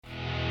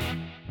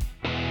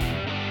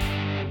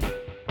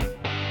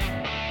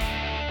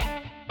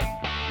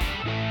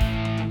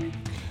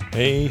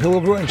Hey, hello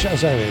everyone,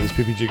 Shazam is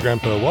PPG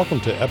Grandpa. Welcome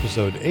to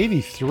episode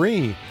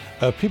 83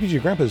 of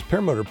PPG Grandpa's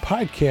Paramotor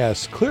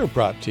Podcast,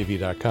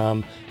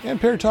 clearproptv.com and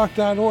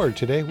paratalk.org.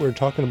 Today we're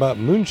talking about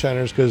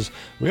moonshiners because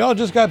we all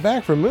just got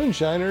back from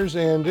moonshiners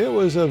and it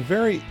was a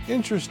very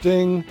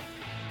interesting.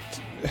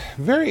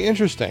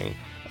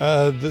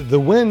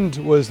 The wind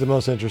was the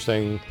most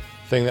interesting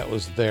thing that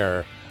was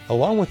there,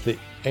 along with the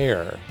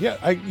air.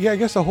 I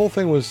guess the whole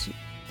thing was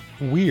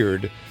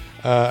weird.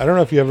 I don't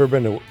know if you've ever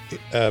been to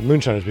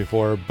moonshiners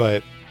before,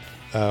 but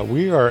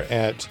we are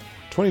at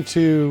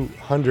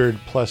 2,200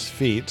 plus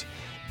feet,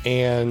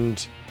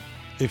 and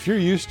if you're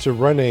used to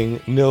running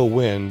nil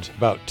wind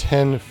about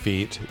 10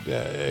 feet,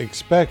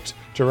 expect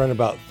to run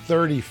about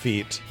 30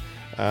 feet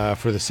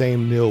for the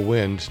same nil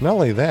wind. Not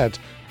only that,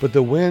 but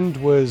the wind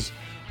was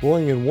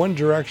blowing in one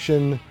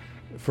direction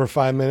for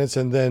 5 minutes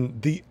and then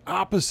the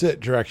opposite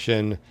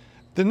direction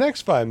the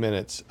next 5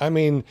 minutes. I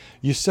mean,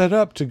 you set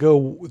up to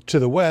go to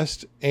the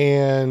west,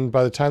 and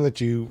by the time that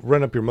you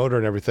run up your motor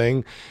and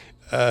everything,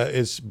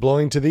 it's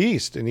blowing to the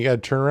east, and you got to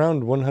turn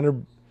around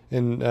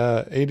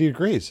 180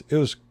 degrees. It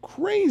was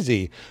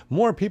crazy.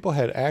 More people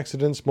had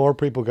accidents, more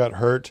people got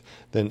hurt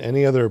than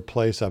any other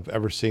place I've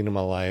ever seen in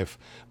my life.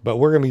 But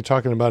we're going to be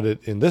talking about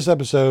it in this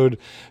episode,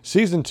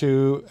 Season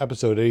 2,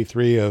 Episode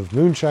 83 of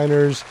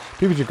Moonshiners,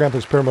 PPG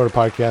Grandpa's Paramotor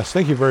Podcast.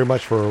 Thank you very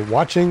much for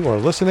watching or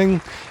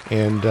listening,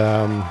 and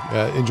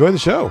enjoy the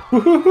show.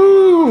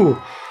 Woo-hoo-hoo!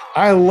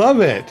 I love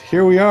it.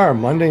 Here we are,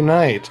 Monday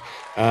night.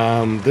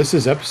 This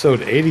is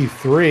episode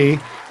 83.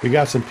 We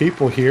got some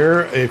people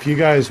here. If you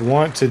guys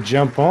want to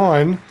jump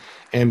on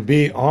and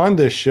be on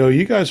this show,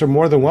 you guys are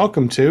more than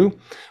welcome to.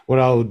 What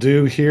I'll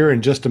do here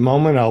in just a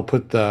moment, I'll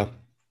put the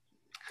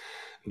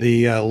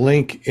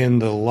link in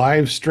the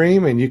live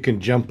stream, and you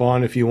can jump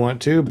on if you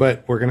want to,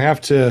 but we're going to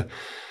have to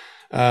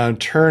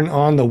turn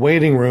on the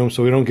waiting room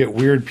so we don't get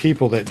weird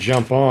people that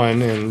jump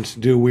on and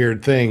do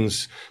weird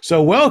things.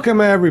 So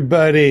welcome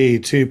everybody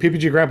to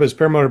PPG Grandpa's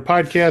Paramotor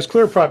Podcast,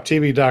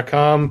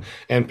 clearproptv.com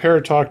and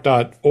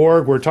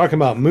paratalk.org. We're talking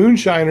about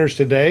moonshiners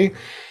today.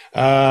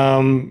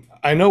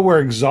 I know we're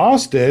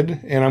exhausted,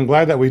 and I'm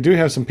glad that we do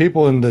have some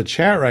people in the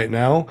chat right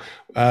now.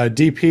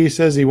 DP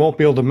says he won't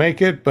be able to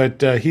make it,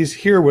 but he's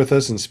here with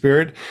us in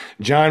spirit.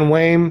 John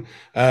Wayne,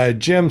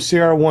 Jim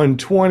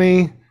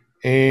CR120,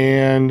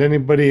 and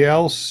anybody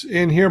else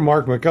in here?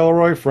 Mark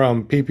McElroy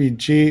from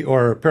PPG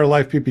or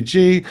Paralife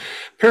PPG,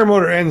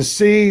 Paramotor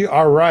NC.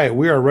 All right,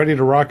 we are ready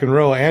to rock and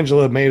roll.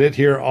 Angela made it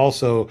here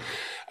also.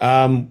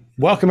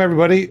 Welcome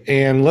everybody,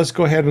 and let's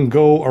go ahead and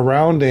go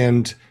around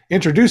and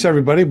introduce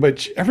everybody,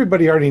 but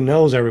everybody already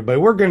knows everybody.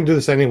 We're going to do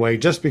this anyway,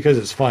 just because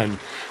it's fun.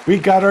 We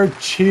got our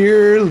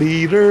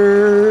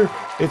cheerleader.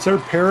 It's our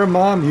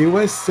Paramom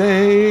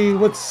USA.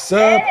 What's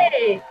up?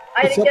 Hey,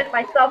 I had to get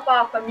myself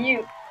off of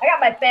mute. I got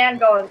my fan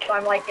going, so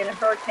I'm like in a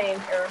hurricane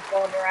here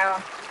going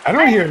around. I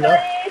don't hear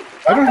nothing.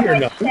 I don't hear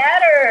nothing.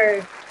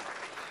 Chatters.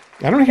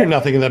 I don't hear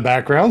nothing in the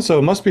background, so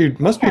it must be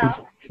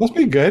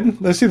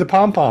good. Let's see the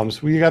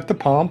pom-poms. We got the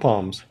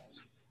pom-poms.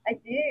 I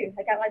do.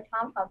 I got my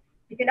pom-poms.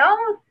 You can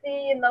almost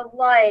see in the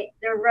light,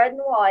 they're red and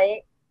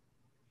white.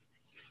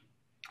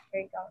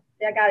 There you go.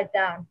 See, I got it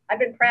down. I've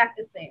been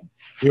practicing.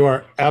 You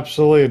are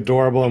absolutely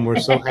adorable, and we're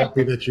so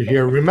happy that you're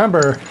here.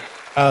 Remember,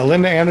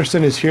 Linda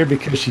Anderson is here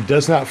because she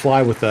does not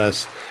fly with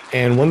us.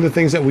 And one of the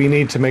things that we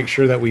need to make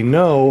sure that we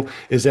know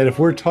is that if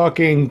we're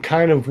talking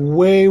kind of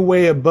way,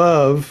 way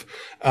above,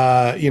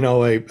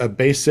 a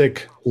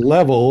basic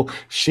level,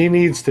 she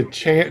needs to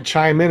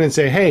chime in and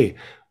say, hey,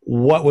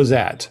 what was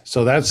that?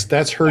 So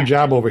that's her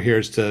job over here,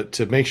 is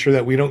to make sure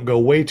that we don't go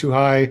way too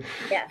high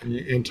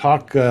and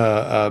talk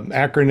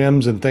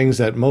acronyms and things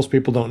that most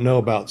people don't know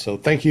about. So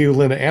thank you,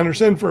 Linda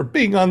Anderson, for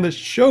being on the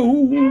show.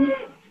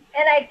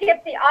 And I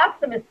get the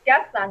awesomest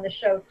guests on the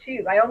show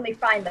too. I only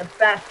find the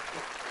best.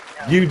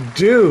 You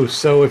do.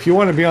 So if you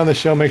want to be on the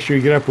show, make sure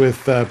you get up with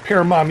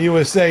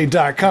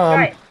ParaMomUSA.com.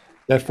 Right.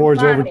 That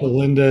forwards over to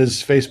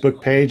Linda's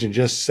Facebook page and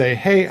just say,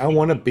 hey, I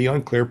want to be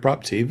on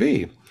ClearProp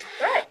TV.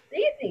 Right.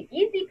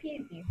 Easy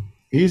peasy.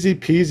 Easy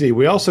peasy.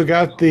 We also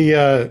got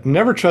the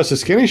Never Trust a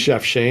Skinny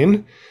Chef,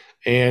 Shane,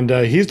 and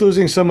he's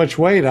losing so much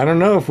weight. I don't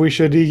know if we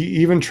should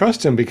even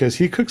trust him because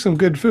he cooks some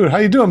good food. How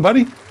you doing,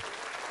 buddy?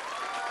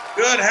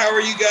 Good. How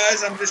are you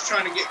guys? I'm just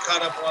trying to get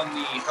caught up on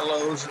the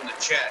hellos in the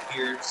chat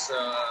here. It's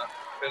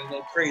been a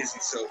little crazy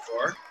so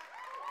far.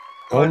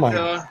 Oh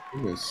my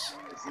goodness.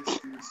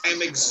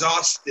 I'm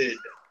exhausted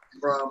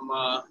from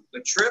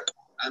the trip.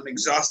 I'm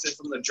exhausted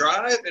from the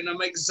drive, and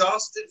I'm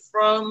exhausted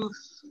from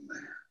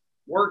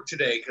work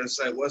today because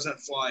I wasn't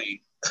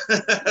flying.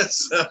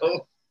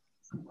 So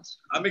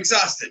I'm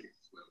exhausted.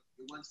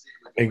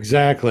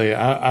 Exactly.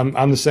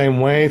 I'm the same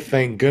way.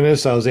 Thank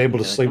goodness I was able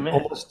to sleep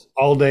almost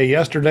all day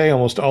yesterday,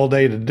 almost all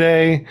day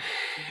today.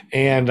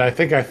 And I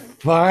think I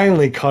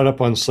finally caught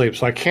up on sleep.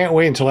 So I can't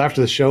wait until after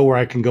the show where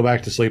I can go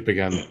back to sleep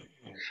again.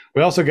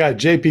 We also got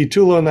JP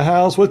Tulo in the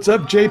house. What's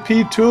up,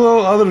 JP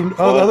Tulo,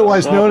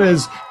 otherwise known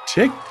as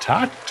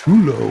TikTok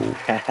Tulo?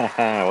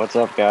 What's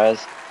up,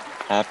 guys?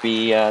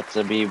 Happy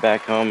to be back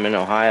home in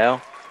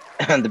Ohio,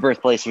 the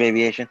birthplace of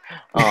aviation.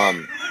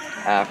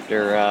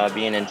 after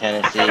being in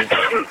Tennessee.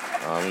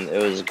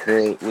 It was a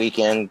great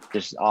weekend,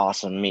 just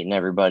awesome meeting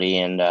everybody,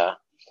 and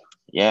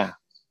yeah,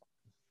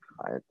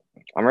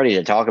 I'm ready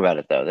to talk about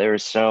it though.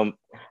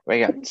 We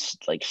got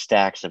like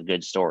stacks of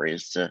good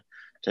stories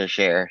to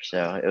share,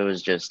 so it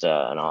was just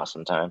an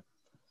awesome time.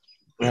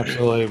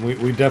 Absolutely.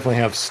 We definitely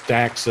have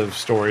stacks of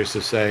stories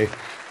to say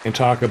and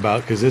talk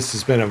about because this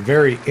has been a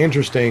very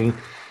interesting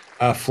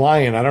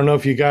fly-in. I don't know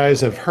if you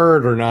guys have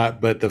heard or not,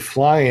 but the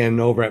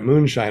fly-in over at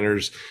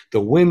Moonshiners, the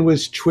wind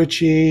was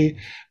twitchy.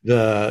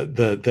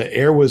 The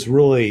air was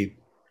really,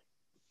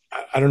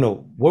 I don't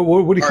know,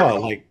 what do you call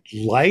it? Like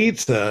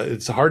light?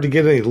 It's hard to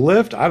get any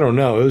lift. I don't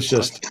know. It was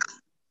just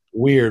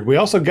weird. We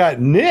also got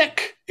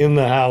Nick in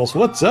the house.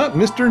 What's up,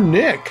 Mr.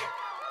 Nick?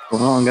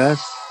 What's going on, guys?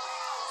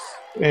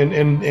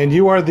 And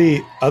you are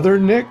the other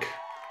Nick?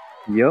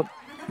 Yep.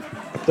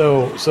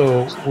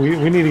 So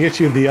we need to get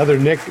you the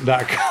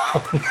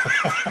othernick.com.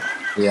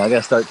 Yeah, I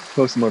gotta start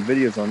posting more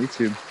videos on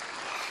YouTube.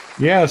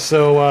 Yeah,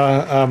 so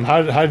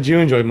how did you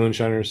enjoy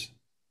Moonshiners?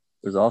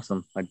 It was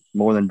awesome. I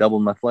more than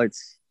doubled my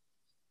flights.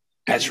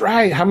 That's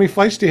right. How many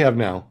flights do you have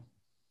now?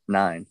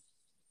 9.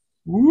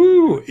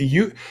 Woo!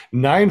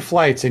 9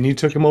 flights, and you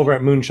took them over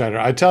at Moonshiner.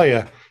 I tell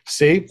you,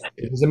 see,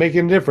 it doesn't make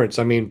any difference.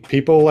 I mean,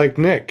 people like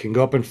Nick can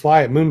go up and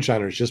fly at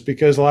Moonshiners. Just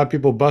because a lot of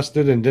people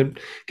busted and didn't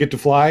get to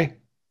fly,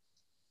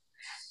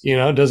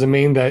 doesn't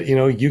mean that,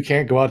 you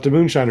can't go out to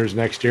Moonshiners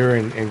next year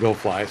and go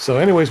fly. So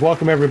anyways,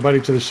 welcome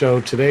everybody to the show.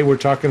 Today we're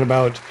talking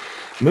about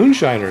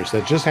Moonshiners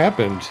that just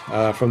happened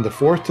from the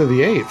 4th to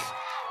the 8th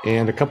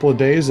and a couple of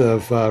days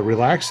of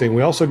relaxing.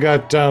 We also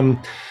got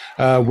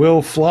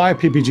Will Fly,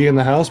 PPG, in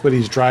the house, but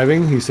he's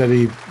driving. He said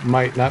he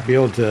might not be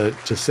able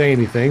to say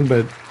anything,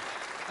 but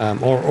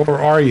or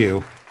are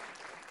you?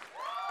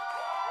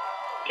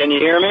 Can you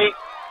hear me?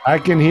 I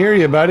can hear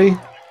you, buddy.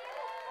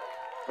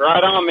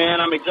 Right on,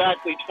 man. I'm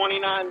exactly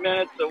 29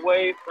 minutes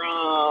away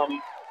from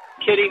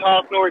Kitty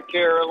Hawk, North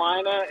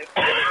Carolina.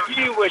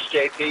 You wish,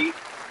 JP.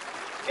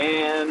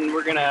 And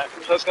we're going to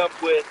hook up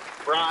with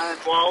Brian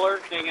Waller,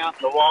 hang out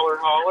in the Waller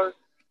Holler.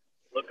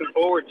 Looking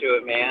forward to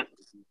it, man.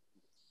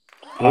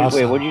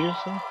 Awesome. Wait, what did you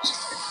just say?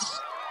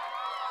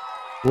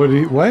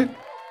 What?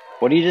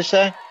 What did you just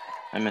say?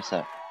 I missed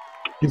that.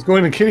 He's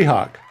going to Kitty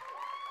Hawk.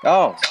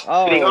 Oh.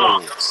 Kitty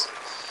Hawk,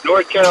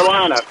 North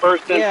Carolina,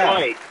 first in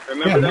flight.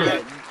 Remember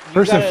that?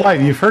 First in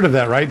flight. You've heard of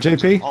that, right,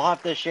 JP? I'll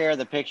have to share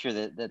the picture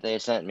that they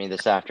sent me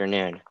this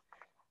afternoon.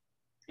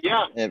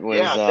 Yeah. It was.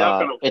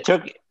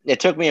 Definitely. It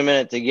took me a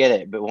minute to get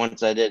it, but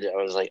once I did,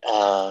 I was like,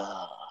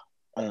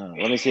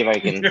 let me see if I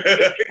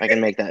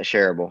can make that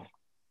shareable.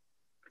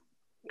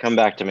 Come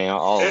back to me.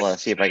 I'll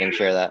see if I can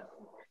share that.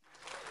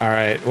 All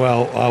right.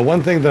 Well,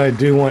 one thing that I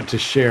do want to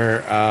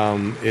share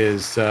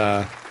is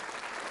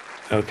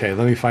okay.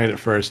 Let me find it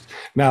first.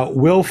 Now,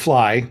 Will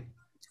Fly,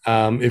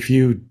 if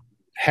you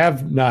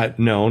have not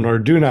known or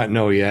do not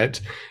know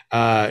yet,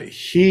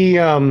 he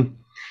had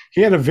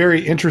a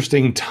very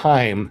interesting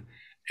time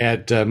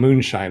at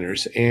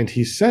Moonshiners, and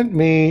he sent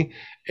me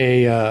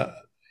a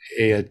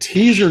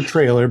teaser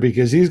trailer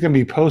because he's going to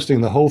be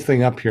posting the whole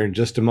thing up here in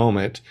just a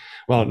moment.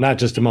 Well, not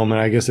just a moment.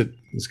 I guess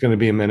it's going to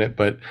be a minute,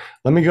 but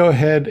let me go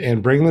ahead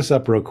and bring this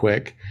up real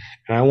quick.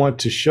 And I want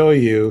to show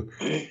you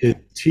his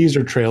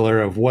teaser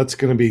trailer of what's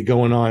going to be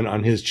going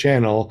on his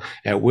channel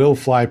at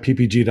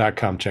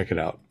willflyppg.com. Check it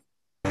out.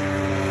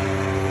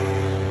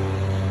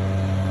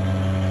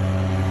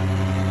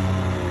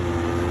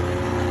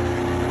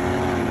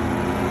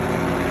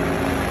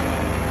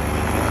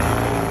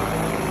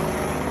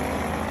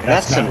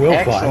 That's some Will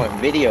excellent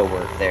Fly. video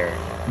work there.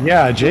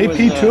 Yeah,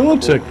 JP Tool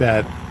took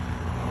that.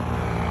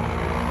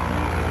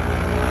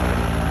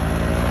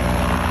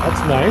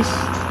 That's nice.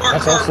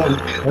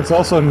 That's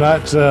also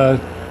not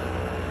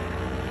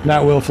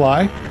Will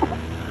Fly.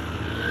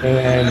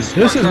 And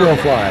this is Will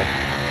Fly.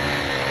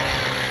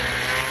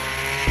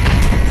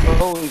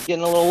 Oh, he's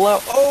getting a little low.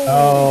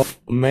 Oh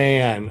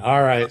man.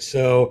 All right.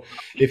 So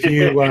if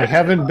you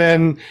haven't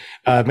been,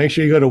 make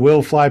sure you go to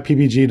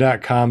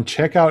willflyppg.com.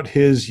 Check out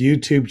his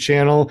YouTube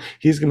channel.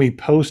 He's going to be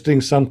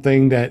posting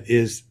something that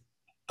is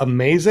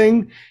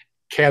amazing,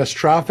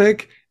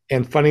 catastrophic,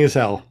 and funny as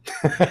hell.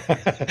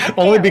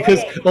 only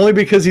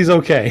because he's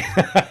okay.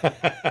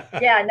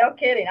 Yeah, no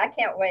kidding. I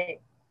can't wait.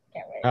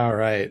 All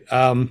right.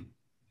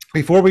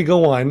 Before we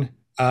go on,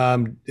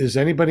 does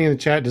anybody in the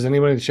chat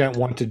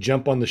want to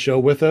jump on the show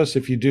with us?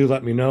 If you do,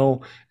 let me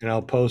know, and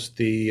I'll post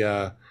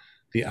the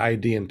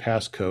ID and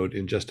passcode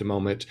in just a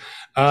moment.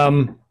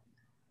 All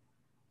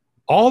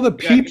the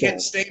people.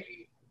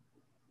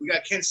 We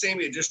got Ken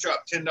Stamey that just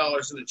dropped $10 in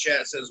the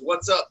chat. Says,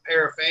 "What's up,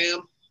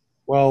 Parafam?"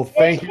 Well,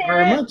 thank you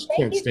very much,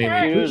 Kent Thank you,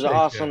 Stamey. It was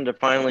awesome to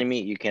finally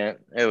meet you, Kent.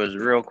 It was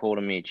real cool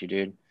to meet you,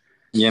 dude.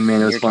 Yeah,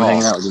 man, it was fun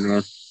hanging out with you,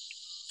 man.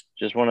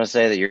 Just want to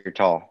say that you're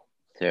tall,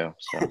 too.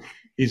 So.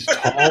 He's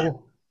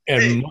tall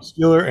and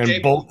muscular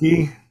and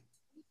bulky.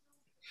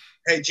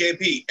 Hey,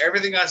 JP,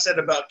 everything I said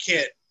about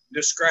Kent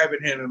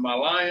describing him, am I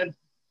lying?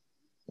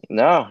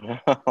 No.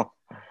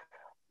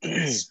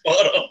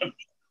 Spot on.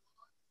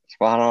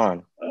 Spot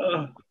on.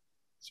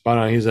 Spot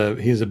on. He's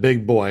a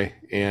big boy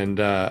and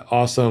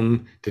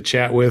awesome to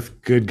chat with.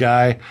 Good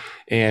guy.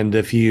 And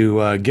if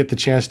you get the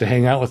chance to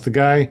hang out with the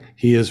guy,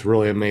 he is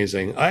really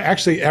amazing.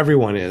 Actually,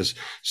 everyone is.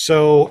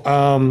 So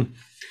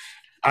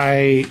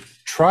I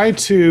tried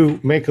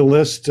to make a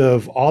list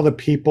of all the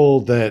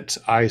people that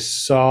I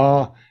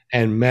saw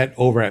and met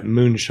over at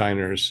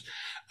Moonshiners.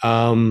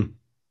 I'm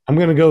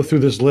going to go through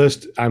this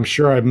list. I'm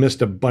sure I've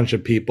missed a bunch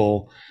of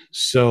people.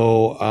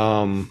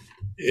 So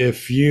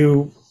if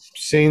you've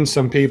seen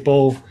some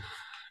people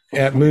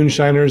at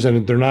Moonshiners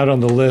and they're not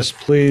on the list,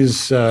 please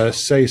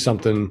say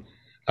something.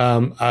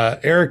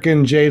 Eric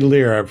and Jade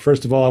Lear,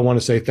 first of all, I want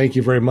to say thank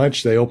you very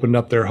much. They opened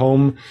up their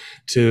home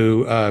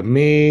to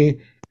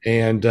me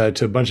and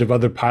to a bunch of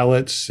other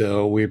pilots.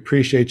 So we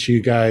appreciate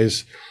you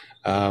guys.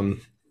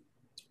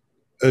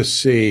 Let's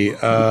see.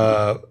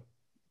 Of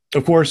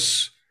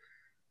course,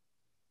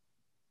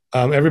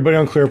 everybody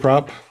on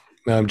ClearProp.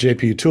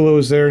 JP Tula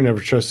was there.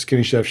 Never Trust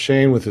Skinny Chef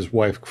Shane with his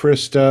wife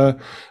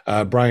Krista.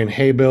 Brian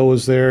Haybill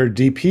was there.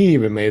 DP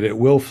even made it.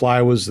 Will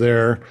Fly was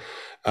there.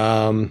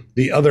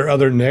 The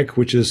other Nick,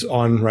 which is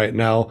on right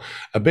now.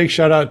 A big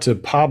shout out to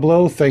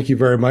Pablo. Thank you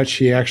very much.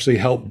 He actually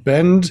helped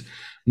bend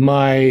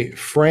my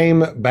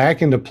frame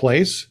back into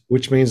place,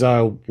 which means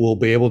I will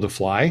be able to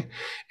fly.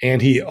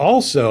 And he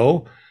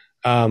also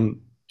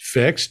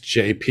fixed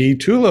JP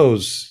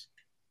Tulo's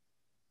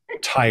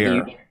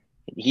tire.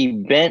 He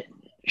bent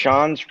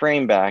Sean's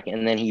frame back,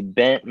 and then he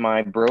bent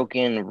my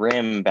broken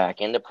rim back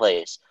into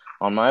place.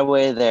 On my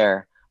way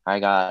there,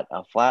 I got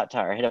a flat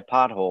tire, hit a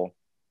pothole.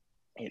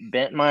 It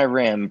bent my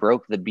rim,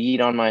 broke the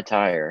bead on my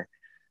tire.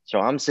 So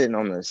I'm sitting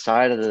on the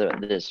side of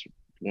this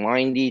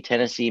windy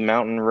Tennessee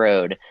mountain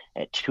road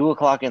at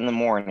 2:00 in the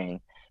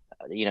morning,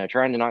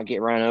 trying to not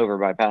get run over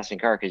by a passing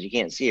car because you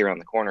can't see around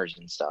the corners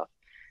and stuff.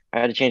 I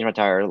had to change my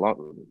tire,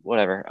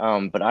 whatever.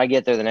 But I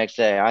get there the next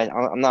day.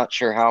 I'm not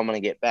sure how I'm going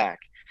to get back.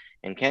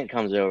 And Kent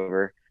comes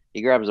over.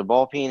 He grabs a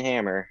ball peen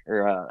hammer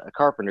or a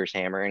carpenter's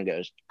hammer and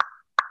goes.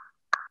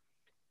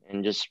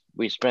 And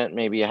we spent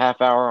maybe a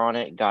half hour on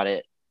it, got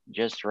it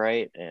just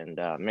right. And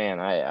man,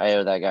 I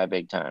owe that guy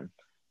big time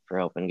for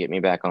helping get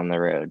me back on the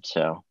road.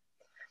 So.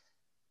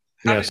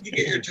 How did you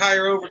get your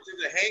tire over to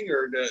the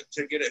hangar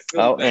to get it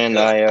filled back and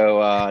up? I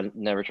owe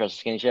Never Trust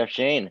Skinny Chef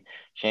Shane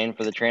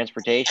for the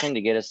transportation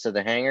to get us to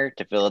the hangar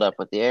to fill it up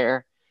with the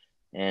air.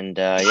 And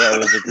it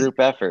was a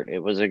group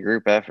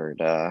effort.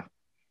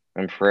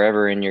 I'm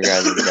forever in your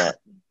guys' debt.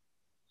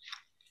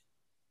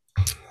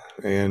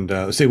 And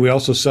we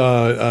also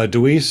saw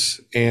Deweese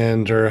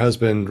and her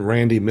husband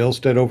Randy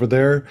Milstead over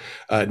there.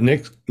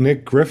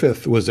 Nick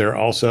Griffith was there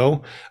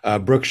also.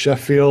 Brooke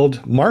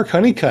Sheffield, Mark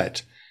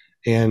Honeycutt,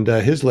 and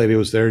his lady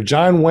was there.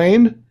 John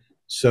Wayne.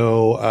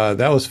 So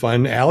that was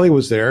fun. Allie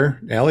was there.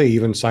 Allie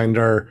even signed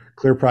our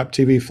ClearProp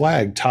TV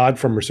flag. Todd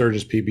from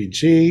Resurgence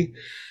PPG.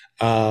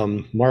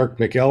 Mark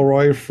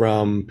McElroy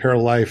from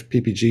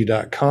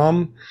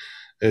ParalifePPG.com.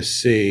 Let's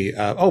see.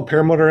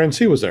 Paramotor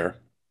NC was there.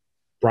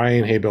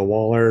 Brian Haybill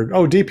Waller.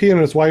 DP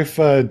and his wife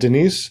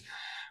Denise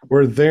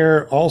were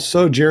there.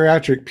 Also,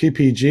 Geriatric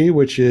PPG,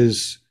 which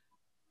is,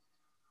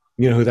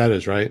 you know who that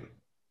is, right?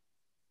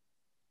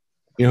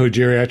 You know who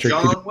Geriatric?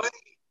 John Wayne.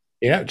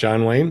 Yeah,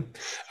 John Wayne.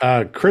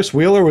 Chris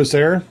Wheeler was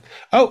there.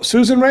 Oh,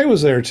 Susan Ray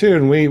was there too,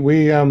 and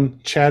we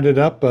chatted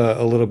up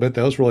a little bit.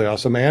 That was really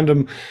awesome.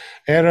 Adam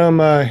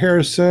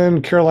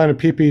Harrison, Carolina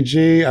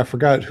PPG. I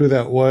forgot who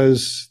that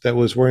was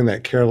wearing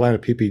that Carolina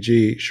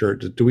PPG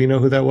shirt. Do we know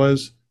who that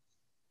was?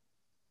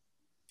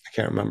 I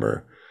can't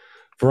remember.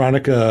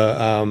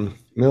 Veronica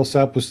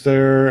Millsap was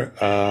there.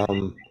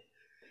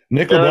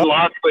 Nick Darren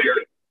Locklear.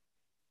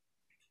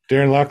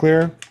 Darren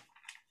Locklear.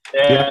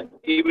 And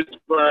he was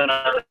wearing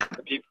a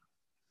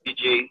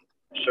PPG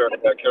shirt,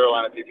 a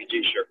Carolina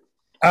PPG shirt.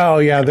 Oh,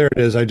 yeah, there it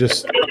is. I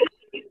just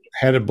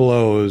had it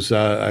below. It was,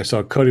 I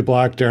saw Cody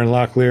Block, Darren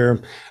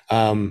Locklear.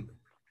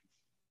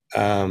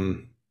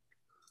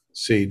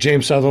 See,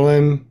 James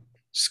Sutherland,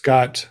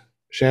 Scott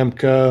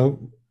Shamka,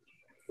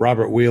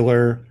 Robert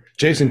Wheeler.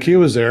 Jason Q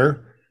was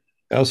there.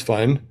 That was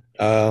fun.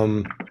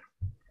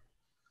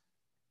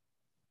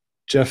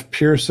 Jeff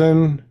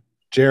Pearson,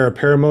 JR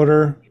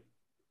Paramotor.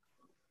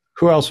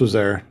 Who else was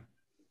there?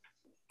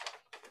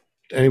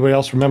 Anybody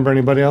else remember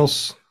anybody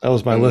else? That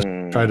was my list.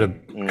 Try to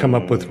come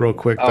up with real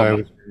quick.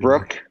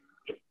 Brooke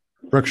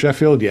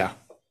Sheffield, yeah.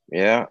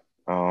 Yeah.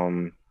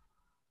 Man,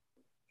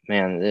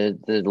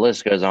 the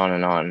list goes on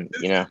and on.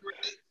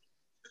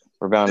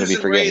 We're bound to be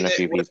forgetting a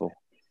few people.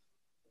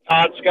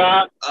 Todd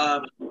Scott.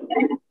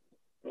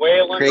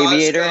 Waylon.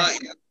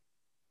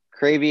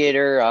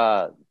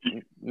 Craviator,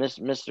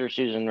 Mr.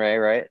 Susan Ray,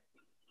 right?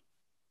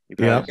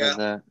 Yeah.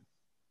 That.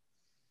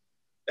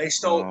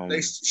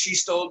 She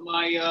stole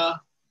my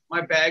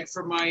my bag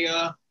from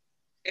my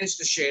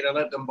InstaShade. I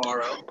let them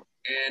borrow,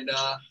 and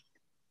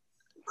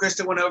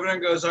Krista went over there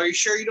and goes, "Are you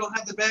sure you don't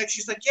have the bag?"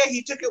 She's like, "Yeah,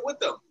 he took it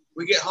with him."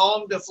 We get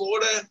home to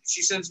Florida.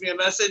 She sends me a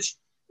message.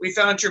 "We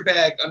found your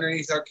bag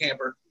underneath our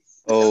camper."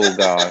 Oh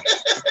gosh.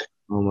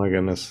 Oh my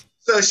goodness.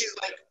 So she's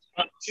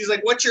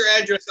like, "What's your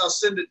address? I'll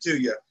send it to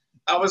you."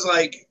 I was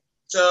like,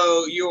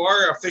 So you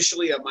are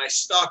officially my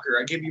stalker.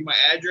 I give you my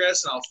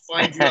address, and I'll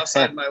find you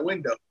outside my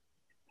window.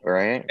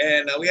 Right.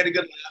 And we had a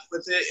good laugh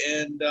with it,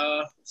 and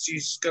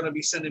she's going to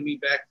be sending me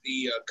back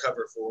the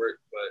cover for it.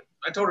 But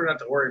I told her not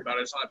to worry about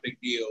it. It's not a big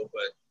deal.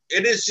 But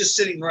it is just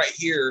sitting right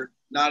here,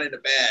 not in a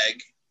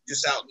bag,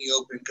 just out in the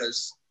open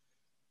because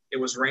it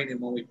was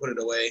raining when we put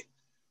it away.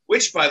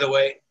 Which, by the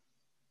way,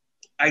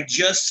 I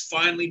just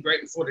finally,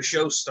 right before the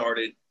show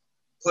started,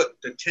 put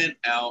the tent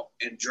out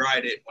and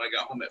dried it when I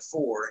got home at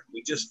 4.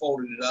 We just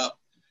folded it up.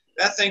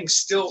 That thing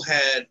still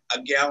had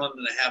 1.5 gallons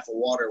of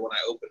water when I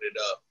opened it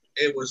up.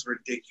 It was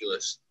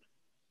ridiculous.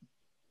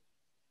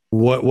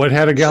 What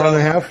had 1.5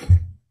 gallons?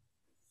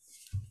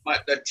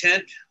 The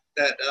tent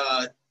that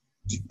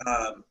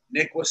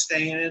Nick was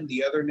staying in,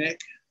 the other Nick,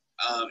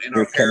 in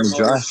our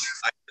paramotors.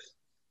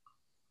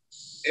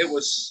 It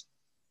was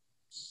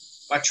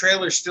my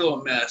trailer's still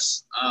a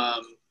mess,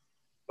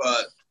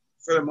 but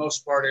for the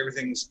most part,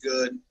 everything's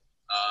good.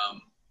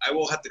 I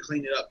will have to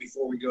clean it up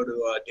before we go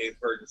to Dave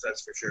Purden's,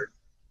 that's for sure.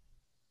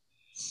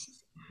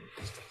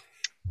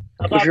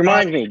 Which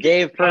reminds me,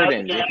 Dave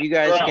Purden's. If you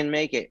guys can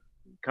make it,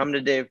 come to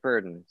Dave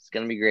Purden's. It's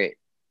gonna be great.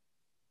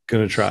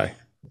 Gonna try.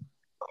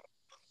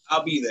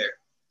 I'll be there.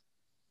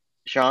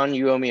 Sean,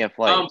 you owe me a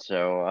flight,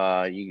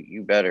 so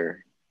you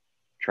better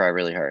try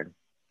really hard.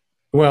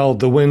 Well,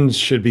 the winds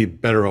should be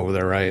better over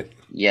there, right?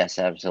 Yes,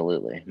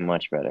 absolutely.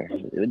 Much better.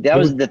 That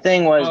was the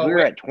thing was we were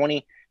at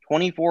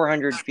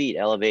 2,400 feet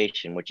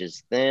elevation, which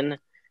is thin.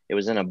 It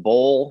was in a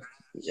bowl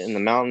in the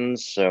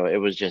mountains, so it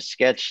was just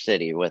sketch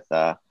city with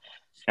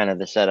kind of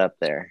the setup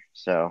there.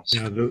 So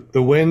yeah,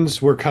 the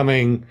winds were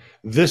coming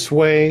this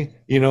way,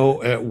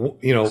 at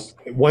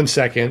 1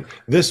 second,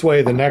 this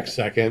way the next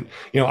second.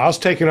 I was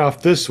taking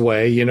off this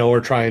way,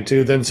 or trying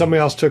to. Then somebody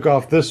else took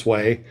off this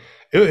way.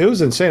 It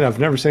was insane. I've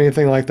never seen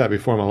anything like that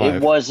before in my life.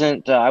 It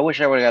wasn't. I wish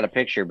I would have got a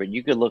picture, but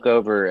you could look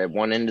over at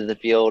one end of the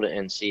field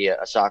and see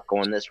a sock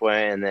going this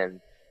way, and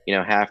then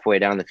halfway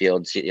down the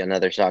field see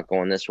another sock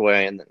going this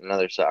way, and then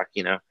another sock.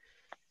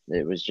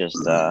 It was just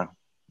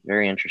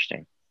very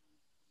interesting.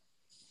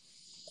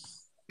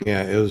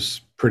 Yeah, it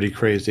was pretty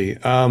crazy.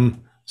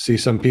 See,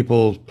 some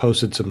people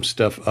posted some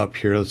stuff up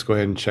here. Let's go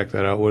ahead and check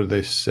that out. What did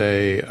they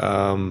say?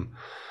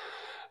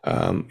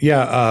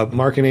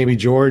 Mark and Amy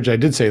George. I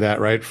did say that,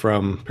 right?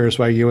 From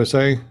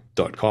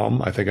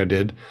paraswagusa.com. I think I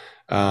did.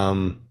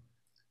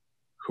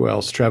 Who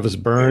else? Travis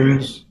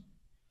Burns.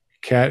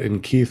 Kat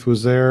and Keith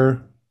was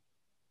there.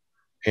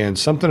 And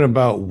something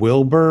about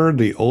Wilbur,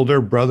 the older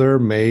brother,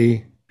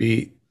 may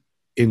be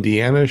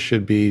Indiana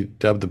should be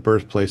dubbed the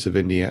birthplace of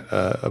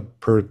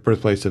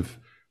birthplace of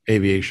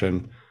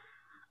aviation.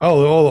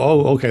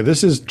 Oh, okay.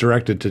 This is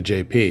directed to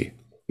JP.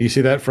 You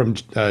see that from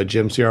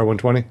Jim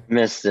CR120?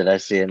 Missed it. I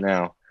see it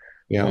now.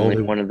 Yeah,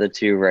 only one of the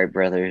two Wright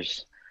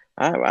brothers.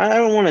 I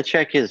don't want to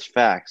check his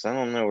facts. I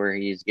don't know where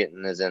he's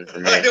getting his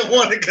information. I don't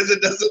want it because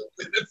it doesn't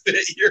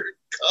benefit your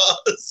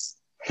cause.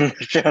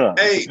 Shut up.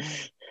 Hey,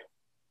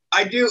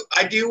 I do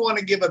want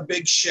to give a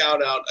big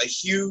shout out, a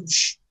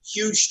huge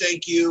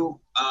thank you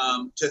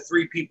to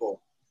 3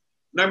 people.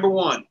 Number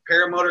 1,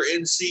 Paramotor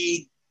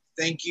NC.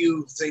 Thank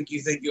you. I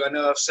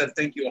know I've said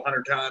thank you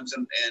 100 times,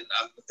 and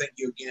thank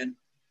you again.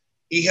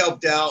 He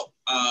helped out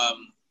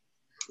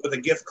with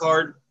a gift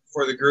card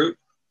for the group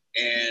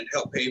and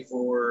helped pay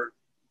for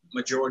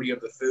majority of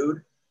the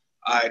food.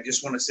 I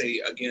just want to say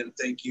again,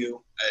 thank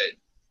you. It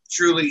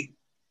truly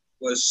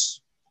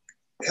was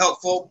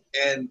helpful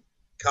and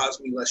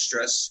caused me less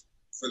stress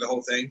for the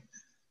whole thing.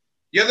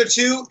 The other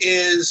 2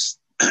 is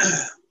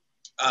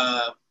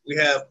we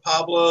have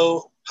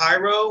Pablo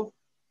Pyro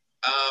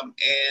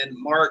and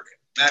Mark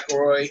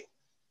McElroy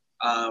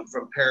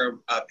from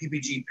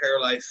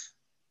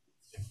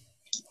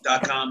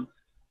PPGParalife.com.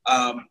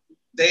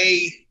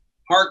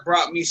 Mark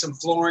brought me some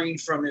flooring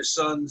from his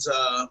son's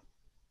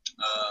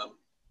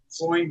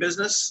flooring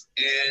business,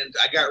 and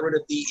I got rid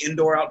of the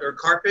indoor-outdoor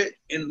carpet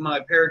in my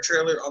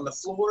paratrailer on the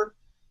floor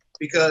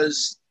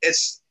because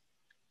it's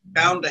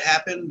bound to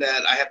happen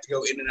that I have to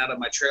go in and out of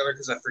my trailer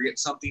because I forget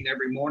something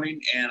every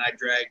morning, and I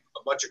drag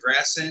a bunch of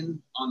grass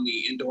in on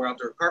the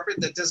indoor-outdoor carpet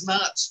that does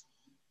not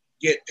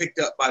get picked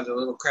up by the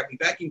little crappy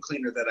vacuum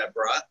cleaner that I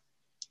brought.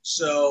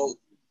 So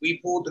we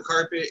pulled the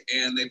carpet,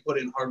 and they put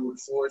in hardwood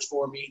floors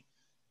for me,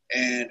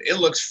 and it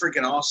looks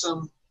freaking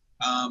awesome.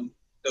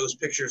 Those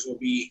pictures will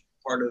be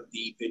part of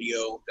the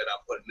video that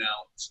I'm putting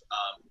out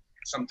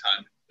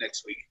sometime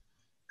next week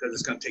because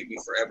it's going to take me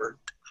forever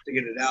to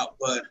get it out.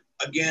 But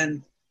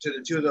again, to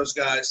the 2 of those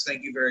guys,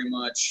 thank you very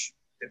much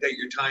to take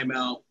your time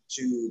out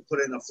to put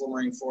in a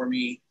flooring for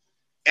me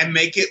and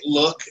make it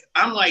look.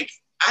 I'm like,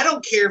 I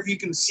don't care if you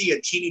can see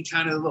a teeny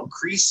tiny little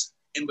crease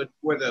in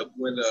where the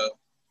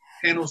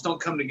panels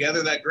don't come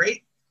together that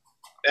great.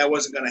 That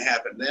wasn't going to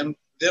happen. Them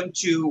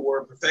 2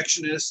 were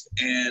perfectionists,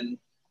 and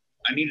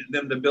I needed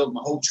them to build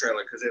my whole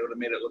trailer because they would have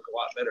made it look a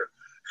lot better.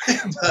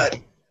 But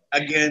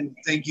again,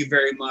 thank you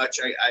very much.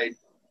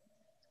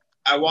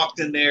 I walked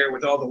in there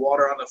with all the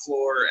water on the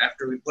floor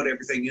after we put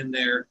everything in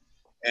there,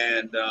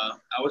 and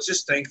I was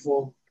just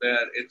thankful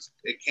that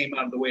it came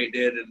out the way it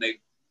did, and they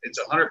It's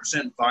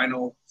 100%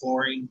 vinyl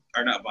flooring,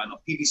 or not vinyl,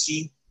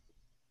 PVC.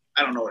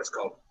 I don't know what it's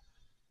called.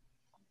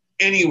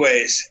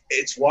 Anyways,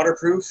 it's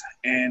waterproof,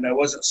 and I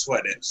wasn't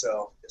sweating,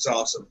 so it's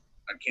awesome.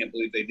 I can't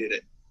believe they did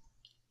it.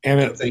 And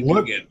So it thank you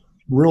looked again.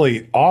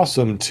 really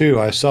awesome too.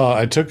 I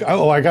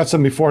got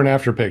some before and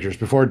after pictures,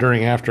 before,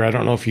 during, after. I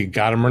don't know if you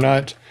got them or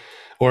not,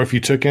 or if you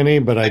took any,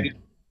 but I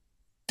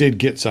did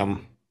get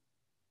some.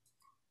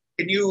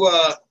 Can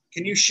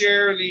you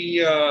share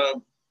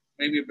the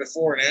maybe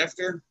before and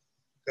after?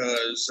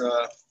 Because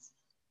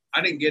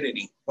I didn't get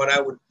any, but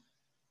I would.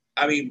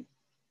 I mean,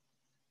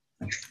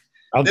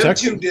 I'll them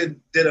text two did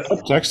a I'll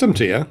text them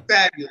to you.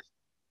 fabulous.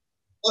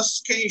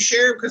 Can you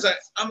share? Because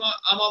I'm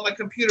on my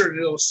computer and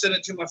it'll send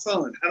it to my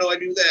phone. How do I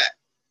do that?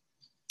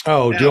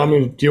 Oh, Now,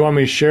 do you want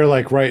me to share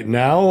like right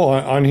now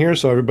on here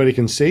so everybody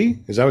can see?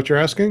 Is that what you're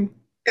asking?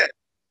 Yeah,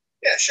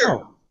 sure.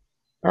 Oh.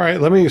 All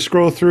right, let me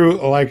scroll through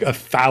like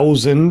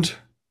 1,000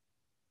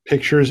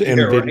 pictures and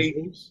videos.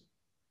 Right?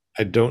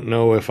 I don't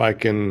know if I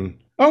can.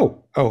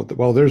 Oh,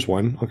 well, there's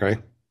one. Okay.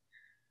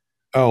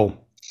 Oh,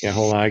 yeah,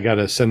 hold on. I got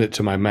to send it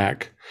to my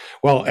Mac.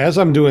 Well, as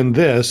I'm doing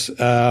this,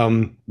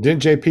 didn't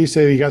JP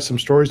say he got some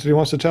stories that he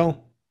wants to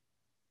tell?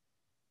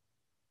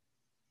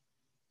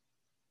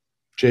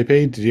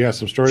 JP, did you have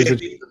some stories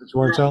that you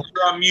want to tell?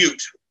 You're on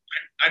mute.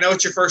 I know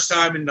it's your first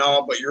time and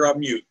all, but you're on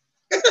mute.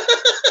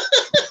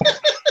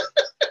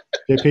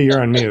 JP,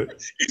 you're on mute.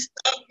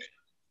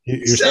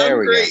 You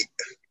sound great.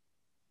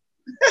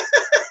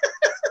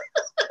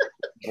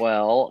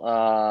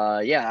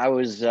 Well, yeah, I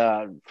was,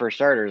 for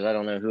starters, I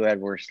don't know who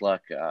had worse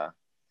luck,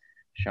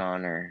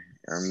 Sean or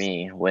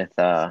me with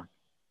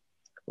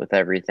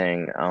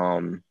everything.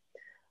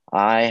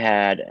 I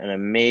had an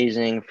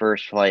amazing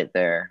first flight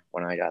there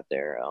when I got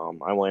there.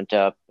 I went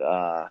up,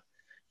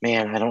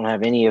 man, I don't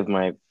have any of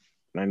my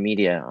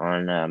media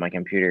on my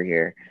computer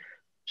here,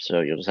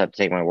 so you'll just have to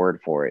take my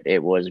word for it.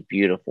 It was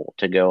beautiful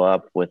to go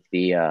up with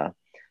the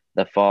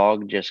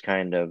fog just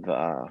kind of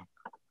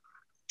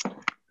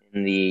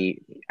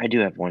I do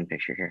have one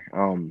picture here.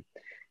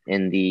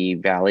 In the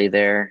valley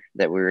there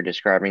that we were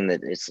describing,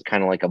 that it's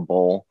kind of like a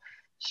bowl.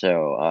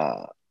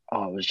 So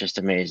it was just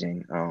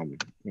amazing. Let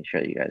me show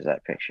you guys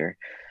that picture.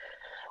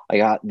 I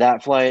got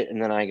that flight,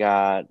 and then I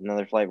got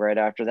another flight right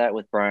after that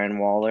with Brian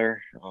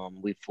Waller.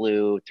 We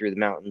flew through the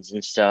mountains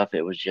and stuff.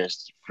 It was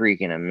just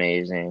freaking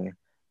amazing.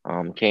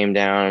 Came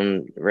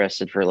down,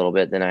 rested for a little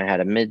bit. Then I had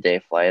a midday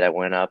flight. I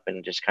went up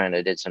and just kind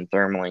of did some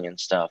thermaling and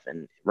stuff.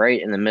 And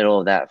right in the middle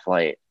of that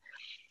flight,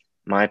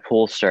 my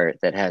pull start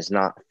that has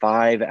not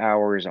 5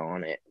 hours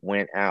on it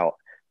went out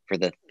for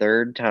the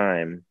third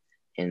time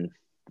in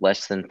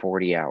less than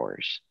 40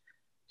 hours.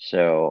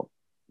 So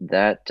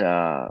that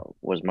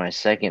was my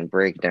second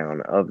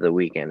breakdown of the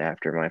weekend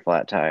after my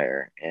flat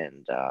tire.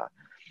 And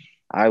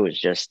I was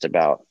just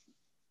about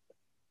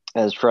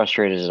as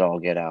frustrated as all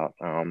get out.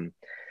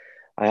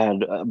 I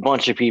had a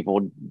bunch of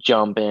people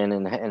jump in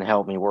and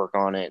help me work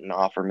on it and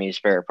offer me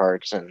spare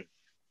parts and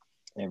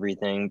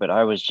everything, but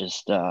I was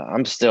just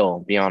I'm still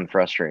beyond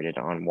frustrated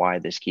on why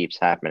this keeps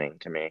happening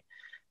to me,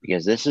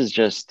 because this is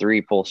just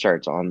 3 pull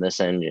starts on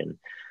this engine.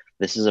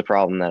 This is a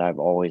problem that I've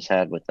always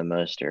had with the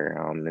Moster.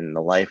 In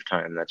the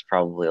lifetime, that's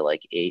probably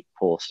like 8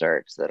 pull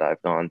starts that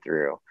I've gone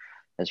through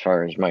as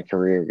far as my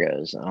career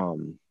goes.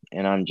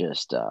 And I'm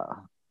just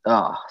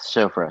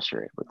so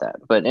frustrated with that.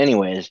 But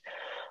anyways,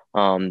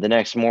 the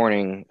next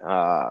morning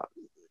I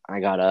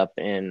got up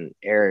and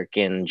Eric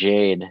and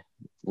Jade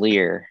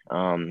Lear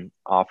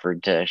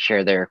offered to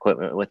share their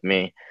equipment with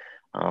me.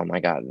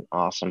 I got an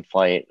awesome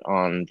flight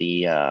on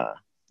the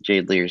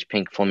Jade Lear's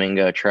Pink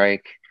Flamingo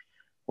trike,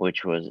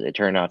 which it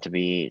turned out to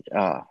be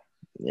I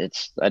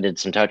did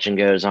some touch and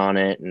goes on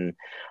it, and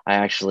I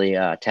actually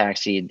I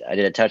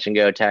did a touch and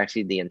go,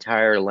 taxied the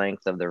entire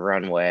length of the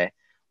runway,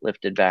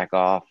 lifted back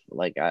off.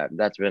 Like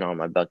that's been on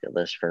my bucket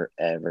list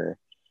forever.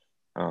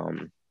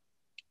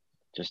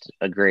 Just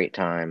a great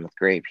time with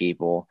great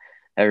people.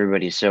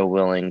 Everybody's so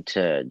willing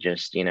to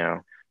just,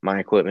 my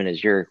equipment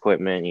is your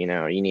equipment.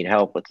 You need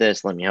help with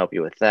this, let me help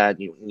you with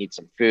that. You need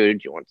some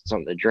food, you want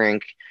something to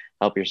drink,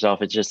 help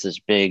yourself. It's just this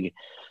big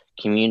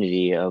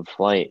community of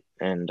flight.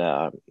 And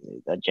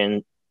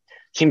that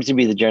seems to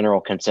be the general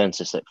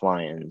consensus at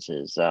Fly-Ins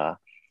is,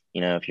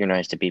 if you're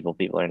nice to people,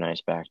 people are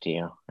nice back to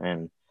you.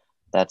 And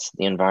that's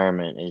the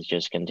environment is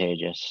just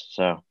contagious.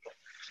 So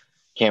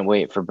can't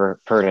wait for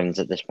Purdon's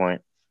at this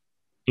point.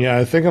 Yeah,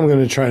 I think I'm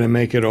going to try to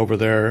make it over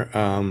there.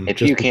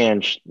 If you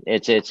can,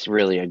 it's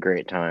really a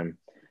great time.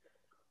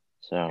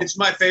 So it's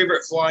my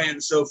favorite fly-in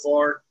so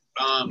far.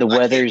 The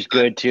weather's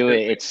good too.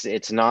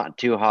 It's not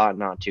too hot,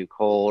 not too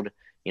cold.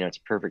 It's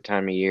a perfect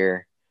time of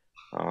year.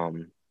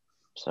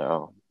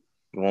 So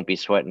you won't be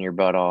sweating your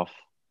butt off.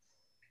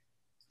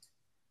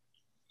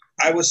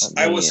 I was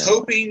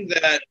hoping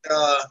that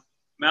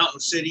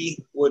Mountain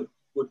City would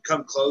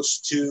come close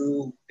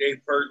to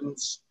Dave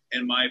Purdon's,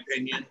 in my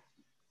opinion.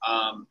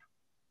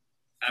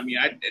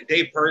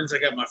 Dave Purdon's, I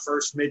got my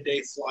first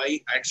midday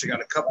flight. I actually got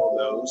a couple of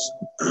those.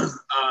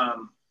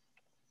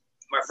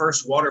 My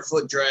first water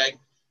foot drag,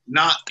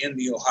 not in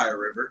the Ohio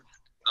River.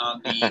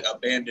 on the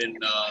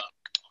abandoned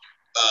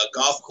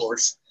golf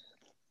course.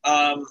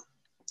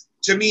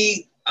 To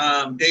me,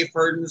 Dave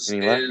Purdens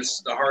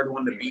is the hard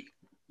one to beat,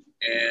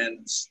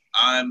 and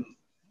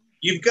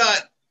you've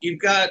got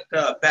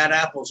Bad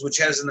Apples, which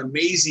has an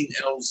amazing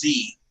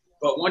LZ,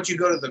 but once you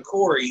go to the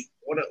quarry,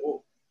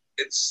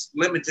 it's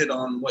limited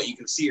on what you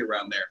can see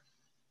around there.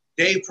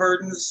 Dave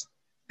Purdens,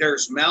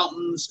 there's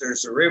mountains,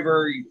 there's a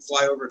river, you can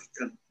fly over to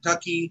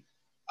Kentucky.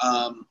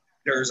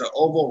 There's an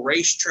oval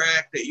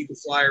racetrack that you can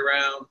fly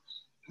around.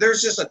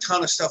 There's just a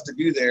ton of stuff to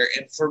do there,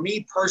 and for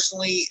me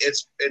personally,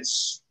 it's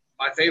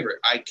my favorite.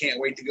 I can't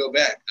wait to go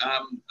back.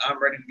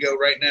 I'm ready to go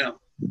right now.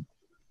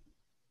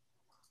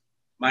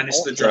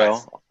 Minus the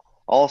drive.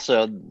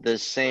 Also, the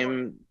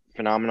same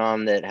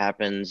phenomenon that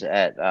happens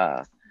at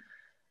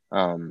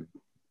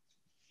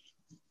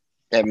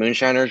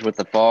Moonshiners with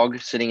the fog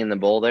sitting in the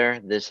bowl there,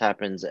 this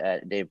happens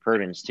at Dave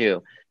Purdens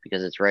too,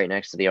 because it's right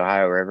next to the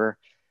Ohio River.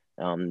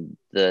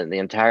 The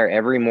entire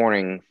every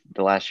morning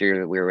the last year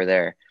that we were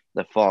there,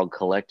 the fog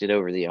collected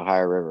over the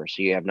Ohio River.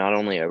 So you have not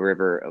only a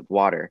river of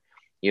water,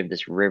 you have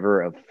this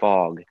river of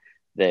fog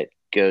that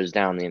goes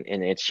down,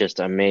 and it's just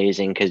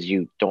amazing because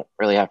you don't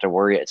really have to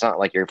worry. It's not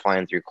like you're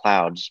flying through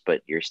clouds,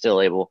 but you're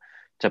still able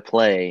to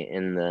play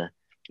in the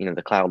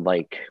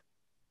cloud-like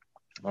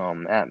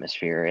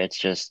atmosphere. It's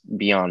just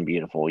beyond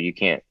beautiful.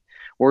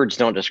 Words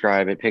don't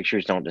describe it,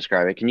 pictures don't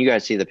describe it. Can you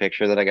guys see the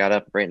picture that I got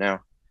up right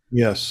now?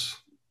 Yes.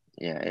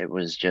 Yeah, it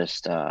was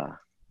just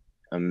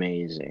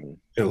amazing.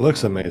 It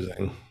looks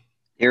amazing.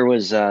 Here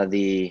was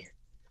the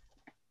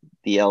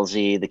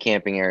LZ, the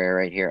camping area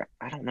right here.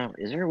 I don't know.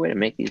 Is there a way to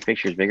make these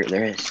pictures bigger?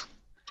 There is.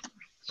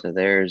 So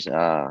there's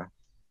the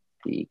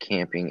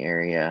camping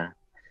area.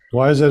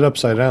 Why is it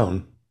upside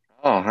down?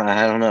 Oh,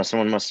 I don't know.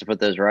 Someone must have put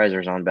those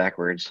risers on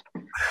backwards.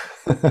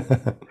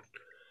 That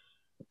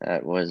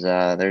was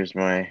there's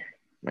my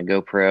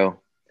GoPro.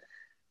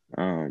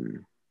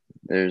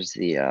 There's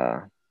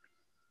the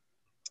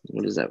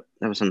what is that?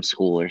 That was some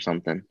school or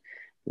something.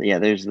 But yeah,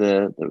 there's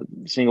the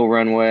single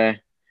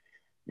runway,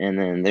 and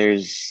then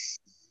there's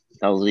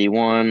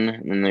LZ1,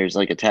 and then there's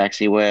like a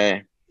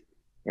taxiway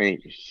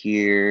right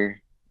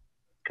here.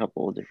 A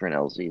couple of different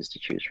LZs to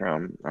choose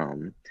from.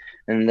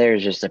 And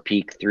there's just a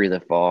peek through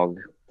the fog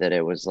that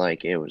it was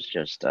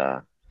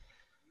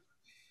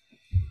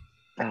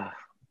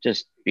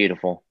just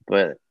beautiful.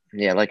 But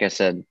yeah, like I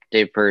said,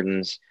 Dave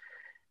Purdens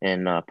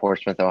in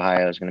Portsmouth,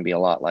 Ohio is going to be a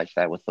lot like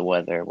that with the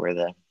weather, where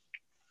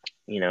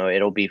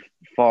it'll be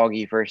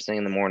foggy first thing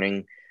in the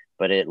morning,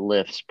 but it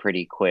lifts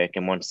pretty quick.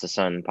 And once the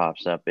sun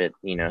pops up, it,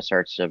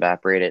 starts to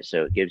evaporate it.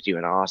 So it gives you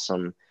an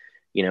awesome,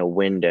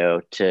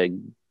 window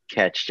to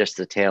catch just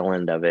the tail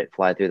end of it,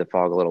 fly through the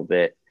fog a little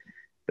bit.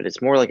 But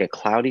it's more like a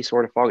cloudy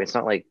sort of fog. It's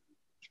not like,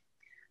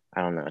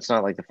 I don't know, it's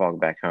not like the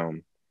fog back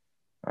home.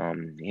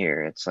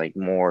 Here, it's like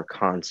more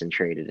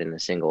concentrated in a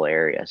single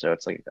area. So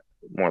it's like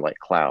more like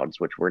clouds,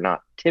 which we're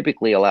not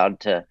typically allowed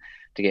to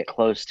get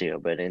close to.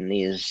 But in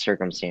these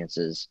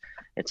circumstances,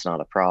 it's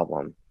not a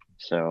problem.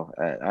 So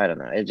I don't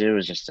know. It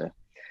was just an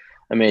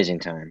amazing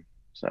time.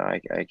 So I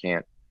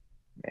can't,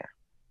 yeah,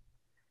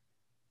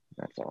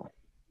 that's all.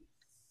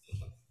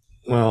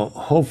 Well,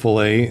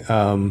 hopefully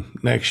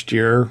next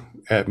year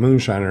at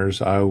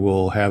Moonshiners, I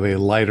will have a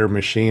lighter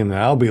machine, and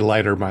I'll be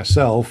lighter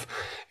myself,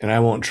 and I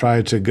won't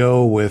try to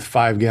go with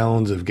 5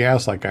 gallons of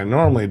gas like I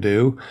normally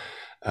do,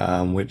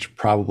 which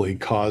probably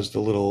caused a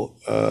little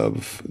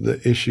of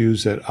the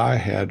issues that I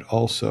had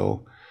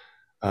also.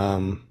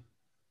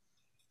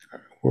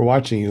 We're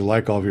watching you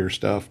like all of your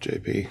stuff,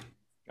 JP. It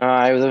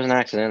was an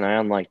accident. I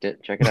unliked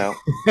it. Check it out.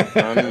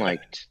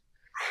 Unliked.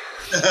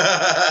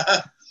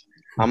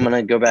 I'm going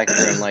to go back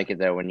through and like it,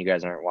 though, when you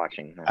guys aren't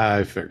watching.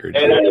 I figured.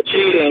 Hey, that's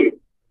cheating.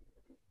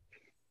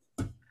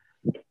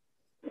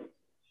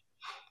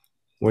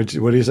 What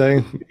are you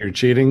saying? You're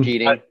cheating?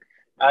 Cheating.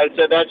 I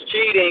said that's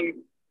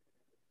cheating.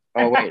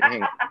 Oh, wait.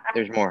 Hang on.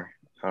 There's more.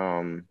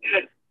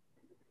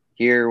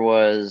 Here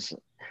was...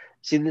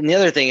 See, the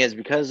other thing is,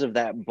 because of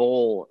that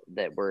bowl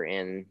that we're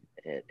in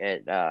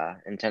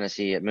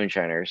Tennessee at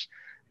Moonshiners,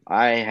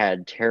 I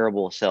had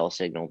terrible cell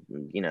signal,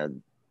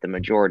 the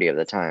majority of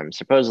the time.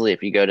 Supposedly,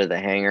 if you go to the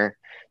hangar,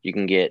 you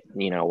can get,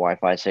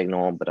 Wi-Fi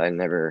signal, but I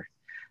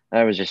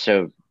was just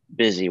so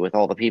busy with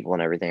all the people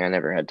and everything. I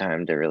never had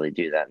time to really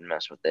do that and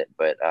mess with it.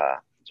 But,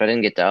 so I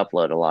didn't get to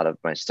upload a lot of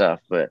my stuff,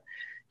 but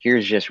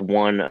here's just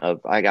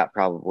I got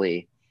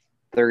probably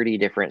 30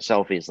 different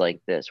selfies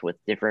like this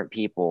with different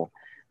people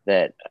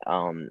that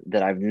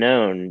I've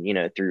known,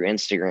 through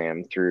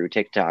Instagram, through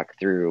TikTok,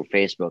 through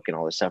Facebook and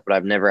all this stuff, but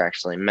I've never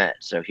actually met.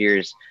 So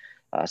here's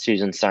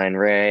Susan Stein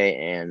Ray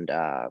and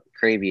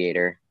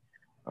Craviator,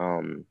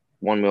 One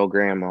Wheel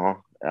Grandma.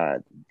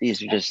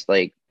 These are just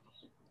like,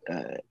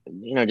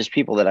 just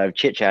people that I've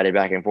chit-chatted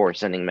back and forth,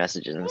 sending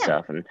messages and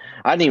stuff. And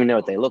I didn't even know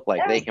what they looked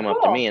like. They came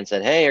up to me and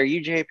said, "Hey, are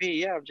you JP?"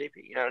 "Yeah, I'm JP."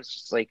 It's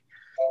just like,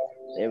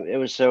 it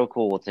was so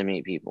cool to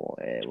meet people.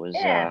 It was.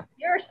 Yeah,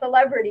 you're a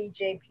celebrity,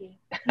 JP.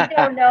 You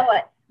don't know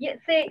it.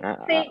 See,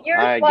 you're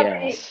a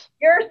celebrity.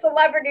 You're a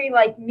celebrity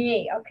like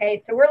me.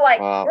 Okay, so we're like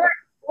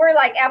we're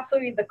like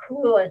absolutely the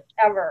coolest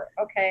ever.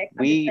 Okay. I'm just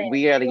We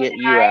saying. got to You get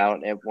and you I,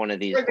 out at one of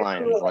these we're the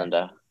fly-ins, coolest.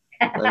 Linda.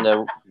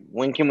 Linda,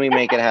 when can we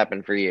make it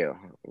happen for you?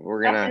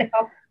 We're I gonna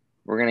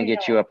know.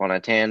 get you up on a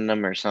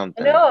tandem or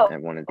something know.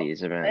 at one of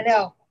these I events.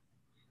 know.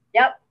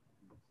 Yep.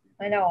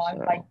 I know. I'm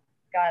So. like,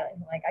 God,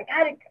 I'm like, I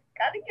gotta get us.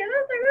 I'm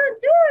gonna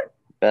do it.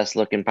 Best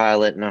looking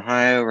pilot in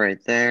Ohio,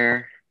 right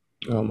there.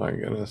 Oh my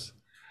goodness.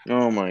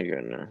 Oh my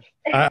goodness.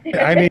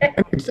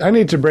 I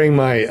need to bring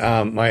my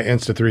my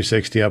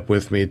Insta360 up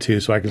with me too,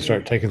 so I can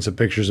start taking some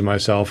pictures of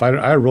myself.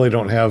 I really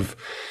don't have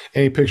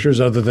any pictures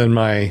other than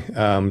my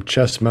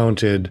chest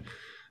mounted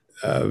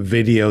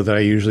video that I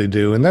usually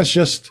do, and that's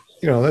just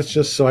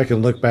so I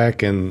can look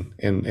back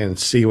and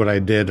see what I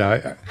did.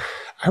 I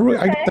got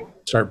to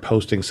start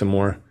posting some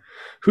more.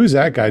 Who's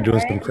that guy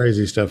doing some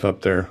crazy stuff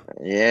up there?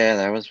 Yeah,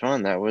 that was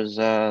fun. That was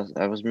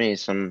me.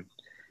 Some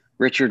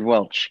Richard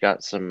Welch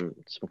got some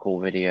cool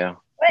video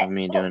of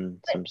me doing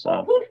some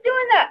stuff. Who's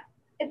doing that?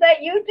 Is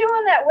that you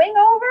doing that wing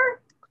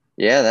over?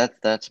 Yeah,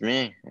 that's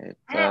me.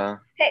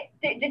 Hey,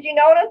 did you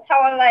notice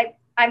how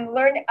I'm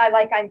learning?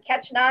 I'm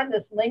catching on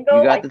this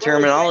lingo. You got the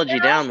terminology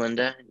down,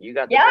 Linda. You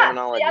got the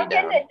terminology down. I'm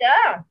getting it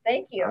down.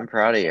 Thank you. I'm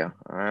proud of you.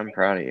 I'm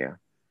proud of you.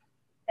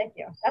 Thank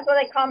you. That's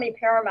why they call me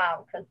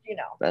Paramount, because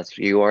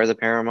you are the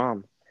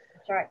Paramom.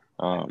 That's right.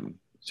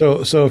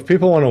 So if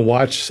people want to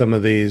watch some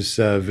of these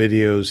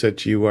videos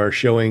that you are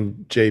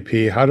showing,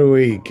 JP, how do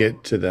we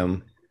get to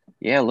them?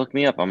 Yeah, look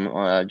me up. I'm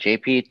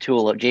JP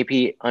Tulo,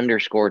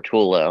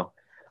 JP_Tulo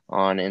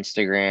on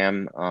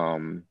Instagram,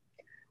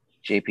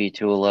 JP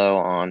Tulo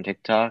on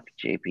TikTok,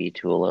 JP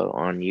Tulo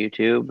on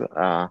YouTube.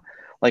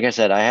 Like I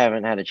said, I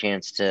haven't had a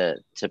chance to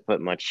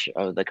put much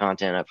of the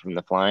content up from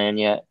the fly-in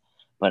yet,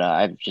 but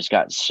I've just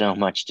got so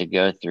much to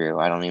go through.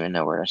 I don't even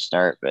know where to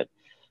start. But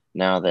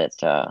now that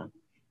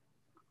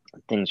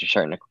things are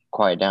starting to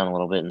quiet down a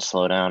little bit and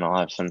slow down, I'll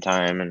have some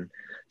time and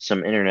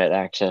some internet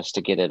access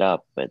to get it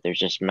up. But there's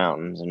just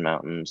mountains and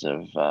mountains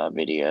of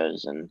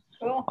videos and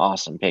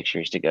awesome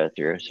pictures to go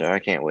through. So I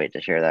can't wait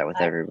to share that with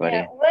everybody.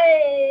 I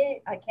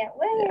can't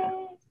wait.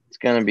 Yeah, it's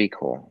gonna be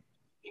cool.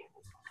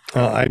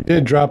 I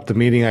did drop the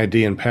meeting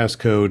ID and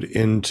passcode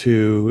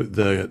into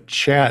the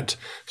chat.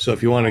 So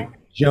if you want to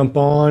jump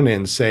on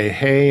and say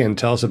hey and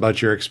tell us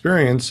about your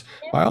experience,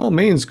 by all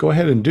means, go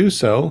ahead and do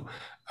so.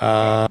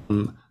 I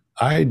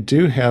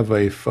do have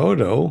a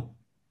photo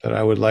that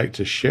I would like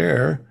to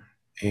share,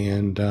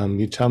 and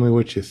you tell me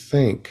what you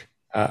think.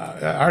 I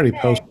already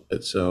posted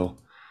it, so.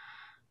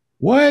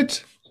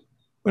 What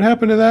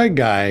happened to that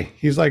guy?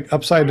 He's like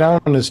upside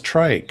down on his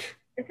trike.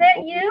 Is that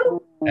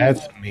you?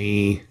 That's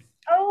me.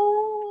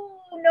 Oh,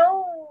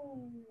 no.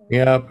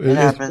 Yep.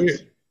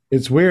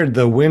 It's weird.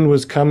 The wind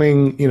was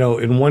coming,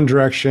 in one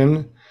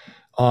direction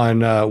on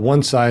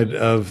one side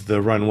of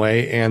the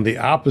runway, and the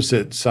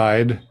opposite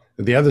side,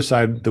 the other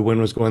side, the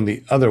wind was going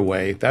the other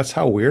way. That's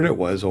how weird it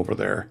was over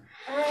there.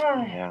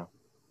 Yeah.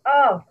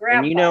 Oh,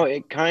 Grandpa.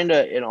 And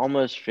it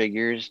almost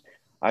figures.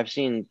 I've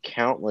seen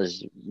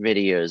countless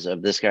videos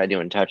of this guy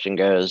doing touch and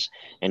goes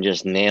and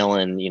just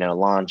nailing,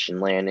 launch and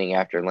landing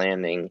after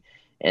landing.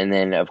 And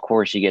then, of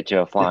course, you get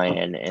to a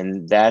fly-in,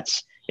 and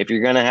that's, if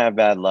you're going to have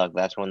bad luck,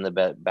 that's when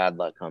the bad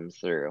luck comes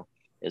through,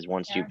 is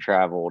once you've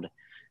traveled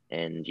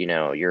and,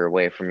 you're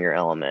away from your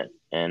element.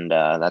 And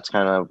that's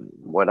kind of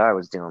what I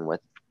was dealing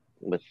with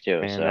too.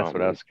 Man, so that's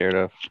what I was scared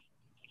of.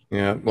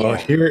 Yeah. Well,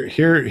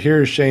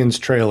 here's Shane's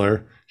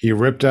trailer. He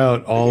ripped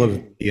out all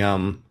of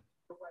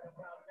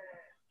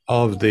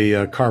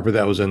the carpet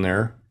that was in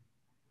there,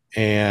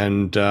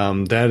 and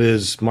that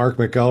is Mark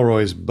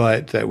McElroy's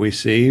butt that we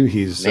see.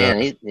 He's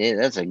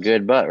that's a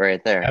good butt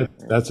right there.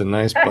 That's a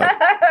nice butt.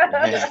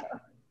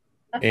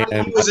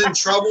 And he was in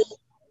trouble.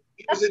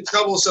 So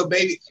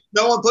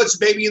no one puts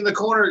baby in the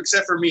corner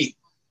except for me.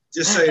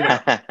 Just so you know.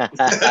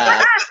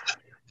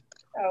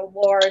 Oh,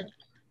 Lord.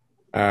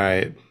 All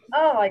right.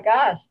 Oh my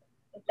gosh,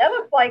 that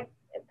looks like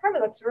it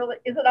probably looks really.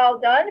 Is it all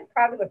done? It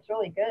probably looks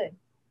really good.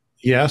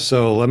 Yeah.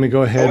 So let me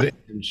go ahead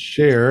and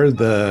share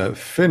the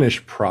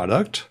finished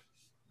product.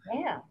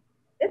 Yeah,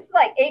 this is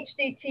like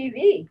HD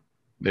TV.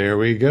 There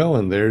we go,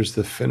 and there's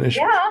the finished.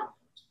 Yeah.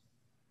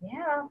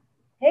 Yeah.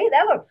 Hey,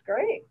 that looks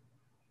great.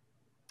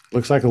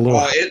 Looks like a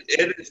little.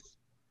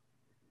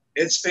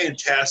 It's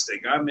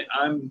fantastic.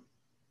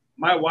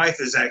 My wife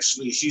is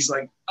actually. She's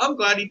like, I'm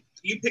glad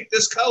you picked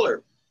this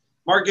color.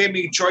 Mark gave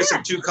me a choice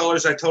of two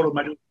colors. I told him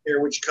I don't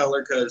care which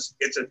color because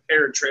it's a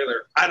paired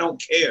trailer. I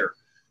don't care.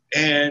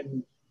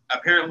 And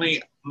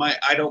apparently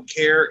I don't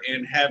care,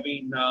 and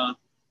having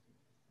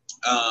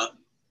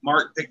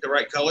Mark pick the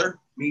right color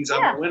means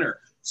I'm a winner.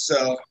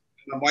 So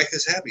my wife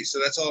is happy. So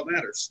that's all that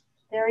matters.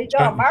 There you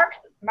go.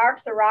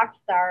 Mark's a rock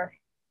star.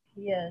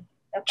 He is.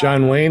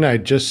 John Wayne, I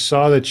just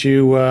saw that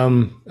you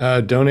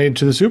donated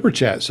to the Super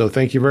Chat. So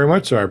thank you very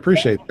much, sir. I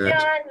appreciate that.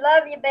 John,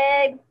 love you,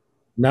 babe.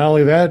 Not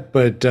only that,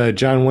 but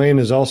John Wayne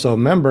is also a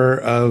member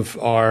of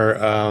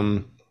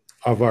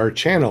our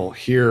channel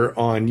here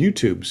on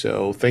YouTube.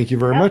 So thank you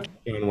very much,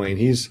 John Wayne.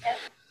 He's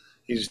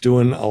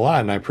doing a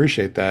lot, and I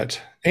appreciate that.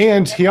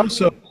 And he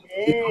also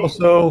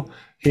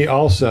he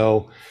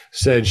also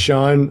said,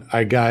 Sean,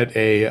 I got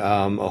a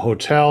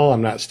hotel.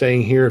 I'm not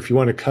staying here. If you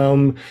want to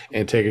come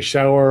and take a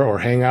shower or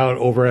hang out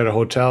over at a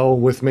hotel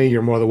with me,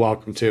 you're more than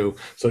welcome to.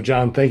 So,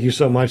 John, thank you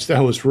so much.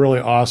 That was really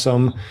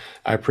awesome.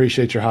 I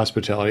appreciate your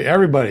hospitality.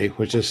 Everybody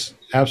was just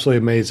absolutely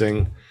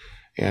amazing,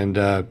 and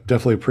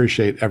definitely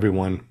appreciate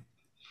everyone.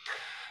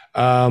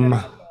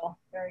 Very cool.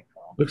 Very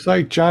cool. Looks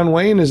like John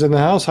Wayne is in the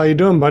house. How you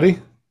doing, buddy?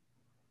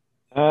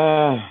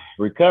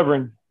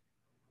 Recovering.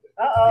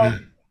 Uh-oh.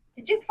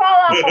 Did you fall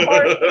off a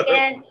horse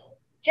again,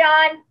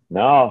 John?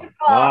 No,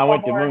 I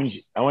went to horse?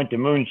 I went to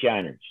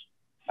Moonshiners.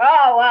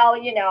 Oh, well,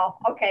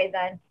 okay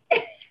then.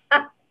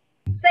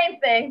 Same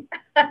thing.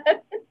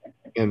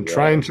 And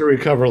trying to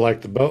recover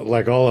like the boat,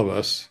 like all of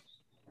us.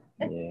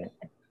 Yeah.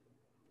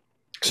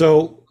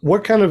 So,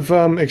 what kind of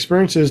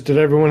experiences did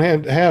everyone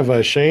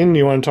have? Shane,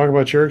 you want to talk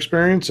about your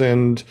experience?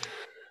 And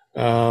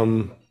I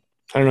don't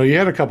know, you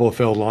had a couple of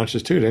failed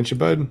launches too, didn't you,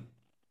 bud?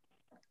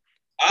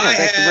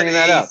 Thanks for bringing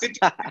that up. 50,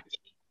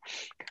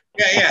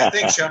 yeah,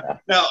 thanks, Sean.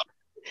 No,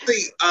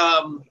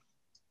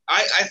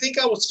 I think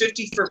I was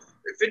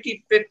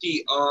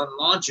 50-50 on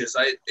launches.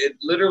 It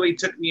literally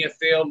took me a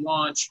failed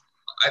launch,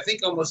 I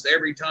think almost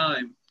every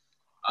time,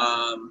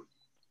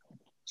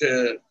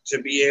 to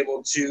be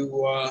able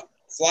to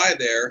fly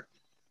there,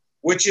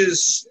 which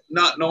is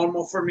not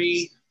normal for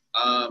me.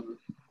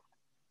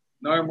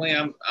 Normally,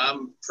 I'm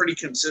pretty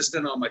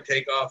consistent on my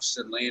takeoffs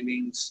and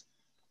landings,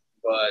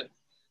 but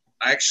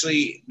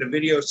actually, the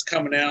video's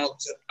coming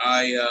out.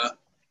 I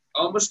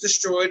almost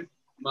destroyed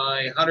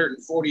my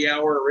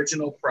 140-hour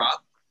original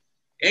prop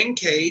in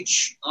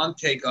cage on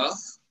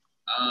takeoff.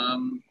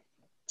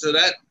 So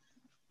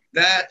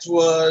that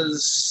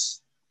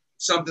was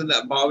something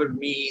that bothered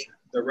me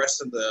the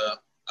rest of the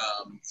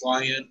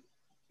fly-in.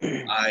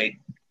 The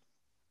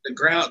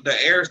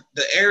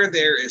air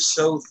there is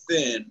so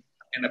thin,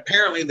 and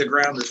apparently the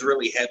ground is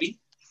really heavy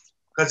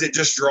because it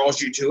just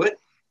draws you to it.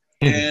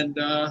 And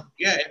I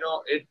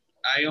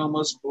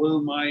almost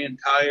blew my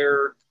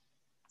entire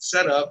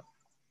setup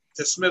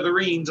to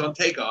smithereens on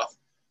takeoff.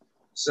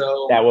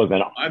 So that was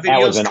an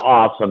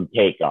awesome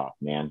takeoff,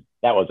 man.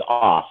 That was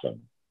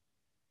awesome.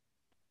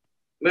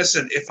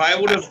 Listen, if I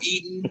would have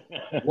eaten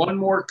one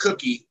more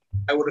cookie,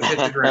 I would have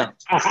hit the ground.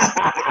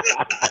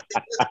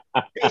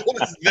 It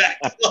was that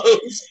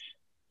close.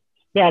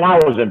 Man, I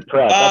was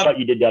impressed. I thought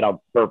you did that on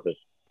purpose.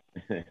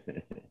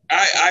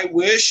 I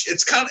wish.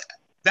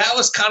 That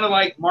was kind of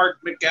like Mark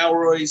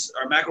McElroy's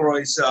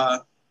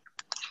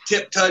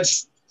tip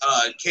touch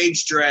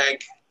cage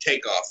drag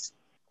takeoff.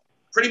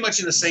 Pretty much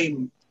in the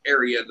same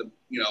area,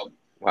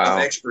 of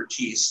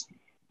expertise.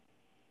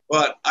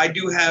 But I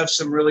do have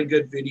some really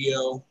good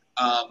video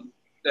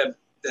that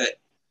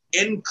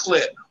in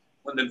clip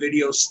when the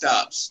video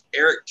stops,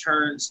 Eric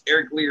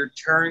Lear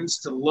turns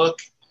to look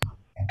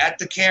at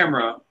the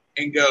camera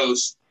and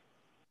goes,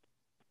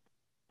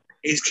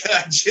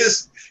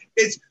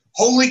 it's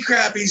holy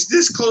crap, he's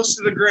this close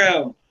to the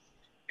ground.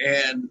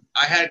 And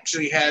I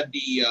actually had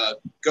the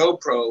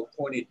GoPro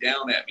pointed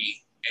down at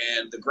me,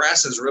 and the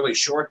grass is really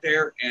short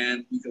there,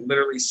 and you can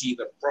literally see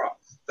the prop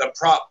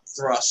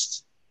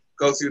thrust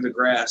go through the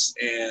grass,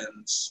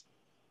 and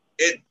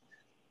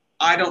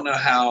I don't know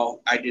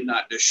how I did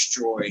not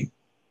destroy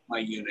my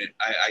unit.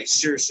 I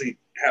seriously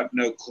have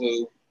no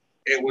clue.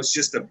 It was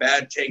just a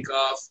bad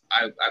takeoff.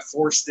 I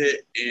forced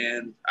it,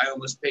 and I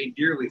almost paid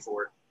dearly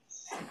for it.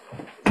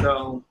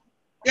 So,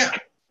 yeah.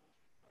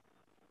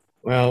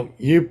 Well,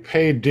 you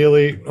paid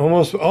dearly,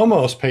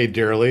 almost paid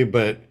dearly,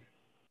 but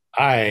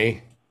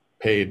I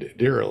paid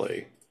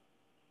dearly.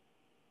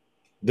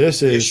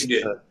 This is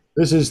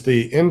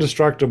the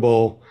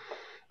indestructible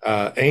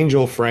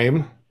angel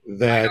frame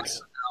that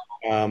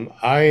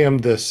I am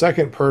the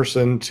second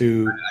person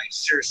to. I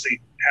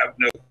seriously have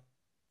no.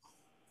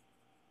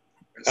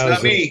 It's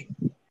not me.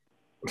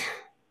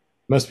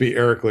 Must be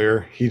Eric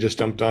Lear. He just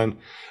jumped on.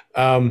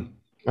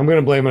 I'm going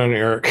to blame it on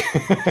Eric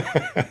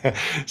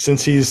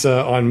since he's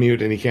on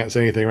mute and he can't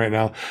say anything right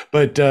now.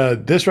 But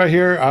this right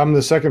here, I'm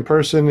the second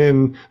person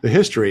in the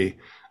history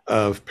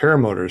of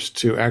paramotors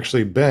to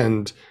actually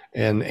bend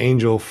an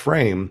angel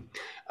frame.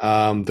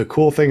 The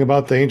cool thing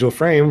about the angel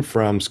frame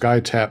from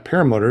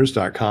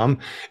skytappparamotors.com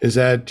is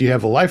that you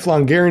have a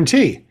lifelong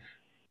guarantee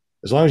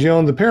as long as you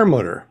own the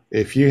paramotor.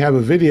 If you have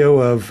a video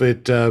of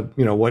it,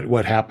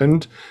 what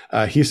happened,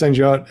 he sends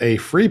you out a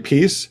free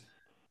piece.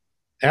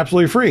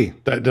 Absolutely free.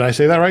 Did I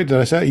say that right? Did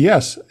I say that?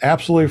 Yes,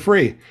 absolutely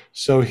free.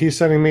 So he's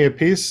sending me a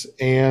piece,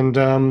 and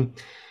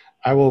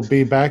I will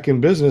be back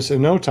in business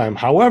in no time.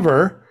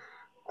 However,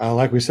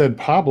 like we said,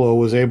 Pablo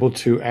was able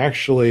to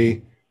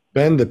actually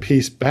bend the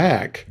piece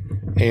back,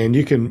 and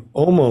you can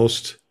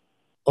almost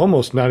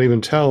not even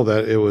tell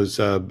that it was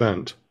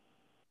bent.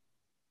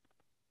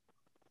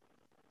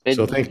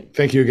 So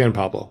thank you again,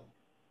 Pablo.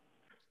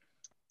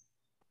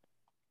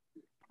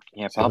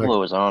 Yeah, Pablo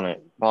was on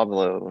it.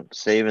 Pablo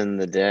saving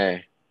the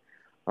day.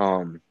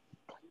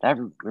 That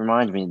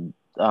reminds me,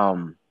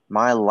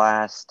 my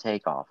last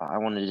takeoff, I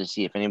wanted to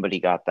see if anybody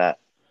got that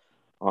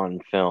on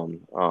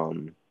film.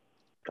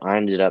 I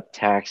ended up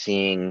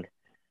taxiing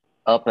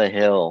up a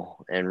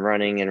hill and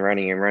running and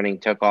running and running,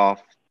 took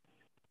off,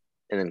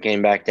 and then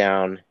came back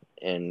down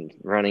and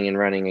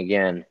running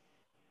again.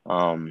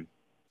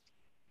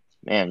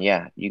 Man,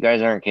 yeah, you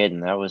guys aren't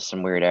kidding. That was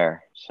some weird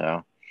air.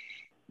 So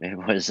it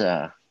was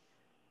an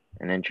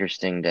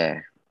interesting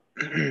day.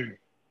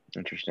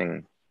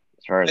 Interesting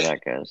as far as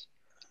that goes.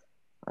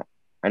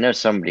 I know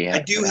somebody had.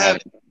 I do have.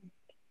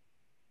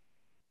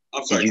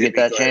 I'm sorry. Did you get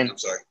that, go ahead. Shane? I'm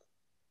sorry.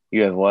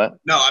 You have what?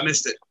 No, I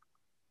missed it.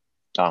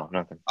 Oh,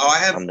 nothing. Oh,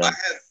 I'm done.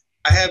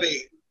 I have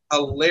a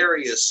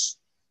hilarious.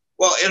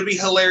 Well, it'll be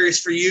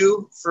hilarious for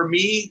you. For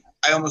me,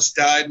 I almost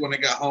died when I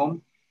got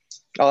home.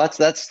 Oh,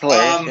 that's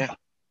hilarious. Yeah.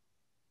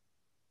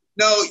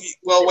 No,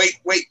 well,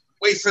 wait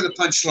for the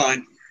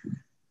punchline.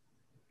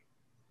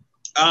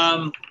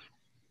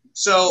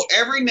 So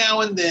every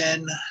now and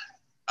then,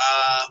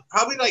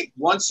 probably like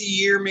once a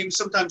year, maybe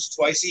sometimes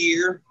twice a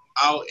year,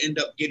 I'll end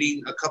up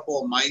getting a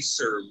couple of mice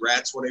or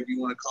rats, whatever you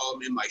want to call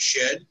them, in my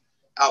shed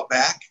out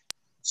back.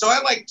 So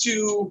I like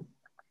to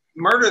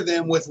murder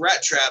them with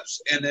rat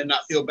traps and then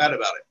not feel bad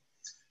about it.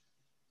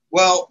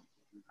 Well,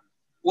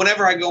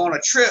 whenever I go on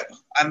a trip,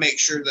 I make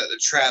sure that the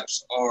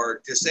traps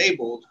are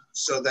disabled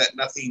so that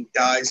nothing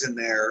dies in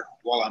there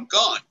while I'm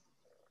gone.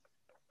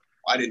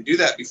 I didn't do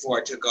that before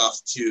I took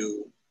off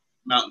to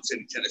Mountain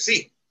City,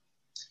 Tennessee.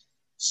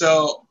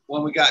 So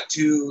when we got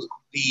to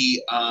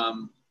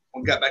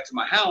when we got back to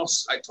my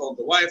house, I told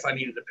the wife I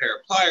needed a pair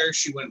of pliers.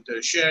 She went to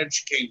the shed.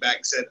 She came back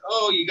and said,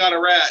 "Oh, you got a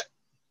rat,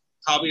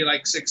 probably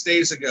like 6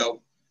 days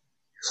ago."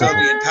 So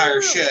the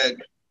entire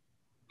shed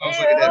smells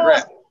like a dead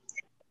rat.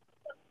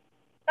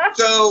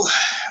 So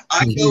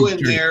I go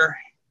in there.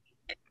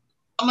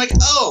 I'm like,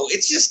 "Oh,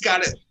 it's just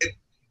got it.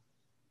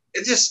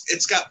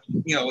 It's got,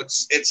 you know,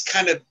 it's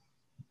kind of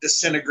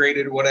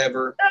disintegrated,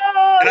 whatever."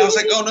 And I was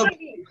like, "Oh no,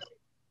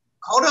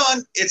 hold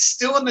on, it's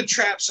still in the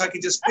trap, so I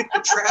could just pick the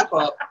trap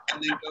up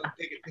and then go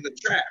take it to the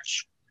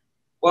trash."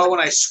 Well, when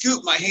I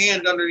scooped my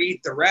hand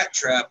underneath the rat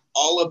trap,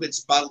 all of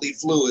its bodily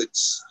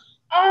fluids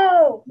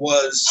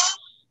was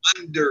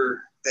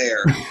under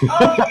there.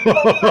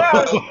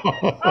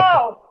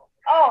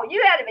 Oh,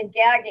 you had been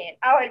gagging.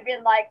 I would have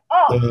been like,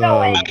 "Oh, no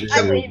way,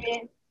 I'm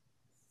leaving."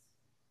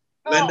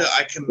 Linda,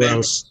 I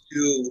commenced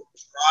to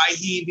dry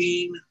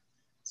heaving,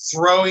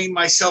 throwing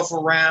myself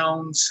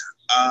around.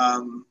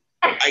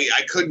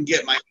 I couldn't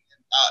get my.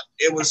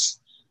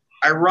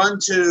 I run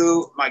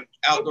to my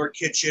outdoor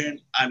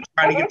kitchen. I'm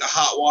trying to get the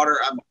hot water.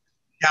 I'm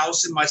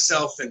dousing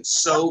myself in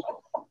soap.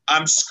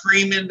 I'm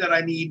screaming that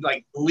I need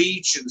like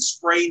bleach and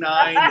spray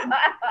 9 and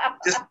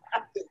just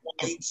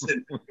wipes.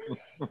 And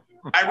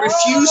I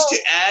refuse to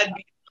add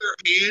the other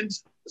hand.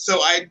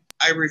 So I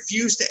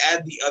refuse to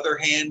add the other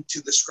hand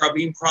to the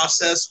scrubbing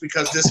process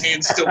because this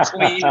hand's still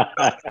clean. Oh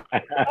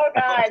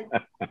God!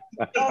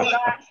 Oh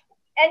God!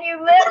 And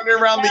you live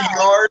running around the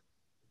yard.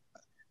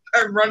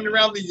 I'm running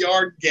around the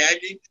yard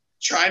gagging,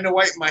 trying to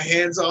wipe my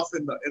hands off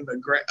in the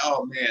grass.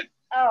 Oh man!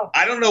 Oh.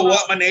 I don't know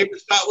what my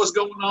neighbors thought was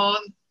going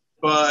on,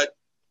 but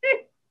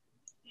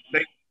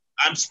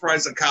I'm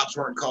surprised the cops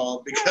weren't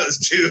called because,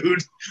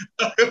 dude,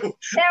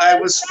 I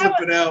was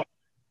flipping out.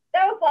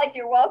 That was like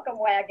your welcome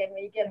wagon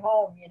when you get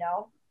home, you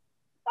know.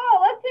 Oh,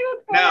 let's see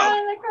what's going on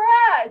in the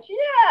garage.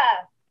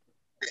 Yeah.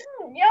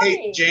 Yummy.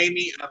 Hey,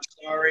 Jamie, I'm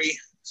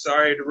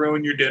sorry to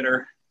ruin your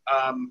dinner.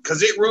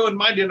 Because it ruined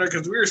my dinner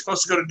because we were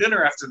supposed to go to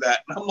dinner after that.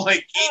 And I'm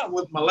like eating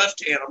with my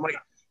left hand. I'm like,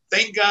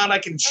 thank God I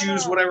can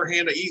choose whatever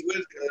hand I eat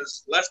with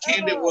because left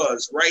hand it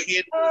was, right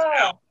hand was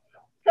out.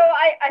 So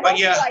I hope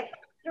you like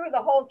threw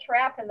the whole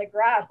trap in the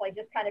garage, like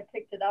just kind of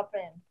picked it up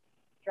and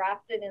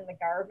dropped it in the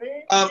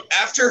garbage.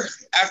 After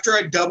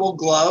I double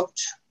gloved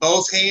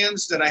both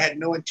hands, that I had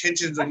no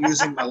intentions of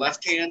using my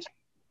left hand.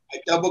 I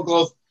double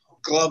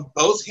gloved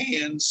both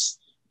hands.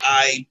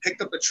 I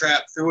picked up the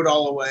trap, threw it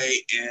all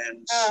away,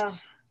 and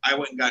I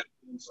went and got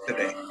a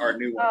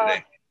new one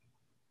today.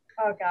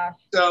 Oh gosh.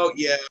 So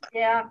yeah.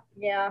 Yeah.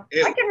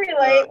 I can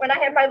relate. When I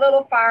had my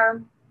little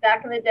farm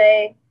back in the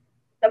day,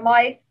 the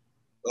mice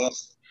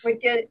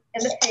would get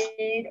in the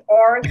feed,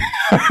 or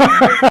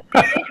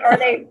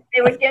they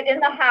would get in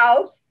the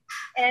house,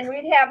 and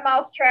we'd have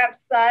mouse traps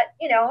set,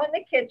 you know, in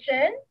the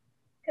kitchen,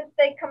 because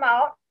they come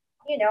out,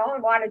 you know,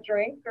 and want a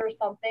drink or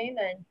something,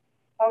 and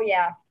oh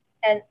yeah,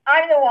 and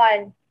I'm the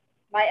one.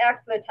 My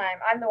ex at the time,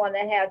 I'm the one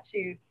that had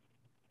to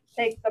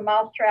take the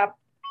mouse trap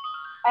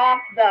off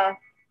the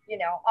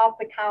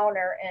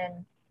counter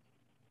and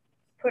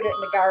put it in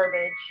the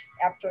garbage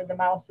after the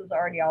mouse was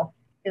already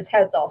his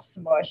head's all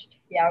smushed.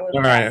 Yeah, it was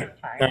all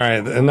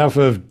right. Enough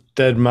of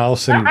dead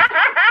mouse and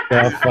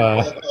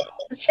stuff.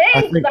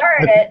 Shane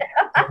started.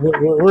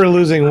 we're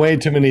losing way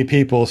too many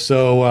people.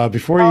 So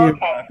before you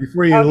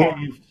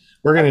leave,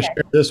 we're going to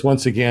share this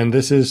once again.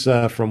 This is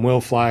from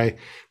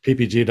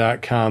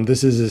willflyppg.com.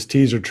 This is his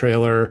teaser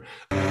trailer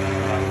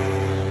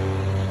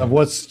of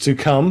what's to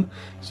come.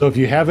 So if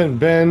you haven't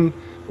been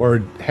or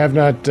have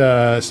not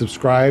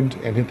subscribed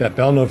and hit that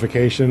bell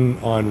notification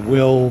on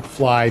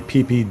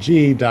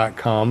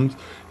willflyppg.com's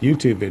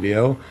YouTube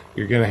video,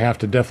 you're going to have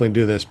to definitely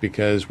do this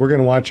because we're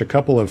going to watch a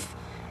couple of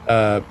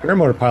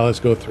paramotor pilots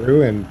go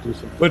through and do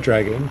some foot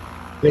dragging.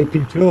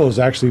 AP Tool is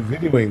actually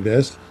videoing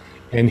this,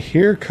 and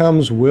here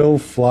comes Will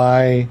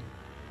Fly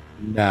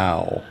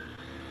now.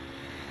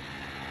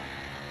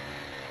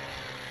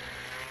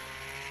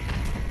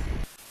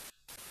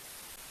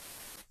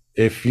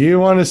 If you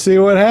want to see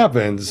what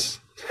happens,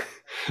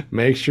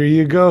 make sure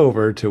you go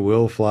over to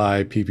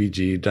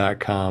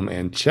willflyppg.com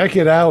and check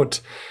it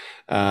out,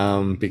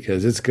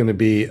 because it's going to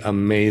be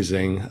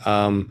amazing.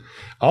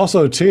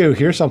 Also, too,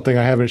 here's something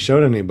I haven't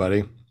showed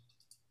anybody,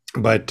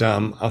 but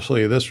I'll show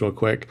you this real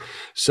quick.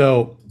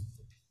 So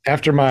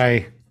after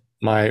my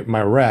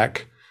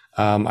wreck,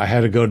 I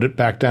had to go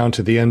back down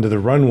to the end of the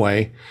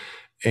runway,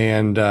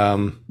 and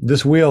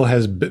this wheel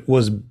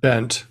was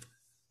bent,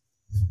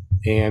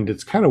 and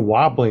it's kind of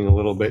wobbling a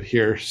little bit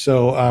here.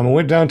 So I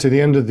went down to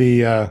the end of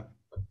the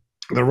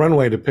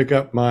runway to pick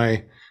up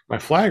my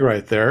flag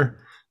right there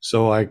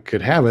so I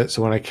could have it.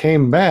 So when I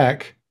came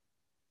back,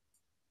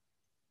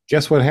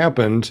 guess what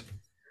happened?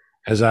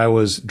 As I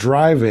was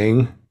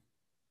driving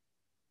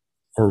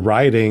or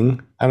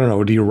riding, I don't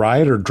know, do you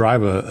ride or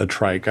drive a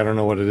trike? I don't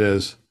know what it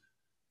is,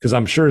 because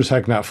I'm sure as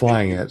heck not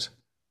flying it.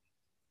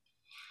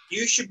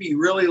 You should be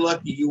really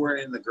lucky you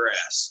weren't in the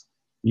grass.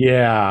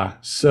 Yeah,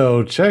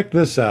 so check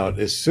this out.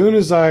 As soon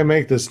as I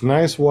make this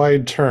nice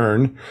wide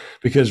turn,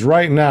 because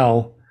right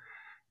now,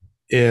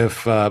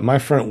 if my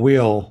front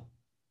wheel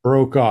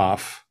broke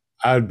off,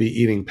 I would be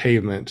eating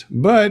pavement,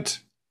 but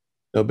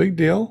no big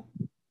deal.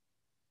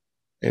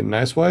 A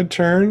nice wide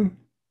turn,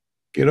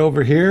 get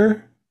over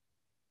here,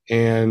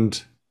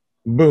 and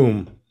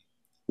boom,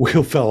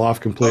 wheel fell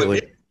off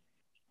completely.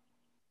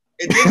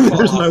 It did fall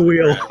There's off. my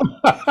wheel.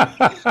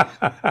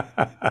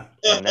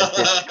 And that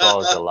just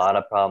caused a lot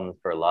of problems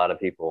for a lot of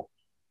people.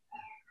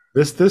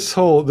 This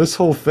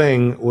whole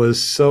thing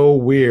was so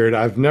weird.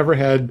 I've never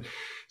had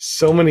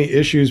so many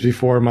issues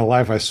before in my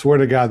life. I swear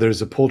to God,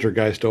 there's a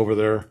poltergeist over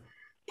there,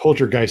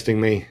 poltergeisting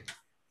me.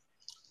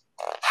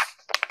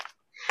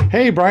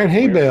 Hey, Brian.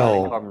 Hey,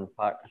 Bill.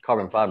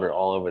 Carbon fiber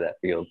all over that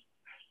field.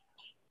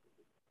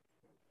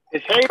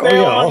 Is hay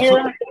bale on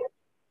here?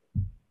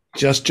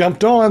 Just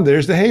jumped on.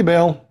 There's the hay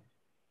bale.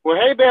 Well,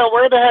 hey, Bill,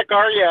 where the heck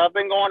are you? I've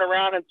been going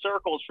around in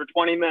circles for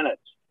 20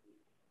 minutes.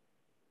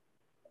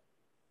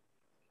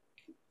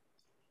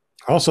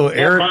 Also,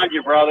 Can't find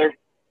you, brother.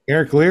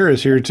 Eric Lear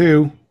is here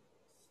too.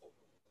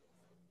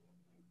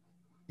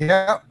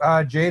 Yeah,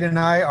 Jade and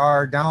I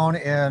are down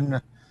in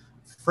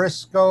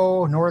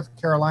Frisco, North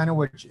Carolina,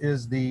 which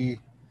is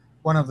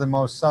one of the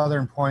most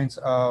southern points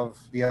of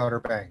the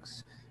Outer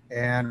Banks.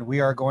 And we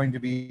are going to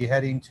be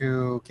heading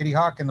to Kitty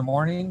Hawk in the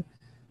morning,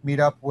 meet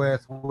up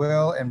with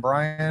Will and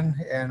Brian,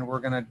 and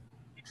we're going to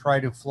try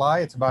to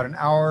fly. It's about an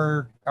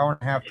hour and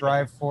a half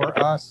drive for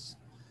us,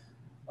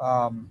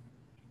 and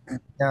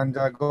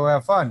go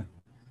have fun.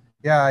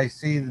 Yeah, I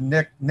see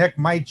Nick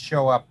might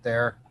show up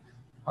there,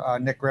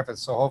 Nick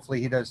Griffiths, so hopefully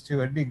he does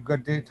too. It'd be a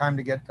good time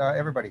to get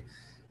everybody.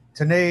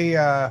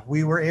 Today,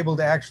 we were able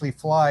to actually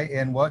fly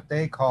in what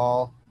they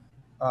call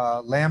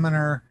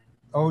laminar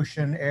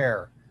ocean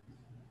air.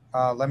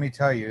 Let me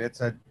tell you,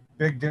 it's a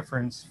big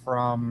difference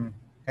from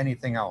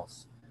anything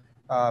else.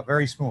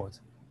 Very smooth.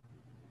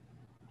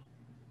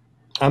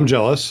 I'm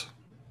jealous.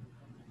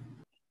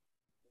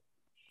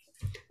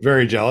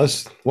 Very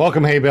jealous.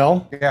 Welcome, Hey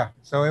Bill. Yeah,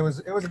 so it was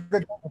a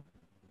good.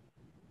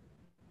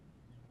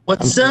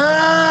 What's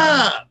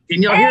up?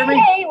 Can y'all hear me?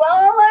 Hey,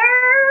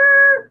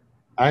 Waller!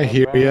 I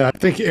hear you. I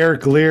think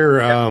Eric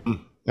Lear. I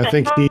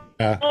think he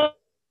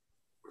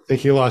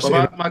lost.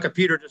 Well, my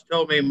computer just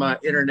told me my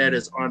internet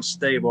is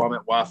unstable. I'm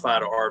at Wi-Fi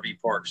to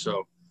RV park,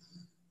 so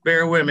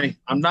bear with me.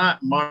 I'm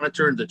not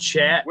monitoring the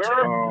chat. Where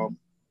are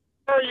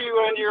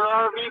you in your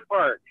RV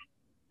park?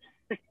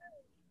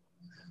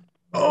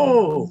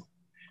 Oh,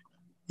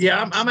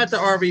 yeah, I'm at the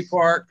RV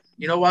park.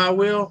 You know why,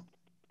 Will?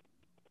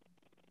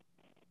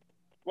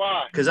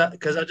 Why? Because I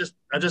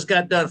just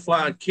got done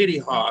flying Kitty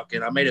Hawk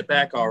and I made it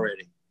back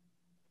already.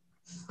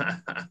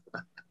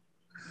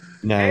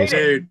 Nice,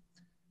 dude.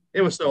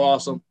 It was so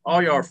awesome.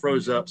 All y'all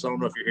froze up, so I don't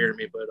know if you're hearing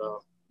me, but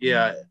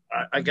yeah,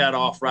 I got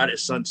off right at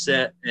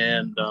sunset,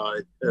 and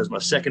it was my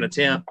second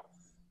attempt.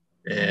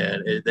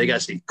 And they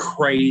got some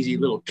crazy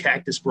little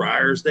cactus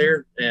briars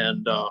there,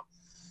 and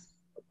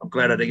I'm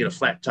glad I didn't get a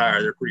flat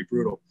tire. They're pretty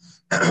brutal.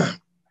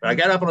 But I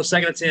got up on a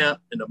second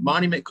attempt, and the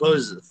monument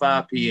closes at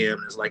 5 p.m.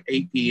 and it's like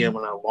 8 p.m.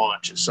 when I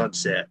launch at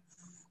sunset.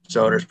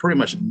 So there's pretty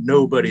much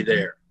nobody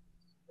there.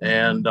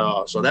 And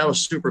so that was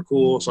super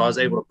cool. So I was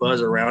able to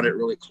buzz around it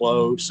really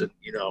close, and,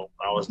 you know,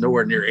 I was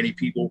nowhere near any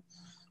people.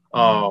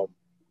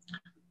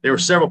 There were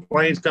several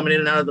planes coming in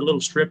and out of the little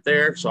strip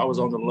there. So I was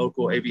on the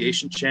local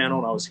aviation channel,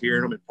 and I was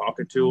hearing them and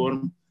talking to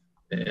them,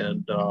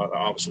 and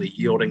obviously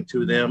yielding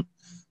to them.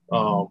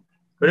 But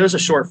it was a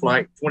short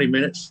flight, 20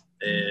 minutes,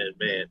 and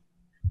man,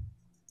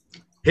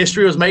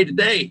 history was made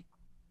today.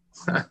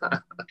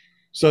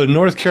 So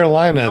North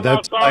Carolina, I'm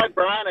that's outside, like,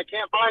 Brian. I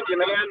can't find you,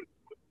 man.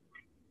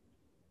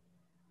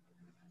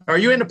 Are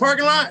you in the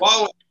parking lot?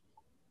 Well,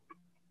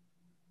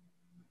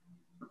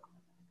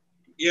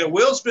 yeah,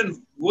 Will's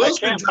been I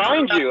can't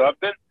find you.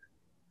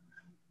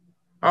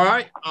 All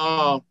right.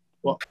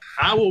 Well,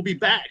 I will be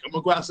back. I'm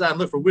gonna go outside and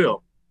look for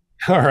Will.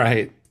 All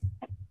right.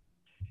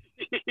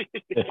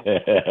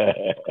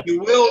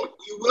 You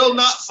will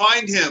not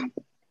find him.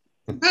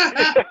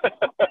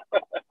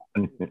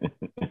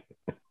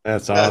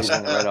 That's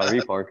awesome. Right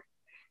on Park.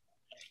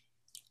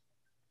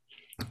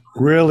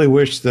 Really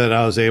wish that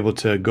I was able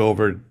to go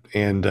over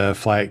and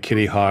fly at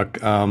Kitty Hawk.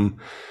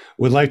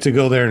 Would like to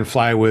go there and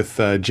fly with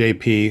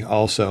JP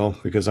also,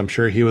 because I'm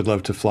sure he would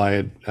love to fly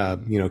at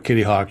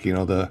Kitty Hawk,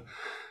 the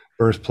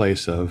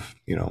birthplace of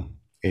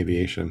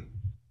aviation.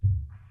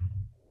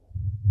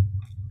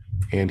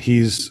 And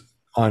he's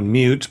on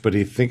mute, but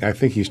I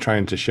think he's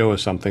trying to show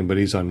us something, but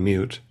he's on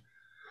mute.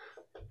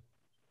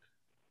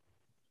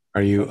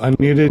 Are you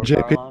unmuted,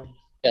 JP?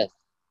 Yes.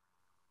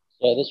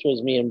 So this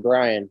was me and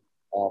Brian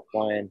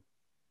flying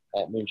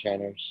at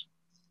Moonshiners.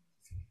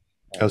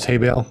 That was Hay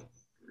Bale.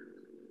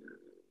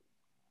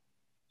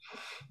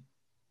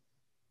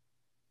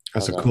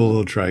 That's a cool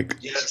little trike.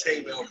 Yeah, it's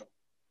Hay Bale.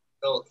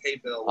 Hay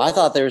Bale. I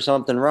thought there was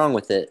something wrong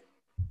with it.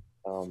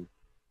 Thought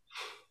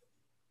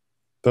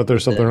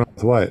there's something wrong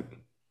with what?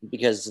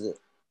 Because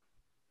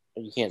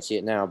you can't see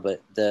it now,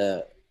 but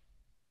no,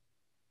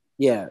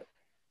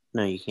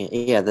 you can't.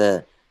 Yeah,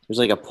 there's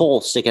like a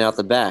pole sticking out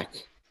the back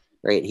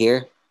right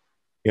here.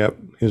 Yep,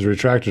 his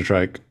retractor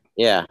trike.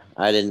 Yeah,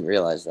 I didn't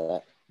realize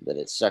that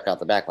it stuck out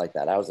the back like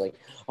that. I was like,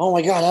 oh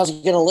my God, how's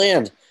it going to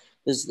land?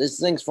 This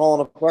thing's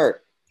falling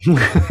apart.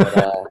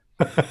 But,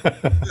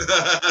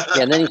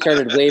 yeah, and then he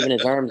started waving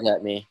his arms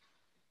at me.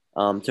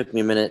 Took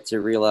me a minute to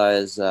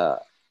realize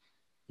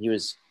he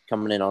was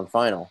coming in on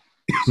final.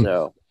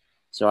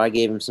 So I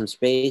gave him some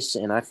space,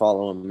 and I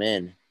follow him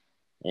in.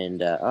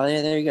 And, oh,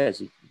 yeah, there you go.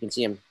 You can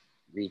see him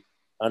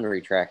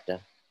unretracted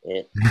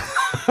it.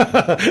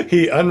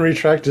 He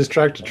unretracted his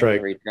tractor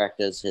trike.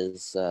 Unretracted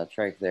his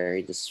trike there.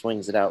 He just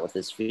swings it out with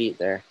his feet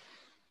there.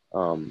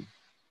 Whoop,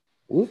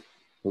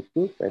 whoop,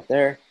 whoop, right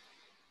there.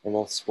 And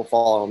we'll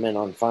follow him in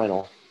on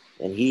final.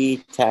 And he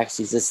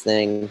taxis this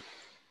thing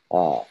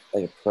like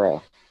a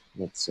pro.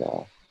 It's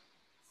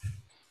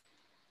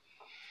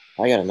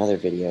I got another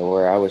video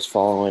where I was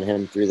following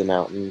him through the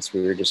mountains.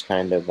 We were just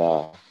kind of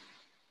what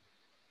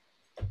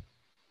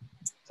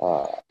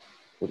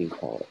do you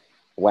call it?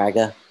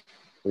 Wagga.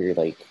 We were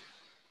like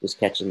just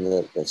catching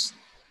the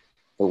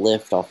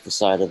lift off the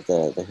side of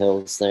the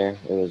hills there.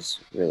 It was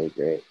really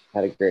great.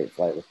 Had a great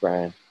flight with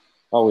Brian.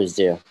 Always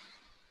do.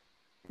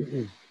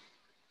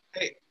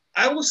 Hey,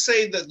 I will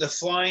say that the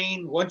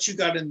flying, once you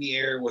got in the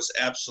air, was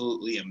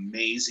absolutely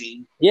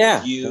amazing. Yeah.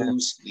 The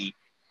views, the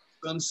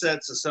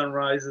sunsets, the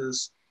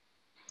sunrises,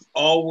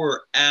 all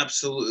were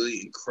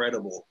absolutely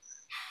incredible.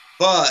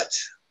 But,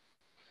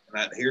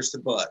 here's the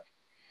but,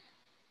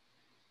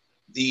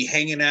 the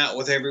hanging out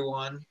with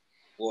everyone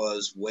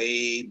was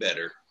way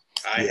better.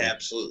 I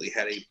absolutely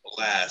had a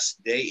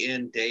blast day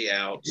in, day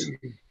out,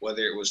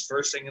 whether it was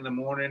first thing in the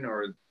morning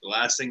or the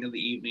last thing in the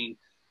evening.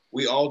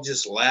 We all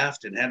just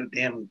laughed and had a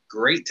damn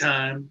great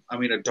time. I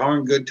mean, a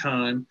darn good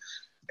time.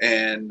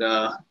 And,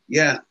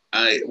 yeah,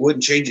 I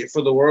wouldn't change it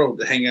for the world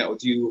to hang out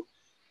with you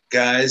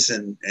guys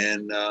and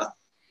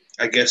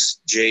I guess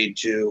Jade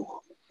too.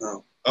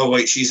 Oh,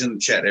 wait, she's in the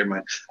chat. Never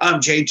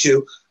mind. Jade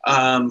too.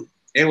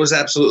 It was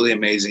absolutely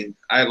amazing.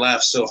 I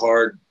laughed so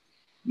hard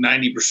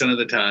 90% of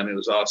the time. It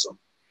was awesome.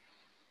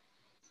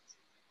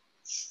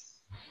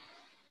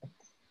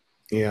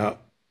 Yeah.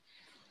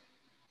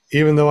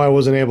 Even though I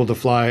wasn't able to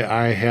fly,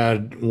 I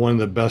had one of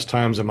the best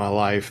times of my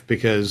life,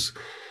 because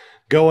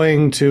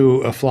going to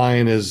a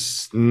flying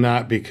is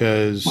not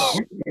because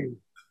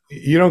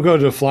you don't go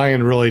to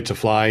flying really to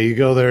fly. You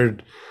go there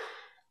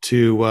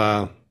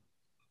to,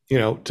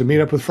 to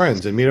meet up with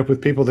friends and meet up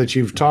with people that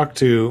you've talked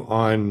to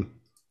on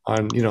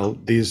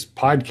these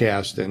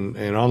podcasts and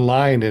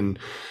online. And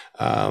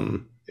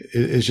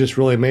it's just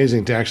really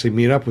amazing to actually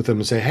meet up with them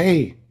and say,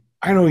 hey,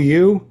 I know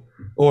you,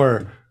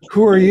 or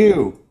who are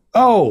you?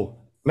 Oh,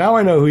 now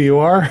I know who you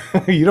are.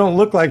 You don't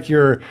look like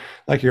your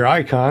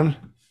icon.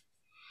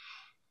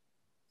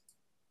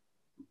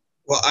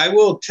 Well, I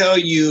will tell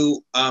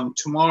you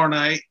tomorrow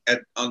night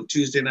on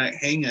Tuesday night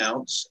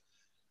hangouts,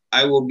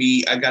 I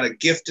got a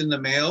gift in the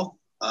mail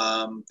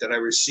that I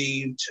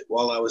received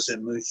while I was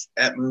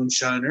at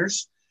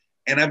Moonshiners.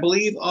 And I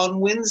believe on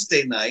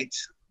Wednesday night,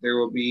 there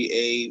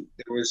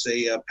was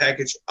a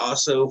package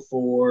also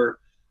for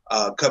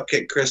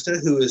Cupcake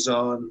Krista, who is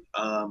on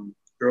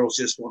Girls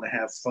Just Want to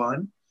Have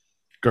Fun.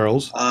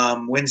 Girls.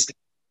 Wednesday.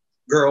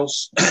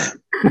 Girls.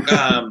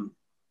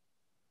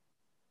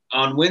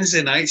 On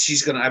Wednesday night,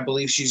 I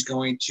believe she's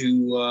going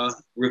to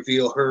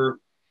reveal her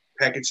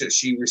package that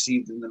she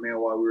received in the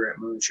mail while we were at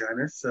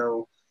Moonshiner.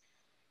 So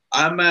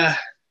I'm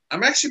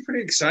actually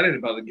pretty excited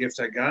about the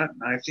gift I got.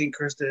 I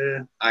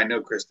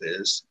know Krista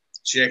is.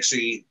 She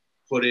actually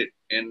put it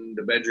in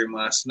the bedroom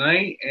last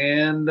night,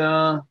 and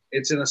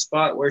it's in a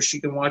spot where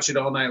she can watch it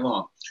all night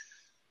long.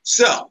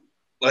 So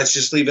let's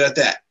just leave it at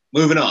that.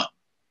 Moving on.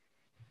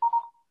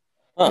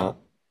 Huh.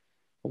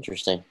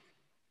 Interesting.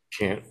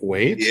 Can't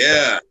wait.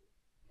 Yeah.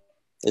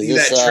 Is See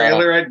this that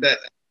trailer?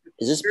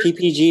 Is this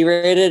PPG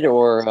rated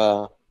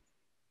or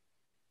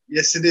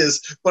Yes, it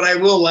is. But I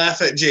will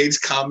laugh at Jade's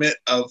comment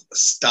of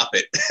 "stop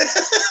it"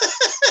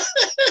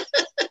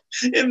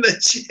 in the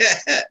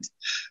chat.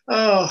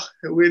 Oh,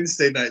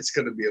 Wednesday night's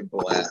going to be a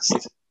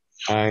blast.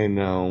 I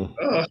know.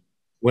 Oh.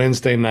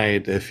 Wednesday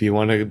night. If you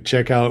want to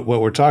check out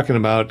what we're talking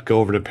about, go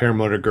over to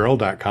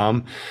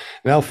paramotorgirl.com.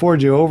 And I'll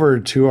forward you over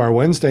to our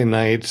Wednesday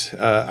night.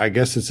 I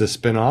guess it's a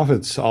spinoff.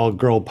 It's all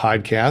girl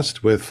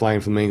podcast with Flying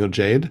Flamingo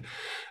Jade.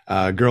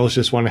 Girls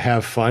just want to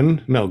have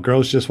fun. No,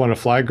 girls just want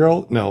to fly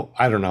girl. No,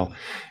 I don't know.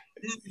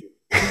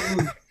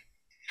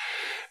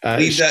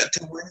 Leave that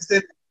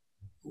to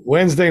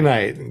Wednesday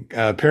night,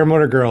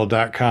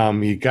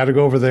 paramotorgirl.com. You got to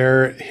go over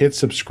there, hit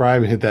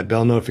subscribe, and hit that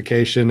bell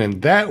notification.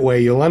 And that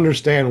way you'll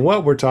understand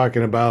what we're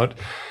talking about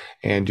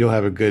and you'll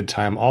have a good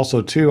time.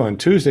 Also, too, on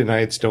Tuesday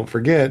nights, don't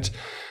forget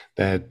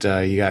that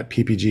you got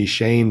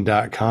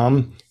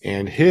ppgshane.com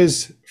and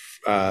his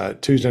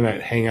Tuesday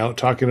night hangout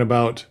talking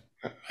about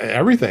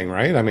everything,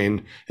 right? I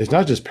mean, it's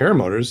not just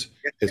paramotors,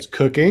 it's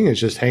cooking, it's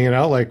just hanging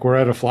out like we're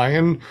at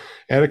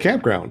a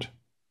campground.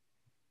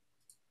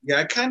 Yeah,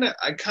 I kind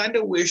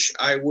of wish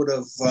I would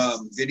have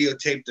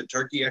videotaped the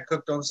turkey I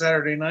cooked on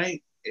Saturday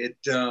night. It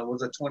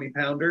was a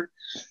 20-pounder.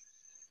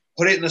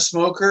 Put it in the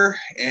smoker,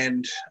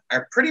 and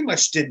I pretty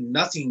much did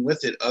nothing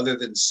with it other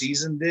than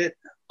seasoned it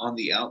on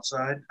the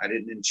outside. I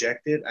didn't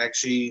inject it.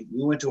 Actually,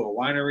 we went to a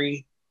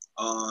winery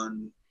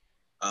on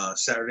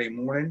Saturday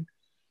morning,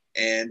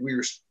 and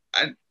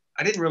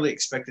I didn't really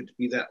expect it to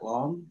be that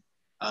long,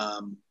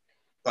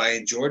 but I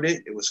enjoyed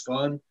it. It was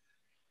fun.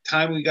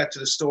 Time we got to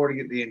the store to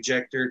get the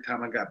injector,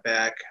 time I got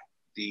back,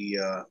 the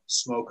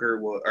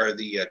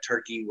the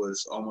turkey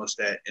was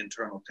almost at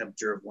internal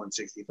temperature of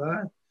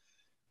 165.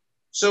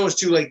 So it was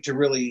too late to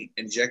really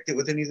inject it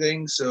with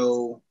anything.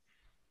 So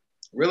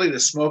really the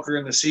smoker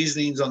and the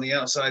seasonings on the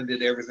outside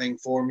did everything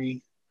for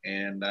me,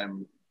 and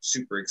I'm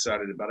super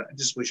excited about it. I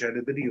just wish I had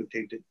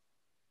videotaped it.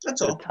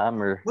 That's all. The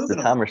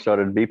timer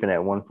started beeping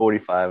at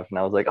 145, and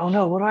I was like, oh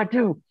no, what do I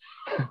do?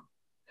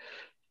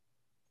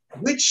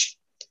 Which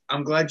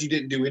I'm glad you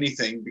didn't do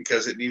anything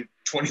because it needed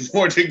 20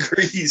 more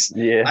degrees.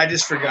 Yeah. I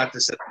just forgot to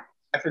set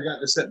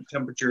the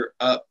temperature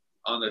up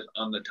on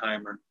the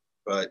timer,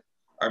 on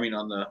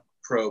the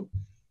probe.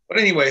 But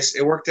anyways,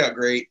 it worked out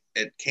great.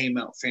 It came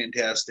out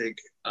fantastic.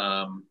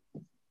 But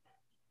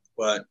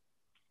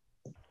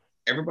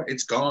everybody,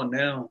 it's gone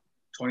now.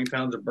 20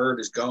 pounds of bird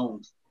is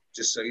gone.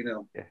 Just so you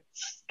know. Yeah.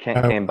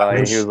 Kent came by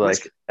and he was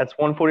like, "That's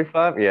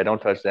 145. Yeah,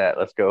 don't touch that.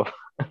 Let's go."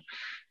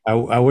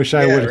 I wish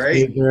I would have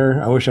stayed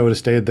there. I wish I would have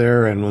stayed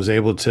there and was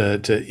able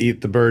to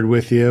eat the bird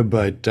with you.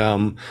 But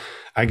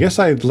I guess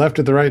I left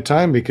at the right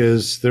time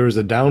because there was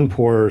a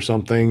downpour or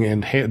something.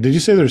 And did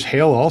you say there's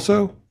hail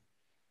also?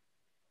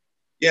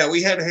 Yeah,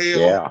 we had hail.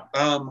 Yeah.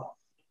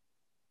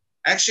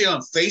 Actually,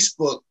 on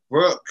Facebook,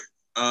 Brooke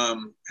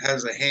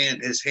has a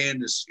hand.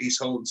 He's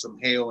holding some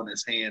hail in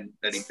his hand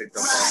that he picked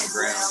up on the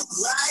ground.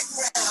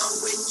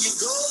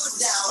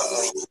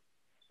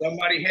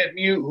 Somebody hit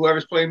mute.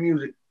 Whoever's playing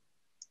music.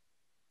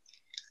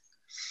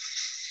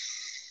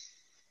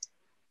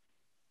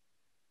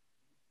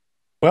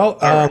 Well,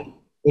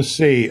 let's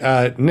see.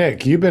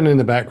 Nick, you've been in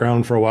the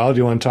background for a while. Do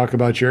you want to talk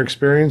about your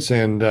experience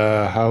and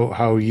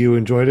how you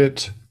enjoyed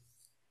it?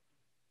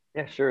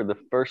 Yeah, sure. The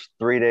first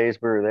 3 days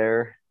we were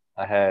there,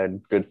 I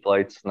had good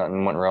flights.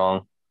 Nothing went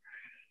wrong.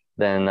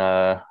 Then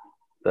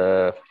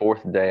the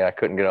fourth day, I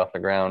couldn't get off the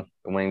ground.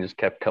 The wing just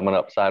kept coming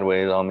up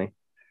sideways on me.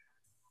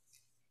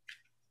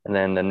 And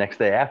then the next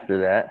day after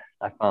that,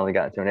 I finally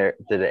got into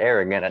the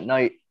air again at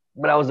night,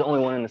 but I was the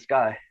only one in the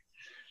sky.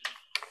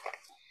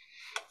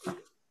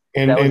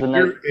 And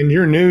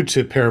you're new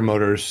to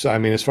paramotors. I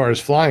mean, as far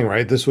as flying,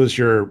 right? This was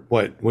your,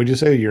 what'd you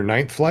say, your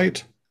 9th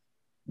flight?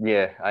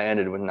 Yeah, I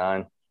ended with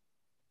 9.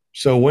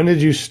 So when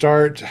did you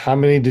start? How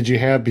many did you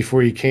have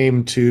before you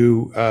came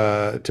to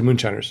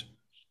Moonshiners?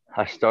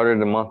 I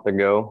started a month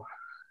ago.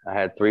 I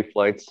had 3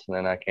 flights, and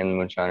then I came to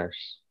Moonshiners.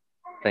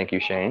 Thank you,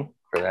 Shane,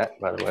 for that,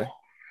 by the way.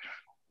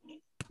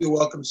 You're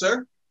welcome,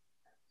 sir.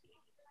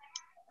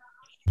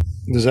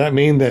 Does that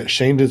mean that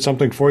Shane did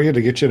something for you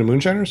to get you to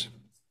Moonshiners?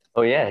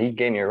 Oh, yeah. He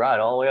gave me a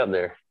ride all the way up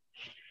there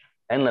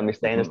and let me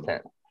stay in his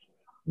tent.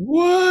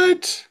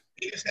 What?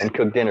 And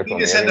cook dinner for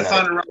me every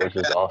night, which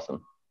is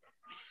awesome.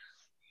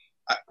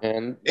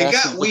 And it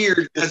got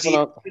weird because he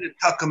wanted to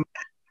tuck him in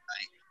at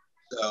night.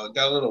 So it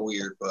got a little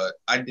weird, but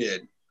I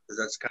did because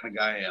that's the kind of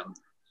guy I am.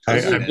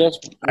 That's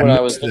what I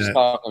was just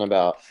talking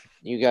about.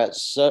 You got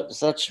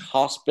such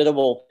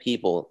hospitable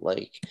people.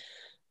 Like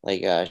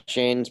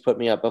Shane's put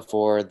me up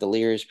before. The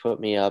Lears put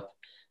me up.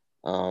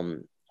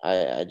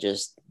 I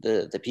just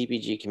the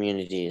PPG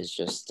community is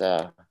just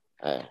I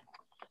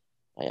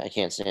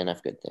can't say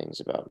enough good things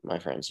about my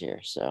friends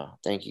here. So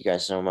thank you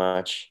guys so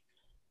much.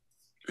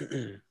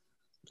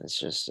 It's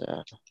just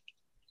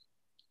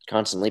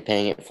constantly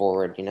paying it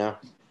forward, you know.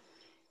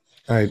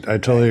 I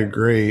totally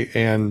agree,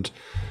 and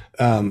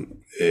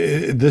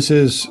this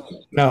is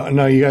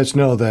now you guys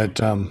know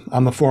that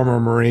I'm a former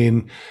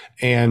Marine,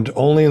 and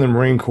only in the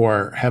Marine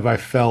Corps have I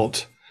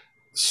felt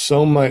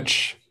so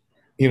much,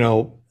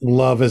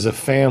 love as a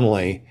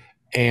family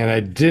And I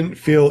didn't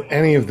feel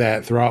any of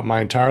that throughout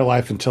my entire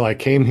life until I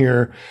came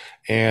here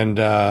and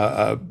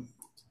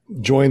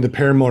joined the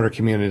paramotor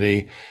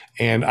community.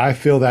 And I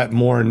feel that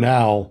more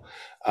now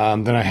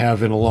than I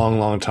have in a long,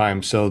 long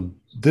time. So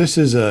this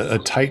is a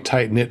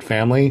tight knit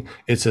family.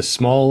 It's a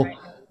small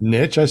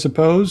niche, I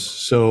suppose.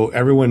 So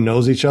everyone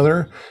knows each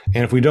other.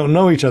 And if we don't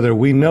know each other,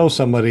 we know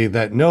somebody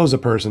that knows a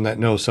person that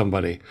knows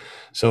somebody.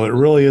 So it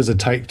really is a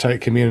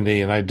tight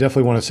community. And I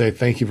definitely want to say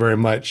thank you very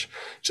much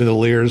to the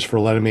Lears for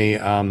letting me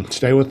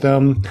stay with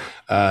them.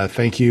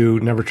 Thank you,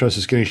 Never Trust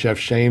a Skinny Chef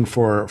Shane,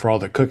 for all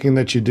the cooking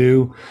that you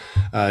do.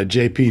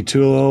 JP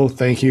Tulo,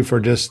 thank you for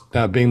just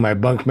being my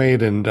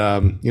bunkmate and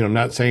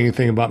not saying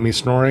anything about me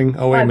snoring.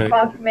 Oh, wait a minute.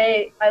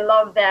 Bunkmate, I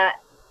love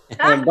that.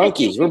 We're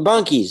bunkies. We're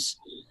bunkies.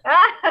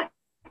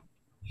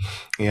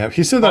 Yeah,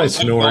 he said that I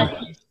snored.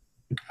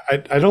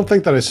 I don't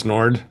think that I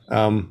snored.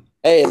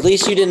 Hey, at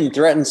least you didn't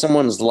threaten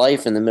someone's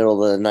life in the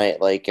middle of the night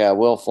like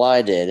Will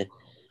Fly did.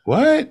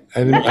 What?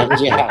 I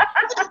didn't. Yeah.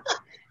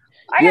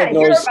 I gotta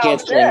hear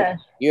about this.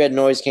 You had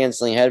noise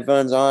canceling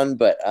headphones on,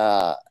 but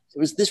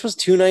this was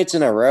 2 nights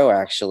in a row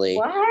actually.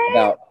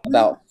 What?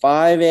 About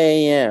 5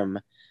 a.m.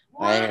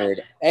 I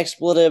heard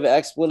expletive,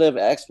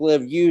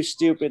 you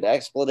stupid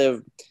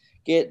expletive.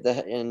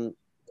 And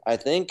I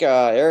think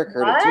Eric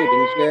heard it too,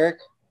 didn't you, Eric?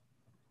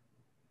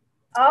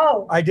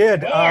 Oh, I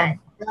did. man.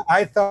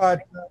 I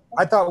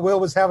thought Will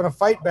was having a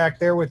fight back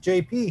there with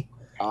JP.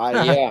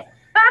 Yeah.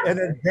 And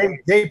then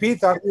JP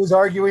thought he was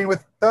arguing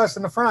with us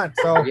in the front.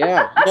 So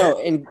yeah, no,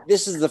 and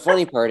this is the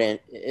funny part,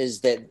 is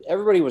that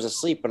everybody was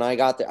asleep when I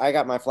got there. I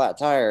got my flat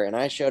tire, and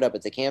I showed up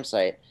at the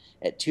campsite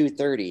at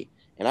 2:30,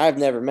 and I've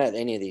never met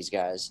any of these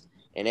guys.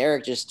 And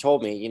Eric just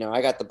told me,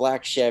 I got the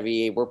black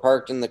Chevy. We're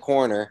parked in the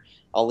corner.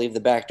 I'll leave the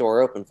back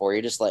door open for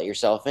you. Just let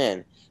yourself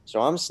in. So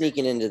I'm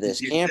sneaking into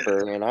this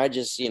camper, and I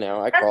just,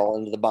 I crawl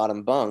into the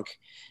bottom bunk,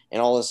 and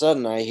all of a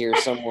sudden I hear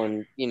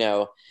someone,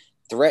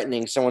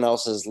 threatening someone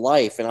else's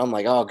life, and I'm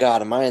like, oh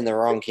God, am I in the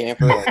wrong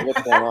camper? Like,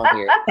 what's going on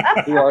here?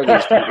 Who are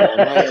these people?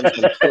 Am I in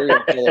some serial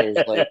killers?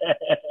 Like,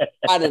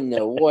 I didn't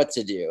know what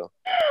to do.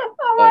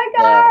 Oh my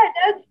God,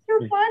 that's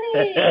too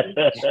funny.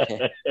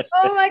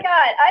 Oh my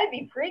God, I'd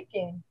be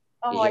freaking.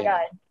 Oh my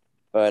God.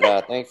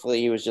 But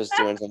thankfully he was just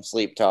doing some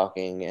sleep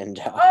talking, and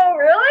oh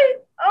really?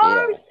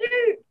 Oh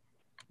shoot.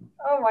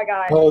 Oh my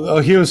God. Oh,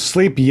 he was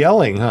sleep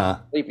yelling, huh?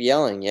 Sleep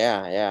yelling,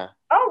 yeah.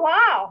 Oh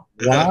wow.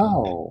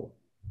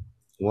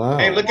 Wow.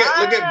 Hey, look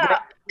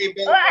at Hey,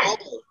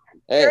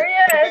 there he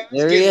is.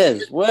 There he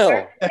is.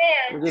 Will.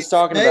 We're just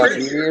talking about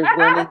your ears,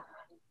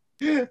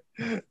 Brendan.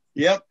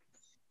 Yep.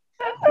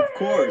 Of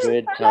course.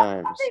 Good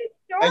times.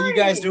 How you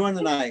guys doing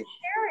tonight?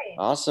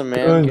 Awesome,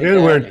 man. Doing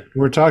good.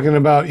 We're talking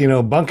about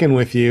bunking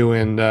with you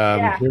and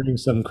hearing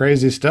some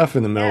crazy stuff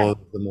in the middle of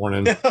the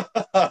morning. Now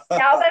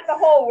that the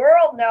whole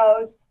world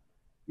knows.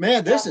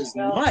 Man, this is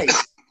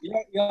nice.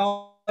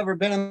 Y'all ever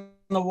been in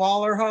the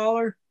Waller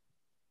Holler?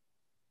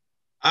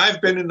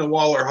 I've been in the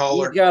Waller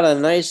Holler. He's got a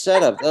nice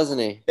setup, doesn't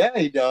he? Yeah,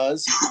 he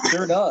does.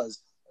 Sure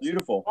does.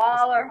 Beautiful.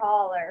 Waller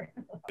Holler.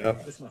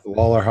 Yep.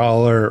 Waller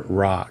Holler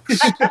rocks.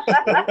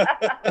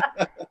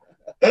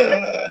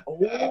 That's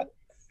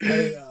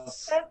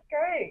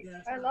great.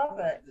 I love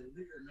it.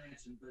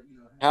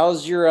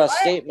 How's your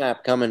state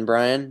map coming,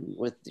 Brian,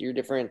 with your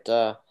different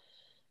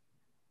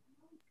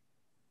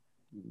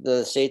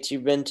the states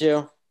you've been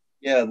to?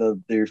 Yeah,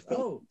 they're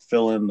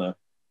fill in the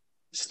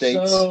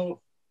states.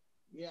 So,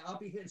 yeah, I'll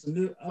be hitting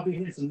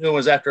some new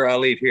ones after I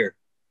leave here.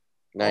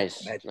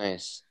 Nice. Yeah,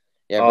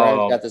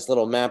 Brian's got this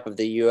little map of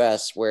the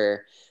U.S.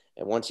 where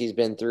once he's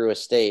been through a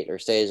state or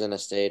stays in a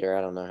state, or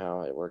I don't know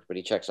how it worked, but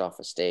he checks off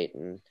a state,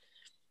 and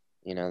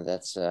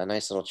that's a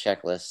nice little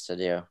checklist to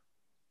do.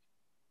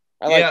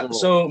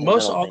 So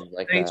most all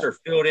the states are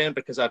filled in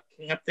because I've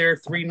camped there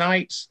 3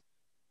 nights.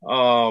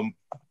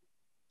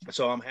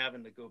 So I'm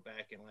having to go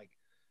back and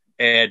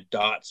add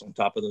dots on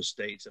top of those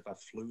states if I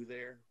flew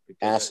there.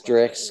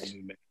 Asterisk.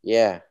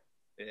 Yeah.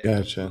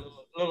 Gotcha. A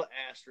little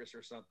asterisk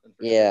or something.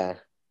 Yeah.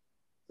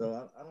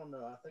 So I don't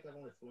know. I think I've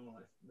only flown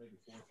maybe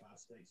 4 or 5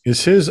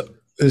 states.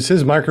 Is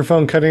his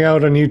microphone cutting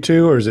out on you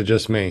too, or is it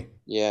just me?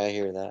 Yeah, I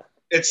hear that.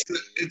 It's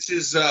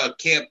his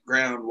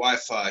campground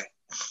Wi-Fi.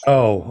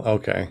 Oh,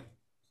 okay.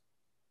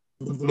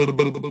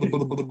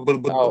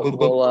 Oh,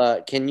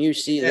 well, can you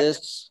see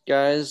this,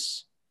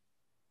 guys?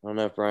 I don't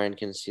know if Brian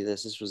can see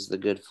this. This was the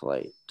good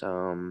flight. I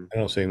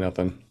don't see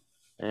nothing.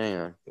 Hang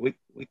on. We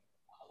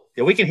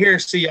can hear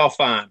and see y'all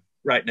fine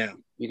right now.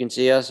 You can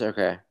see us?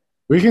 Okay.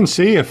 We can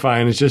see you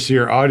fine. It's just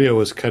your audio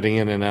was cutting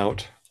in and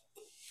out.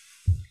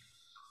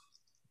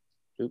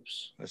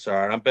 Oops. That's all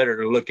right. I'm better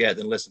to look at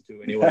than listen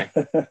to anyway.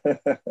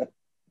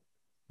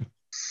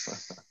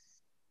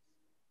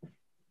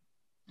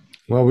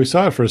 Well, we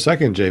saw it for a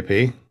second,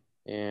 JP.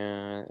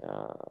 Yeah.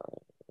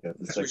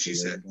 That's what she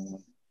said.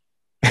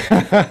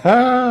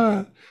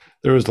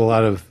 There was a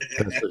lot of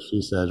that's what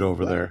she said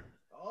over there.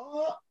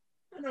 Oh,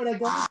 I know that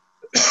guy.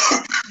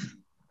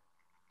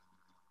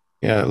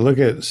 Yeah,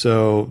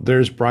 so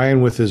there's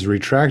Brian with his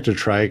retractor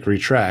trike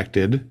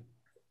retracted.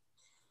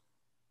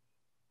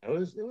 It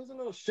was a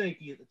little little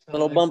shaky at the time.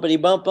 Little bumpity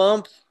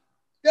bump.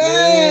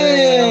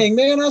 Dang,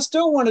 man, I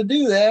still want to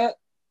do that.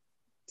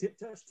 Tip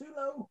touch too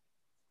low.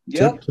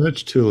 Yep. Tip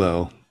touch too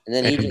low. And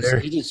then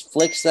he just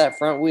flicks that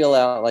front wheel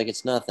out like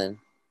it's nothing.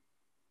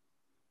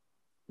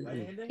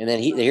 And then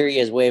here he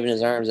is waving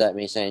his arms at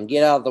me saying,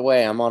 "Get out of the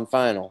way, I'm on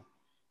final."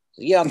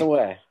 So get out the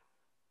way.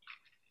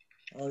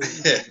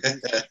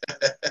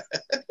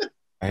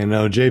 I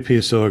know JP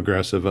is so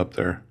aggressive up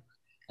there.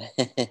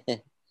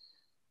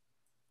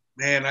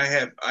 Man, I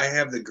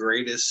have the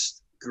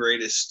greatest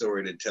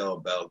story to tell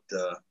about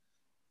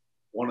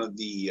one of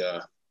the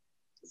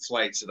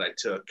flights that I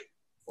took,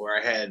 where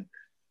I had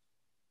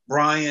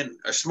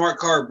a Smart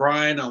Car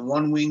Brian on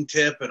one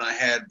wingtip, and I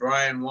had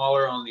Brian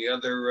Waller on the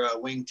other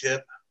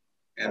wingtip,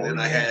 and then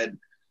I had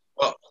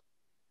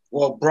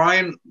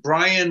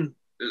Brian.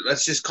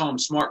 Let's just call him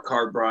Smart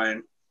Car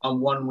Brian on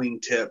one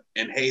wingtip,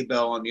 and Hay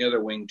Bell on the other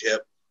wingtip.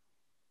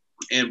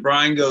 And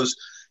Brian goes,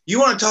 "You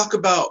want to talk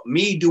about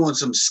me doing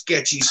some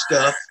sketchy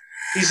stuff?"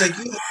 He's like,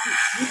 "You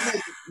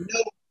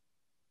know,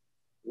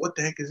 what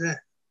the heck is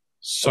that?"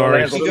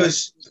 Sorry. He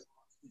goes,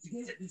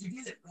 Did you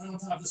get it right on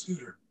top of the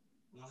scooter?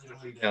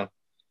 Yeah.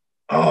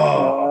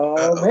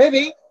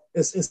 Maybe.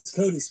 It's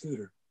Cody's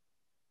scooter.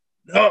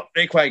 No,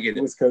 ain't quite get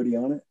it. Was Cody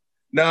on it?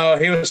 No,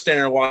 he was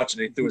standing there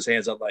watching. He threw his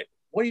hands up like,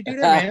 "What do you do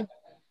there, man?"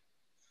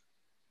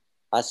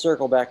 I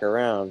circle back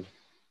around.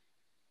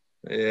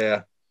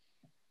 Yeah.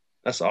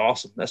 That's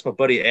awesome. That's my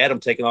buddy Adam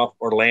taking off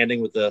or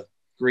landing with the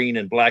green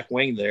and black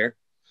wing there.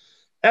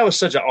 That was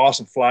such an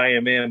awesome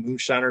fly-in, man.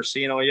 Moonshiner,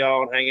 seeing all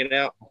y'all and hanging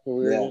out.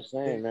 We were just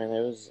saying, man,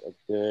 it was a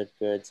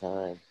good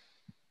time.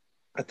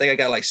 I think I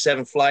got like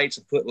 7 flights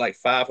and put like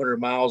 500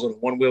 miles on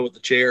one wheel with the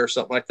chair or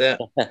something like that.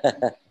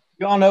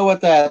 Y'all know what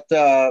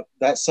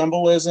that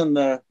symbol is in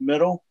the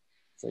middle?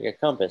 It's like a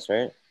compass,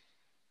 right?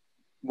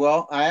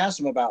 Well, I asked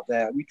him about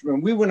that.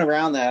 We went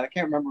around that. I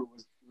can't remember.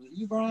 Was it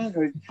you, Brian,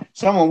 or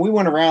someone? We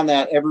went around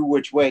that every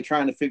which way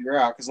trying to figure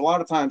out, because a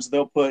lot of times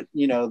they'll put,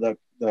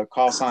 the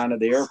call sign of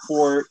the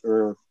airport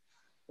or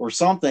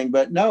something,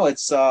 but no,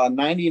 it's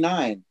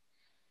 99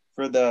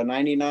 for the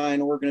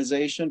 99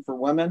 organization for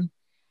women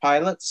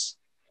pilots.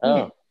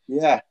 Oh,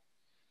 yeah.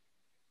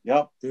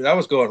 Yep. Dude, I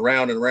was going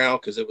round and round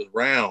because it was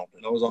round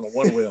and I was on a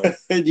one wheel.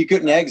 You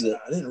couldn't exit.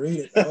 I didn't read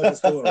it. I was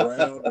just going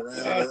around and around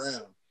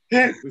and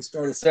around. We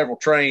started several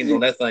trains on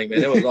that thing,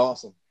 man. It was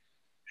awesome.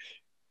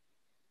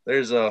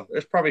 There's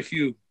probably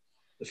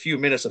a few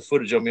minutes of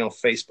footage of me on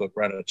Facebook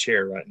right in a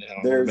chair right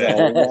now. There's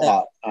a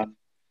lot. I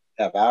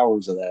have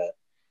hours of that.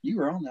 You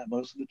were on that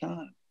most of the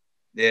time.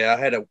 Yeah, I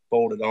had it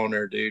bolted on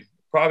there, dude.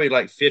 Probably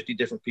like 50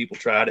 different people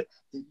tried it.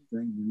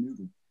 Bring your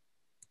noodle.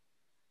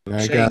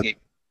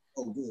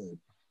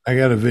 I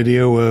got a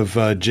video of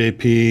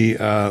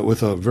JP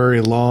with a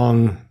very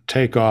long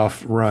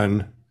takeoff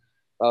run.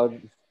 Oh,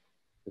 did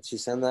she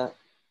send that?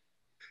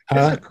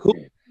 Huh? It's cool.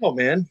 Oh,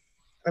 man.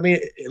 I mean,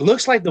 it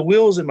looks like the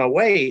wheel's in my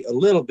way a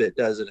little bit,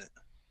 doesn't it?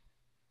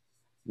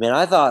 Man,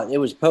 I thought it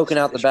was poking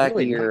out the back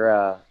of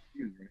your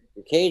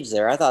cage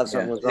there. I thought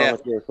something was wrong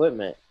with your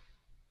equipment.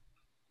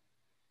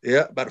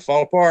 Yeah, about to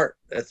fall apart.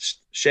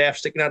 That's shaft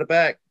sticking out the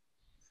back.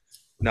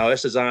 No,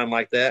 it's designed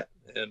like that,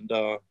 and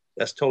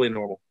that's totally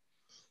normal.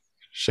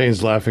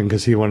 Shane's laughing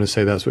because he wanted to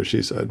say that's what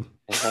she said.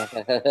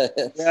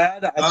 Yeah,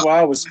 that's why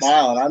I was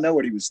smiling. I know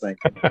what he was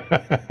thinking.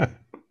 I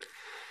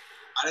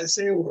didn't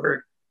say a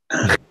word.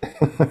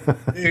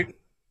 Dude,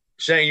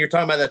 Shane, you're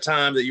talking about that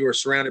time that you were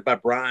surrounded by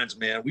Brian's,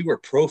 man. We were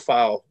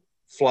profile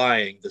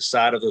flying the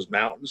side of those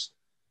mountains.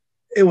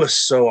 It was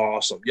so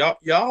awesome.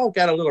 Y'all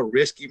got a little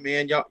risky,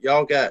 man.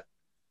 Y'all got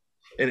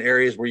in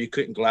areas where you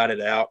couldn't glide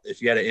it out.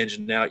 If you had an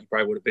engine out, you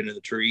probably would have been in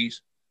the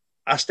trees.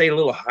 I stayed a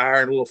little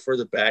higher and a little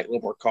further back, a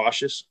little more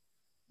cautious.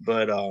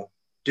 But,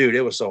 dude,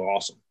 it was so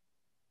awesome.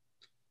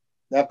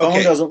 That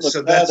phone doesn't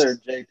look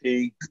feathered,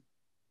 JP.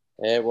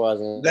 It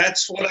wasn't.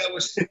 That's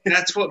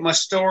what my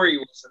story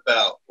was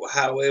about,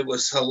 how it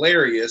was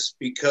hilarious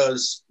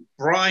because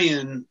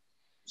Brian,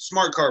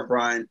 Smart Car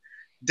Brian,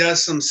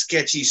 does some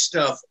sketchy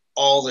stuff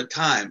all the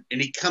time.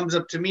 And he comes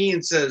up to me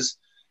and says,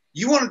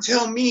 "You want to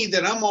tell me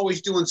that I'm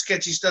always doing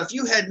sketchy stuff?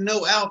 You had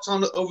no outs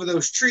over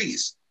those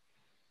trees."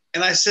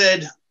 And I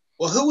said,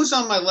 "Well, who was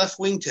on my left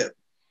wingtip?"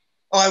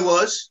 "Oh, I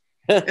was."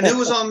 "And who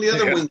was on the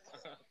other wingtip?"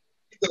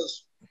 He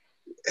goes,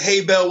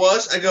 "Hay Bell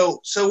was." I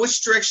go, "So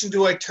which direction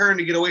do I turn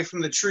to get away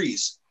from the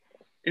trees?"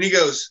 And he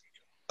goes,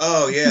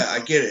 "Oh, yeah, I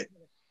get it."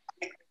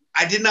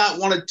 I did not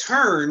want to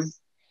turn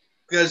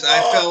because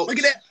I felt... Look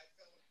at that.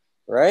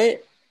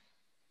 Right?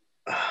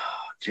 Oh,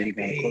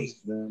 JP.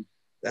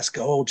 Let's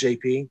go,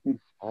 JP.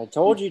 I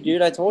told you,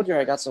 dude. I told you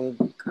I got some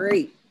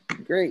great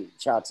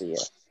shots of you.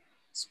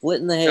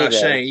 Splitting the hay bale.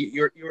 Shane,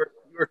 you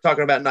were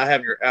talking about not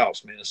having your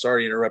outs, man.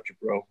 Sorry to interrupt you,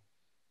 bro.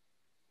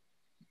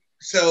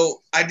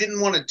 So I didn't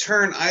want to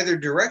turn either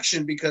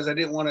direction because I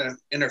didn't want to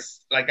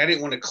I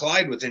didn't want to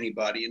collide with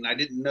anybody, and I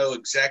didn't know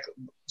exactly.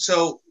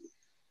 So,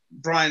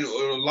 Brian, a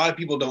lot of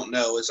people don't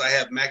know is I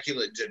have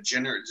macular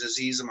degenerate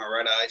disease in my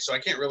right eye, so I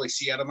can't really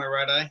see out of my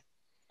right eye.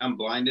 I'm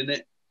blind in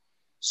it.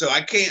 So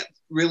I can't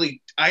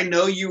really. I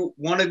know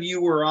one of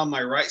you were on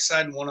my right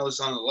side and one of us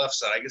on the left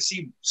side. I could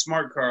see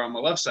Smart Car on my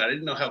left side. I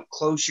didn't know how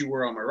close you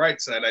were on my right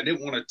side. I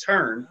didn't want to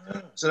turn,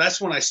 so that's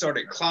when I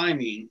started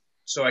climbing,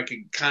 so I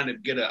could kind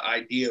of get an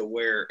idea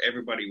where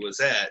everybody was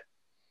at.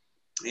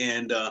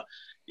 And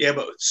yeah,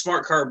 but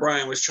Smart Car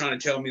Brian was trying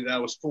to tell me that I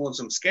was pulling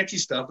some sketchy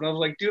stuff, and I was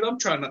like, dude, I'm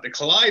trying not to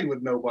collide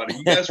with nobody.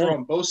 You guys were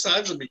on both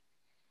sides of me.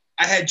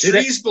 I had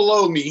trees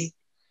below me,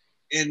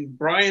 and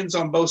Brian's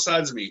on both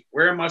sides of me.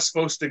 Where am I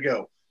supposed to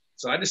go?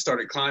 So I just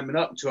started climbing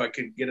up until I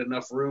could get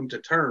enough room to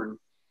turn.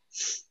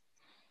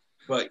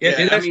 But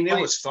yeah, I mean, it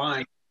was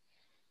fine.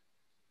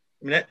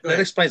 I mean, that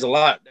explains a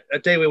lot.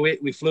 That day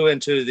we flew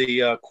into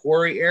the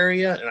quarry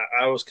area, and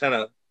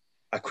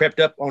I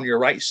crept up on your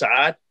right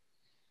side,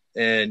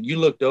 and you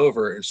looked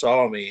over and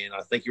saw me, and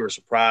I think you were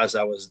surprised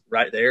I was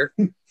right there.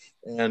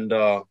 And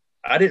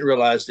I didn't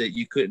realize that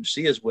you couldn't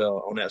see as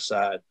well on that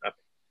side.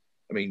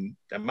 I mean,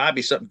 that might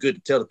be something good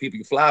to tell the people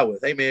you fly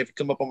with. Hey, man, if you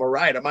come up on my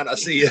right, I might not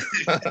see you.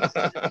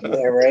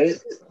 Yeah, right?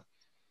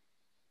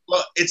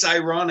 Well, it's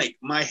ironic.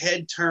 My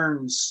head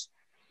turns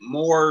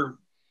more.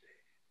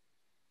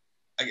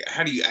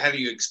 How do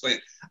you explain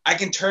it? I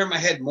can turn my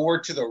head more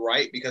to the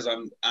right because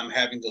I'm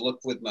having to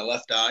look with my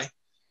left eye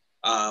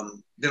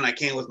than I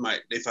can with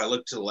if I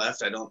look to the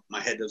left.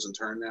 My head doesn't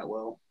turn that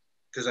well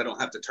because I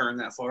don't have to turn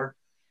that far.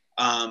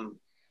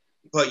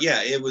 But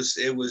yeah, it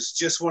was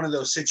just one of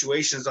those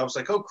situations. I was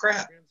like, oh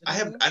crap,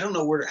 I don't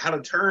know how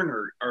to turn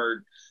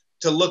or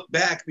to look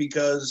back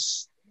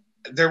because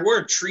there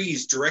were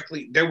trees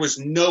directly. There was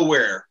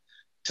nowhere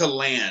to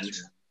land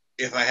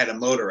if I had a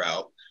motor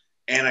out,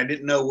 and I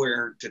didn't know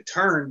where to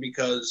turn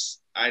because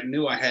I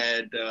knew I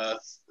had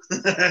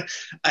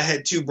I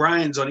had two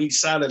Brians on each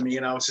side of me,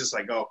 and I was just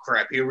like, oh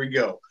crap, here we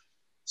go.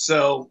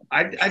 So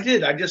I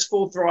just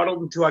full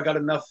throttled until I got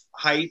enough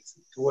height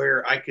to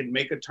where I could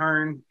make a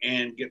turn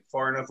and get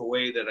far enough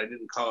away that I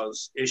didn't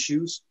cause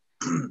issues.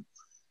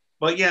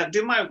 But yeah,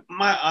 dude, my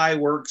eye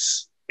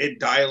works. It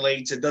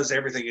dilates. It does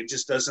everything. It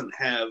just doesn't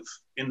have,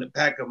 in the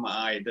back of my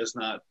eye, it does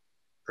not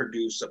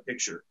produce a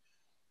picture.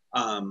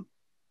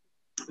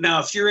 Now,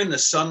 if you're in the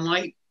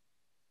sunlight,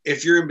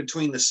 if you're in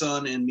between the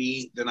sun and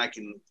me, then I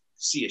can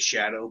see a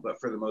shadow. But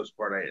for the most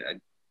part,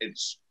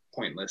 it's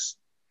pointless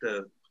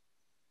to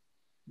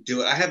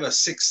do it. I have a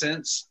sixth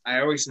sense. I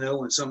always know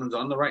when someone's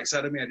on the right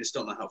side of me. I just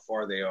don't know how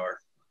far they are.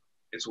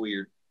 It's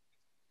weird.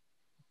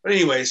 But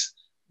anyways,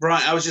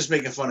 Brian, I was just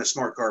making fun of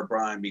Smart Car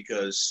Brian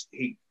because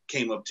he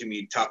came up to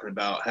me talking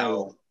about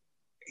how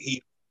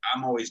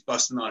I'm always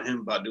busting on him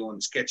about doing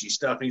sketchy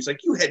stuff. And he's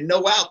like, you had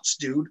no outs,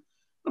 dude.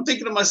 I'm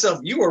thinking to myself,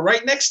 you were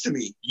right next to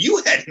me.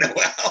 You had no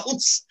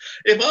outs.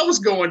 If I was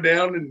going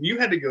down and you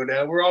had to go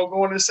down, we're all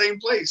going to the same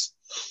place.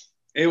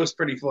 It was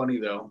pretty funny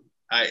though.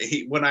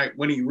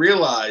 When he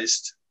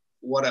realized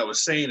what I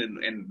was saying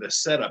and the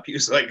setup, he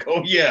was like,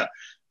 oh yeah,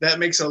 that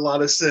makes a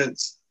lot of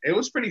sense. It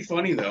was pretty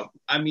funny though.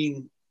 I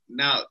mean,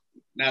 now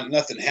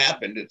nothing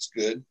happened. It's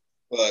good,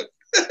 but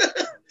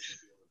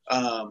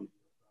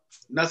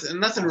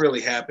nothing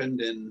really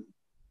happened. And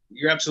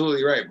you're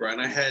absolutely right, Brian.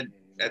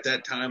 At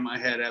that time, I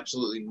had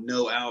absolutely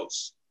no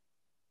outs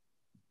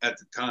at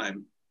the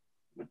time.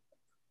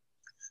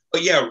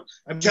 But yeah,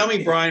 tell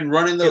me, Brian,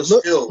 running those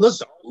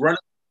hills, running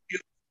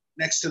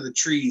next to the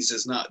trees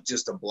is not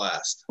just a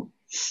blast.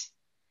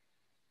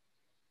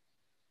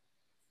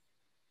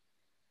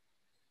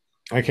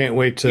 I can't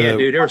wait to. Yeah,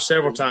 dude, there were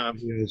several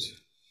times.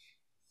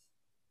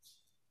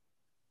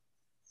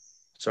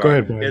 Sorry. Go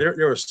ahead, Brian. Yeah,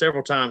 there were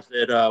several times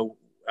that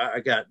I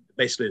got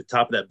basically at the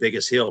top of that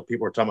biggest hill.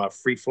 People were talking about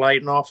free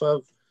flighting off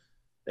of.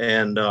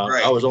 And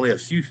right. I was only a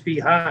few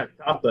feet high on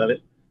top of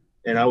it.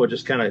 And I would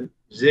just kind of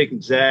zig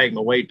and zag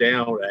my way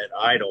down at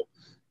idle.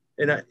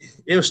 And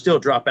it would still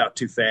drop out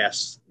too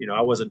fast. You know,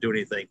 I wasn't doing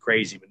anything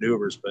crazy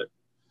maneuvers, but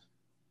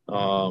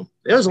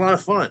it was a lot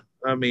of fun.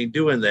 I mean,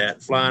 doing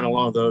that, flying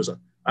along those.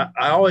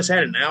 I always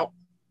had an out.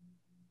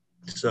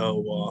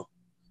 So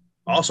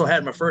I also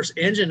had my first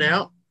engine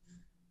out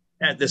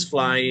at this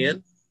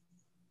fly-in.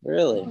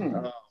 Really?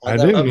 I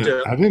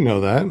didn't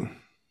know that.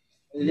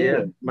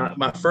 Yeah,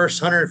 my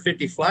first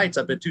 150 flights,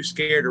 I've been too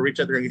scared to reach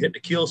out there and hit the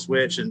kill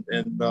switch and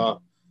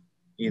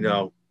you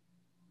know,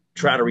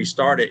 try to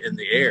restart it in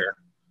the air.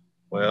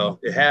 Well,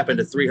 it happened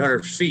at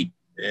 300 feet,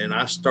 and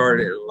I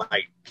started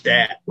like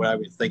that without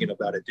even thinking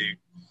about it, dude.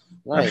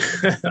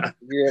 Nice.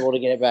 You're able to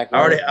get it back.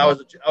 I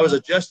was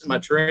adjusting my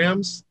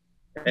trims,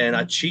 and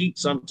I cheat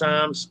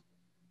sometimes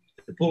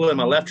to pull in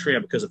my left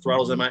trim because the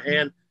throttle's in my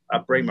hand. I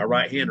bring my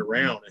right hand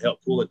around to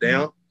help pull it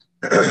down,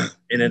 and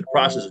in the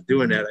process of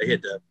doing that,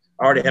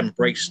 I already had my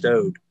brakes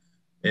stowed,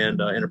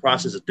 and in the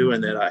process of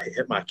doing that, I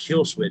hit my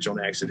kill switch on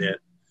accident.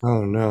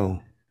 Oh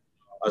no!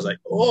 I was like,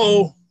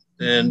 oh,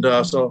 and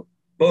so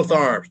both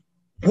arms,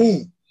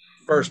 boom,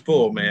 first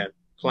pull, man,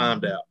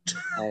 climbed out.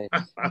 Nice.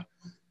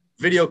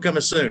 Video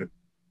coming soon.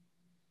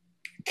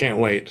 Can't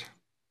wait.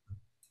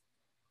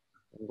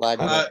 I'm glad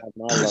you don't have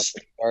my luck with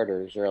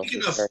starters, or else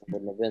the starter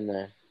wouldn't have been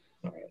there.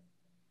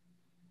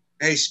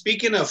 Hey,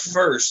 speaking of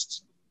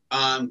first,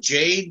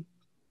 Jade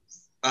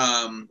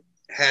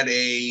had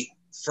a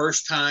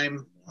first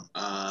time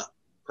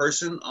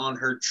person on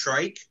her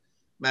trike.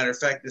 Matter of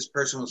fact, this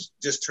person was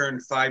just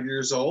turned 5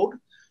 years old,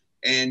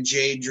 and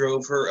Jay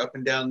drove her up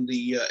and down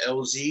the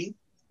LZ,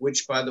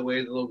 which, by the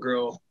way, the little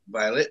girl,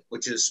 Violet,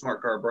 which is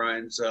Smart Car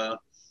Brian's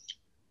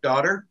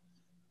daughter,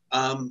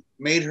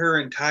 made her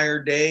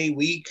entire day,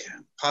 week,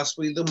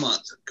 possibly the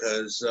month,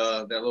 because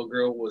that little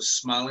girl was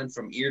smiling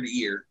from ear to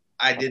ear.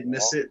 I did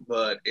miss it,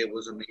 but it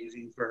was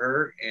amazing for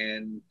her.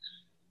 And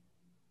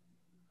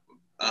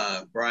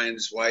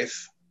Brian's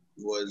wife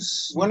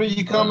was. When are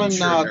you coming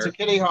to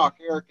Kitty Hawk,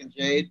 Eric and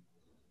Jade?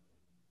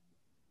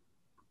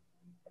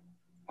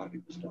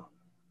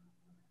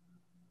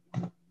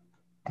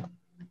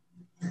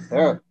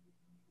 Eric.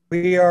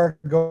 We are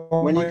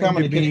going when you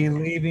coming to be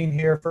leaving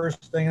here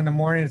first thing in the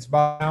morning. It's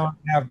about an hour and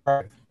a half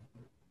drive.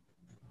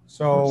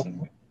 So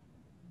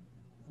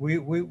we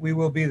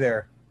will be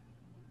there.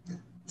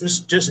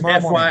 Just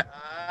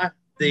FYI,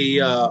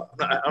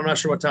 I'm not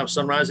sure what time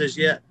sunrise is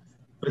yet,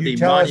 but the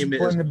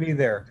monument is going to be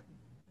there.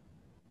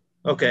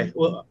 Okay,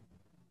 well,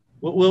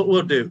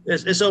 we'll do.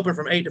 It's open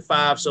from 8 to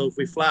 5, so if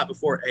we fly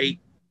before 8,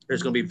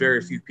 there's going to be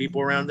very few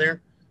people around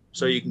there,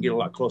 so you can get a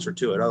lot closer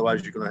to it.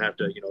 Otherwise, you're going to have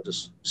to,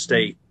 just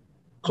stay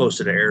close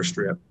to the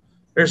airstrip.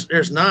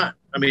 There's not.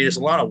 I mean, it's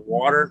a lot of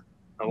water,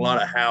 a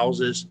lot of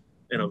houses,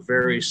 and a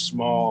very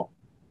small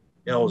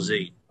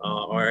LZ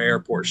or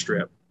airport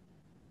strip.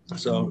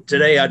 So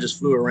today I just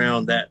flew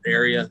around that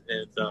area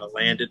and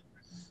landed,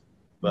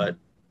 but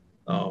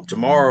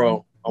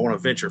tomorrow I want to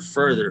venture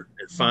further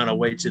and find a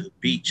way to the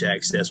beach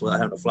access without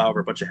having to fly over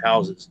a bunch of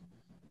houses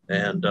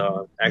and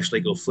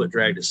actually go foot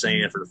drag to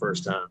sand for the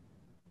first time,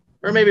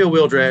 or maybe a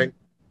wheel drag.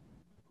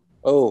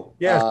 Oh,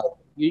 yeah.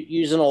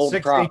 Use an old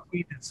prop.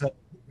 6:18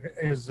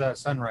 is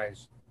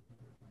sunrise.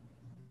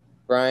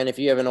 Brian, if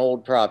you have an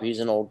old prop, use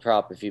an old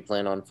prop if you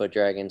plan on foot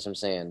dragging some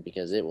sand,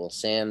 because it will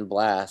sand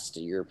blast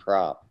your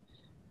prop.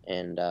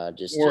 And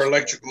just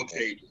electrical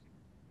tape.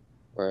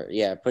 Or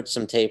put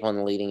some tape on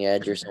the leading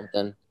edge or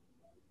something,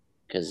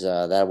 because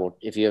that will.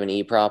 If you have an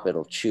E prop,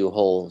 it'll chew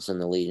holes in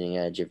the leading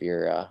edge of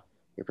your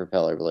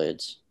propeller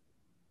blades.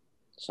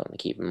 Something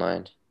to keep in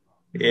mind.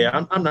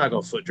 Yeah, I'm not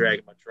gonna foot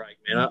drag my trike,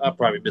 man. I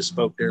probably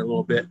misspoke there a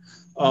little bit.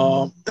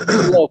 Low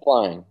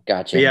flying,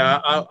 gotcha.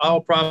 Yeah,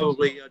 I'll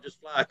probably just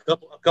fly a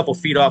couple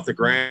feet off the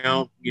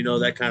ground,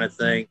 that kind of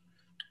thing.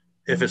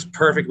 If it's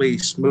perfectly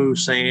smooth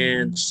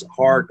sand,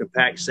 hard,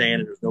 compact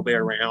sand, and there's nobody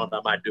around, I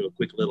might do a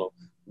quick little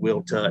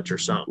wheel touch or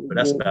something, but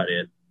that's about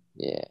it.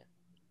 Yeah.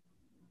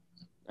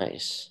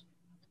 Nice.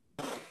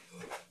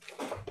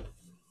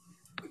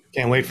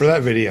 Can't wait for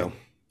that video.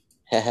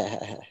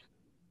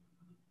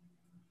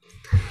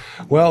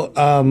 Well,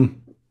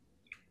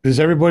 does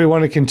everybody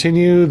want to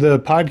continue the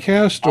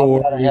podcast,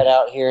 or I'll head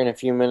out here in a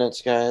few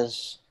minutes,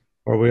 guys?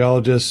 Or are we all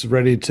just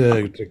ready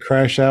to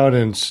crash out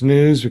and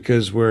snooze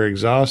because we're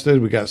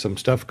exhausted? We got some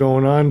stuff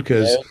going on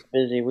because it was a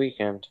busy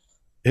weekend.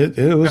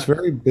 It was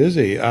very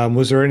busy.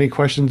 Was there any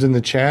questions in the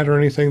chat or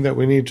anything that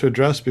we need to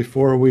address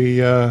before we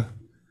go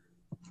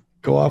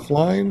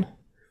offline?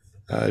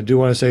 I do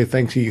want to say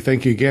thank you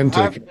again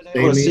to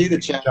Amy,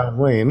 John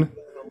Wayne.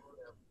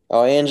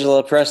 Oh,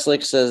 Angela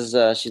Preslick says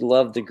she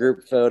loved the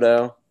group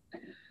photo.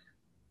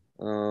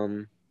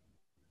 Love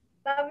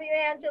you,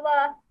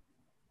 Angela.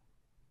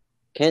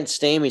 Kent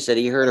Stamey said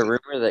he heard a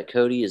rumor that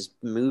Cody is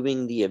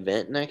moving the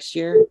event next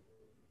year.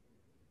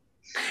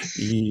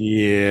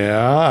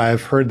 Yeah,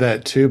 I've heard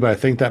that too, but I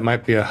think that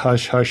might be a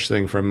hush-hush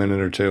thing for a minute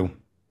or two.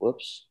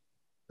 Whoops.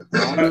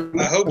 I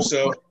hope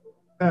so.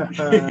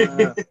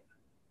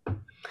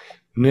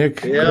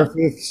 Nick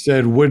Griffith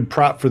said wood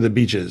prop for the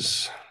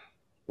beaches.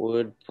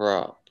 Wood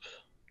prop.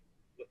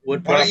 Why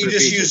don't you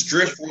just use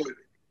driftwood?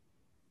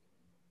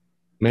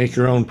 Make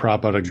your own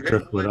prop out of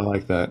driftwood. I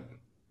like that.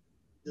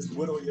 Just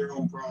whittle your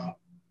own prop.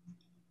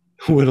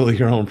 Whittle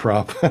your own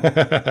prop.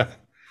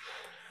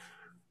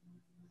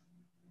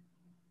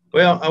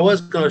 Well, I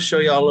was going to show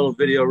you all a little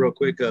video real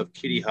quick of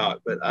Kitty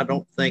Hawk, but I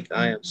don't think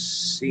I am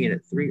seeing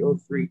it.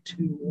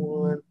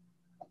 30321.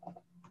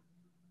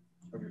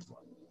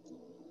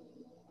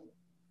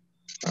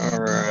 All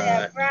right.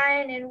 Yeah,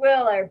 Brian and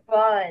Will are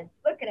buds.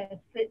 Look at them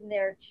sitting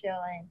there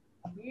chilling.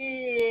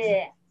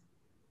 Yeah.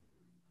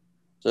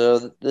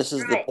 So this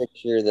is the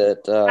picture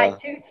that. My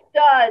two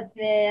studs,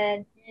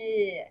 man.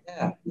 Yeah.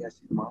 Yeah. Yes,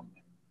 Mom.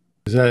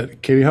 Is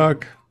that Kitty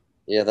Hawk?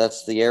 Yeah,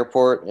 that's the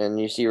airport, and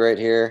you see right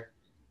here,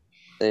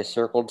 they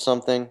circled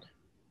something.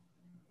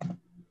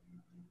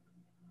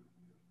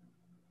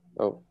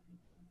 Oh.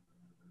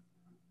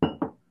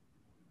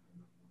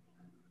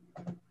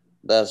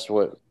 That's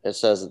what it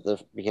says at the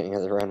beginning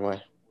of the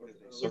runway.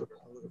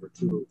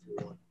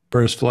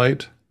 First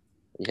flight?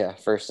 Yeah,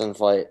 first in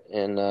flight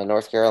in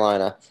North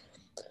Carolina.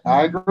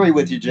 I agree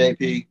with you,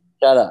 JP.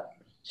 Shut up.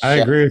 I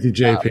agree with you,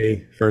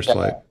 JP. First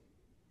flight.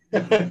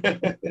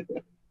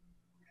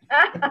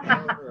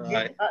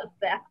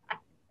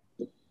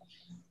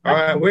 All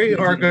right, we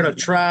are going to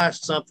try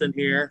something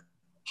here.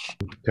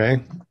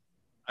 Okay.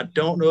 I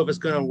don't know if it's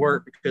going to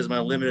work because of my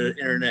limited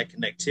internet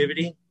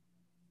connectivity.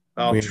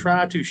 I'll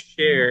try to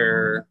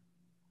share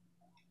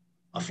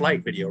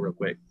flight video real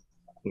quick.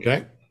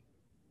 Okay.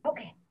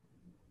 Okay.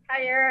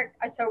 Hi, Eric.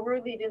 I so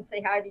rudely didn't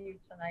say hi to you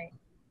tonight.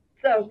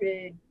 So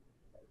good.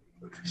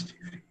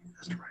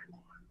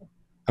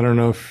 I don't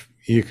know if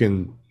you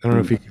can. I don't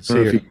know if you can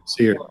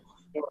see her.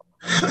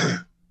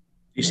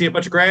 You see a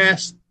bunch of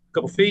grass, a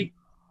couple feet.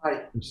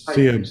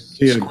 See a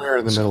square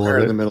in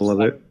the middle of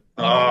it.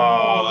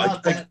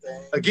 Oh,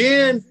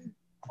 again.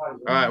 All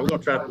right, we're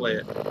gonna try to play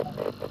it.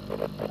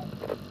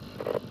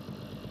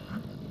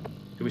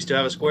 Do we still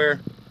have a square?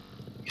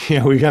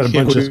 Yeah, we got a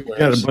bunch of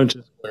squares.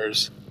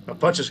 A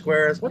bunch of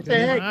squares. What the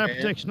heck, Eye man?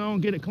 protection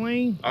on, get it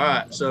clean. All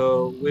right,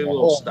 so we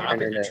will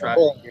stop it and try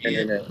it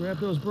again. Grab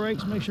those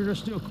brakes, make sure they're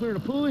still clear to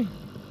pulley.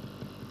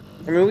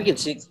 I mean, we can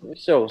see.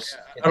 So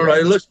I don't know.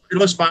 It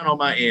looks fine on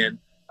my end.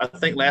 I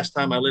think last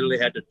time I literally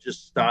had to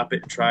just stop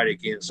it and try it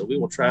again. So we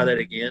will try that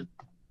again.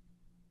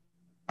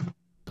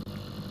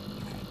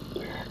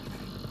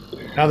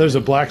 Now there's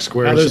a black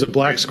square. Instead of a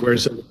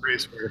gray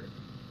square.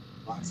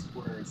 Black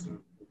squares.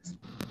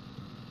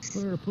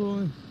 Clear to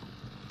pulley.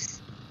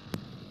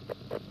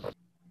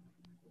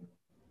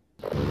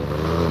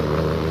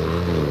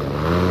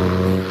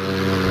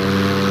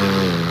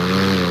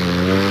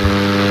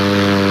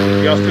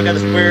 Y'all still got the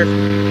square?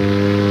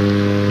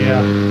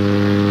 Yeah.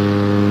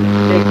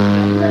 Take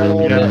it down a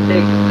little bit.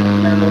 Take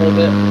it down a little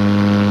bit.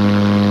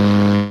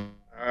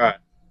 All right.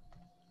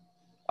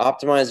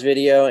 Optimize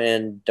video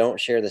and don't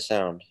share the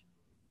sound.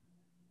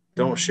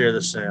 Don't share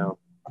the sound.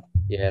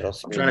 Yeah, it'll.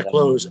 I'm trying to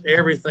close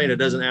everything that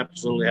doesn't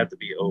absolutely have to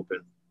be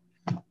open.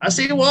 I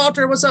see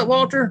Walter. What's up,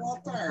 Walter?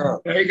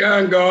 How you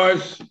going,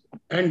 guys?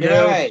 And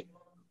Right.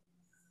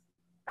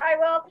 Hi,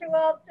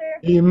 Walter.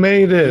 You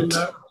made it.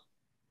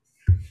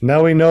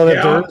 Now we know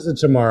that there is a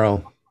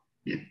tomorrow.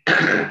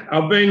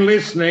 I've been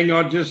listening.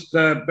 I've just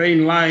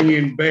been laying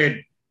in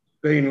bed,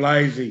 being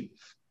lazy.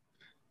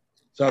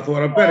 So I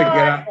thought I better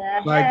get up,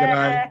 play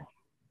today.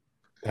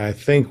 I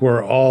think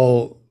we're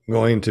all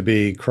going to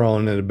be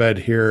crawling into bed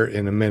here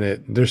in a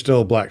minute. There's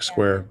still a black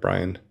square,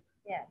 Brian.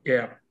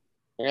 Yeah.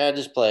 Yeah,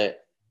 just play it.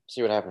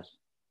 See what happens.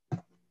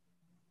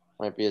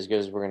 Might be as good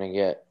as we're gonna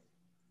get.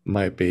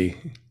 Might be.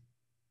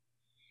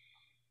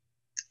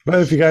 But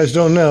if you guys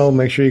don't know,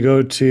 make sure you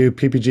go to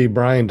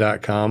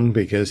ppgbrian.com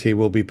because he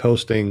will be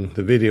posting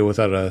the video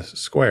without a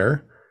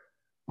square.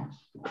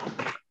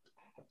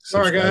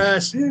 Sorry,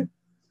 guys.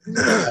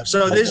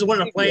 So this is one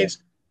of the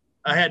planes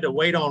I had to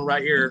wait on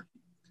right here.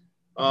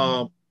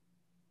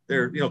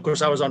 There, of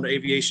course, I was on the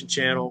aviation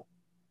channel.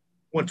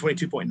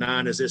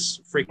 122.9 is this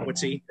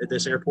frequency at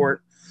this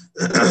airport.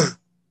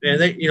 And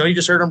they, you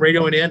just heard them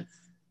radioing in.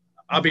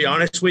 I'll be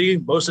honest with you,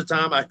 most of the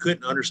time I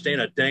couldn't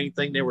understand a dang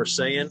thing they were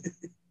saying.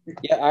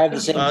 Yeah, I have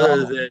the same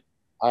problem.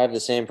 I have the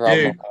same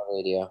problem with my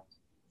radio.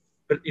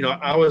 But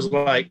I was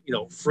like,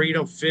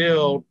 Freedom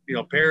Field,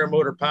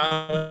 paramotor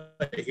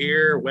pilot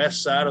here,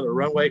 west side of the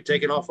runway,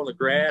 taking off on the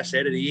grass,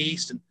 headed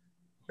east, and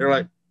they're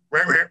like,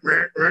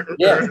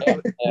 yeah.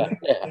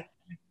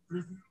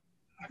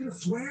 I could have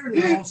sworn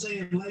they're all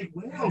saying Lake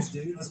Wales,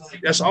 dude.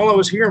 That's all I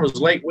was hearing was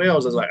Lake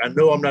Wales. I was like, I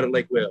know I'm not at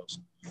Lake Wales.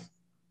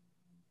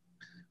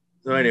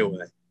 So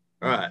anyway,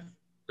 all right,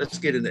 let's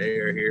get in the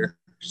air here.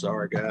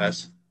 Sorry,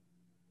 guys.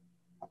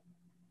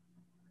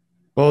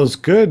 Well, it's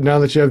good now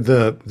that you have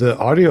the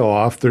audio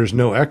off. There's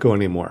no echo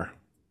anymore.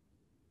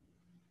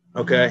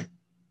 Okay.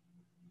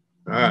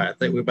 All right, I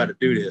think we're about to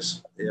do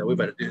this. Yeah, we're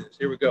about to do this.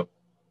 Here we go.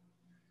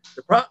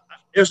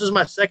 This was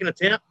my second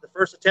attempt. The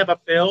first attempt I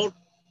failed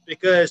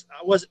because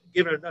I wasn't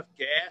giving enough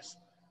gas.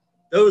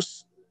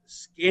 Those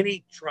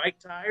skinny trike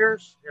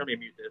tires. Let me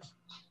mute this.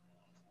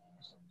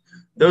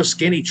 Those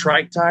skinny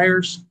trike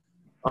tires.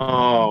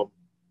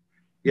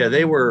 Yeah,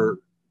 they were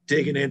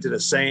digging into the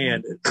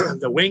sand.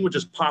 The wing would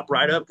just pop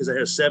right up because it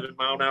had a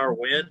 7-mile-an-hour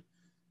wind.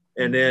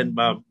 And then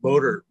my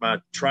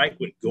trike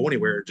wouldn't go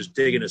anywhere, just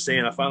digging the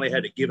sand. I finally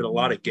had to give it a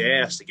lot of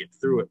gas to get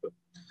through it.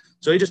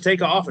 So you just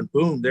take off and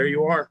boom, there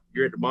you are.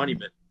 You're at the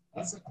monument.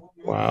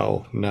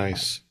 Wow,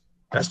 nice.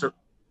 That's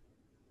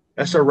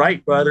the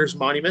Wright Brothers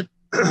monument.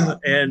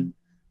 And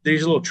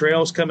these little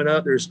trails coming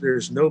up,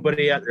 there's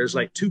nobody out there. There's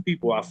like 2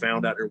 people I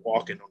found out there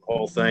walking on the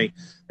whole thing.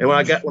 And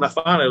when I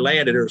finally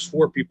landed, there was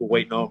 4 people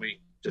waiting on me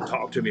to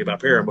talk to me about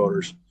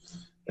paramotors.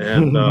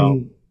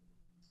 And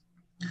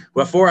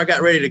before I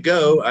got ready to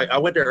go, I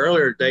went there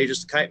earlier today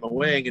just to kite my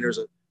wing. And as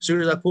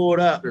soon as I pulled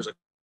up,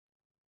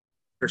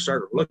 they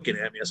started looking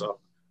at me. So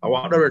I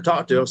walked over and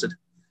talked to him. I said,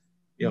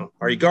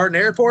 are you guarding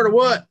the airport or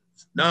what?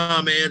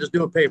 Nah, man, just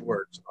doing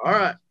paperwork. So, all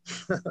right.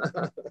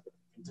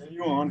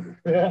 Continue on.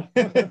 Yeah.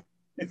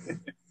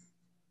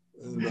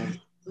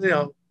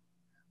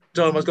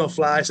 Told him I was going to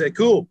fly. I said,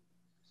 cool.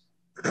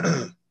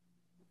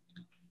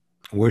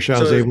 Wish I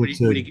was able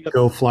to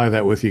go fly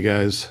that with you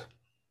guys.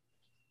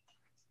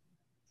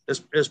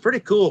 It's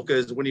pretty cool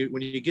because when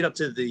you get up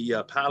to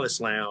the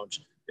Palace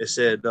Lounge, it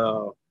said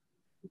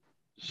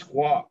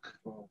Squawk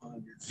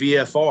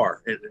VFR,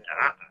 and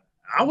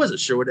I wasn't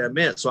sure what that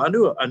meant. So I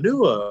knew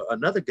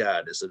another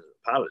guy that's a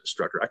pilot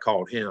instructor. I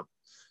called him,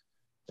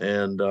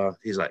 and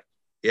he's like,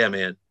 "Yeah,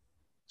 man,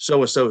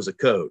 so and so is the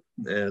code."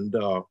 And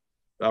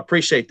I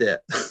appreciate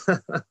that.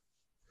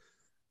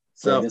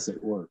 So I guess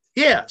it worked.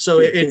 Yeah, so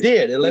it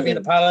did. It let me in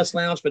the pilot's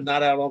lounge, but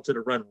not out onto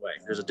the runway.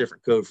 There's a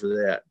different code for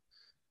that.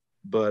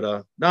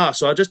 But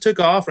so I just took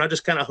off and I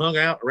just kind of hung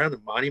out around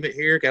the monument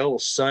here. Got a little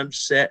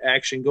sunset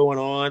action going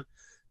on.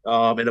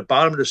 In the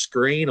bottom of the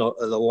screen,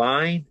 the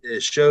line,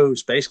 it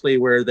shows basically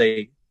where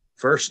they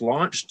first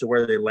launched to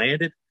where they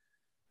landed.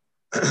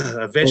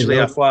 Eventually,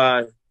 I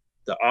fly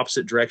the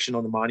opposite direction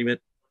on the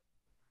monument.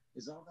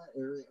 Is all that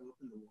area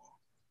open to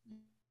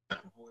walk?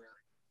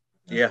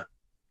 Yeah,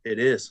 it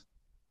is.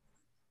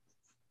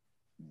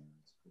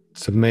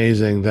 It's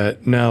amazing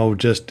that now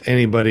just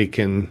anybody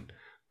can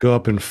go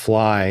up and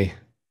fly.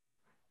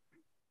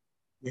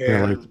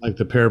 Yeah. Like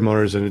the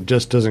paramotors, and it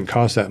just doesn't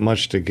cost that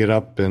much to get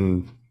up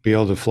and be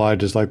able to fly,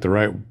 just like the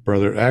Wright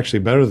brother. Actually,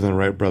 better than the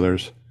Wright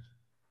brothers.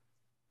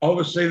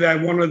 Obviously, they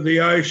wanted the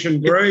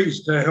ocean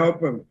breeze to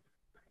help them.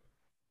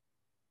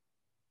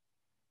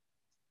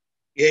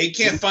 Yeah, you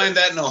can't find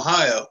that in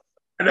Ohio.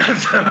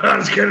 That's what I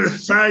was going to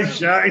say,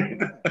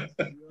 Shane.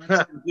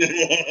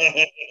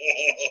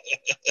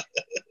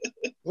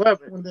 One of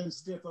them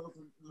stiff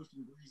ocean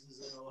breezes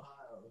in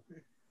Ohio.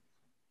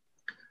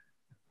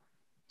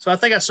 So I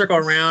think I circle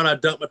around. I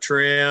dump my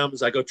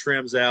trims. I go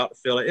trims out,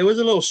 fill it. It was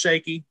a little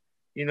shaky.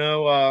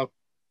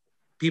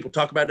 People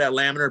talk about that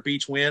laminar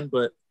beach wind,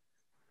 but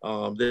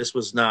this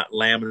was not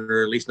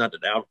laminar, at least not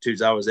at the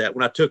altitudes I was at.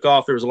 When I took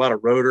off, there was a lot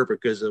of rotor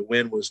because the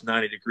wind was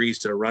 90 degrees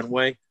to the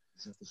runway.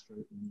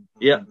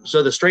 Yeah.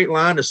 So the straight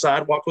line, the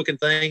sidewalk looking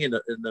thing in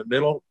the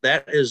middle,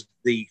 that is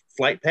the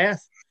flight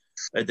path.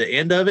 At the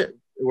end of it,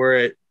 where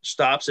it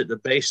stops at the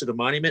base of the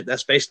monument,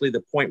 that's basically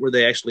the point where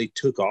they actually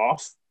took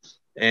off.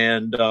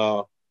 And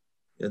the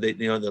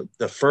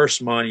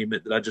first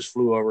monument that I just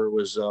flew over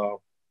was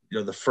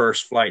the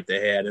first flight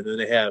they had, and then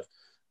they have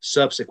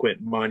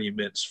subsequent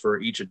monuments for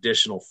each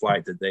additional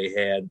flight that they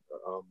had,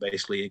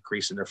 basically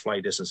increasing their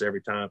flight distance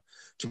every time.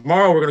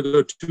 Tomorrow we're going to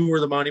go tour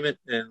the monument,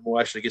 and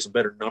we'll actually get some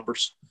better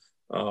numbers.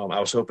 I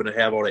was hoping to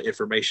have all the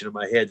information in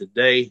my head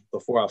today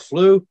before I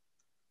flew,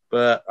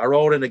 but I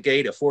rolled in the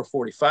gate at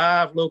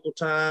 4:45 local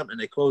time, and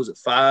they close at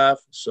 5.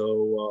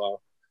 So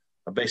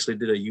I basically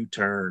did a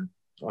U-turn.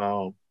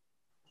 Tomorrow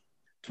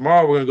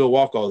we're going to go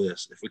walk all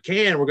this. If we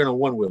can, we're going to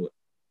one-wheel it.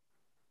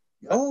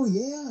 Oh,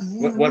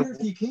 yeah. I wonder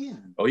if you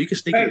can. Oh, you can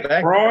sneak it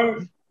back.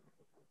 Brian.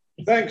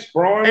 Thanks,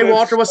 Brian. Hey,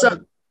 Walter, what's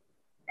up?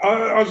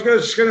 I was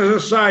just going to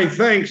say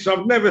thanks.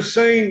 I've never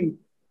seen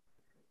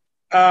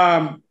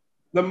the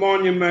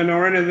monument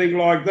or anything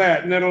like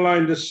that, let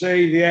alone to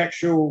see the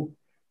actual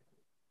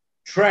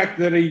track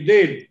that he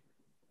did.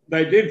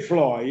 They did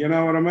fly, you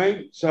know what I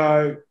mean?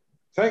 So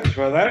thanks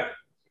for that.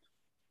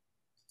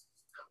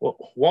 Well,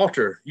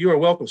 Walter, you are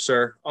welcome,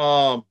 sir.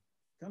 Come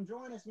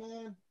join us,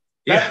 man.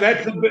 Yeah.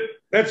 That's a bit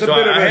of I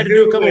a had to do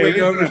a hill couple there, of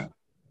isn't overs.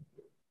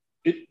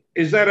 it?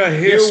 Is that a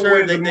hill Yes, sir.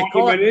 where They the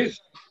call monument it- is?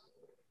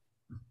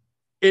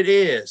 It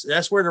is.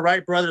 That's where the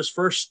Wright brothers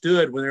first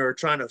stood when they were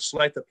trying to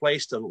select a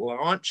place to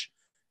launch.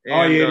 And,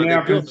 Oh, yeah,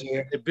 now I they can built, see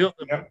it. they built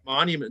the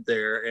monument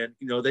there, and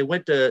they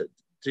went to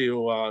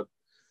the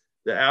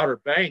Outer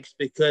Banks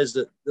because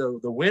the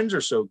winds are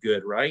so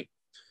good, right?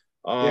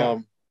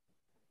 So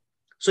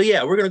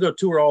yeah, we're gonna go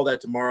tour all that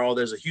tomorrow.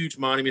 There's a huge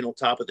monument on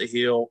top of the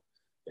hill,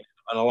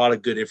 and a lot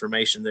of good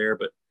information there.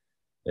 But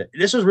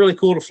this was really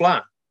cool to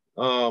fly.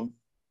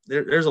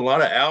 There's a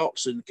lot of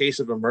outs in case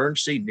of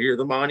emergency near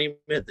the monument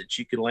that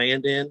you can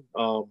land in.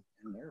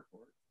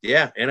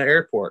 Yeah, in an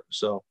airport.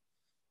 So,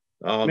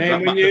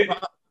 Man,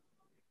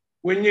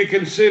 when you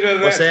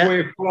consider What's that's that?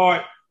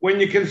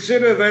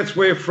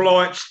 where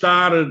flight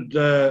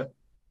started,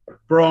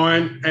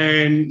 Brian,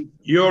 and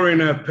you're in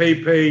a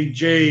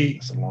PPG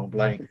That's a long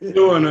blank.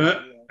 doing it,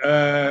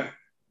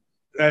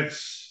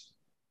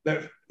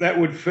 that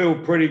would feel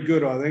pretty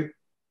good, I think.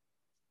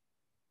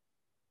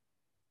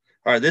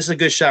 All right, this is a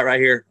good shot right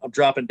here. I'm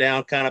dropping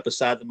down kind of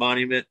beside the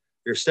monument.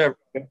 There's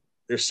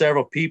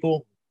several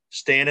people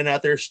standing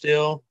out there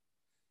still,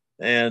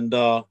 and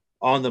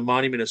on the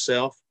monument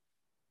itself.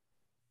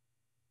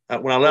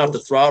 When I let off the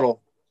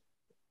throttle,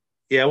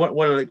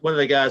 one of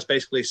the guys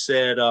basically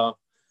said, "I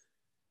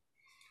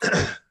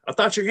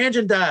thought your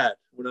engine died."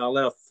 When I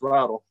let off the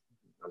throttle,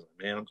 I was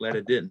like, "Man, I'm glad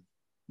it didn't."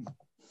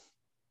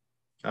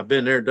 I've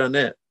been there, done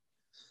that.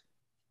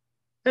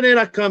 And then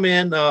I come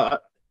in.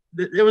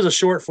 It was a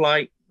short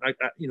flight. I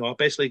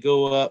basically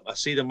go up. I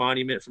see the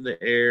monument from the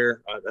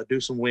air. I do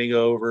some wing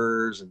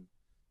overs, and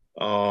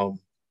I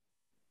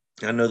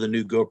know the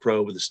new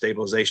GoPro with the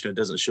stabilization, it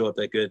doesn't show up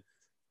that good.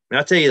 And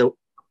I tell you,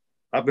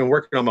 I've been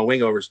working on my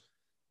wing overs.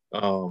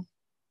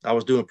 I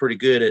was doing pretty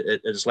good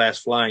at this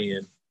last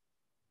fly-in.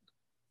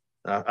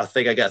 I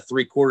think I got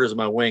 3/4 of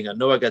my wing. I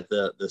know I got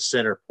the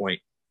center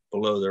point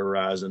below the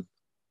horizon.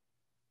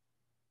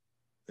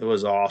 It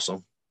was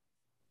awesome.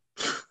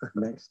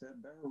 Next step,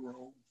 barrel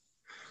roll.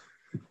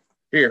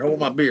 Here, hold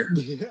my beer.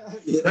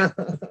 Yeah.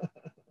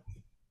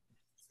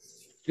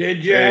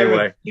 Did you have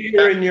a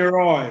tear in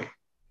your eye?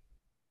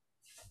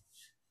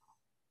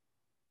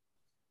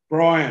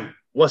 Brian.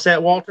 What's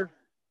that, Walter?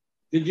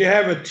 Did you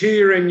have a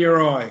tear in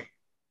your eye?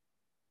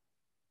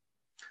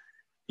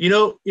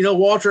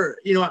 Walter,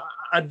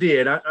 I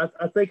did. I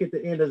think at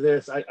the end of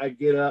this, I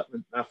get up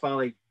and I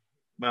finally,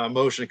 my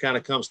emotion kind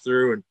of comes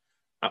through, and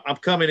I'm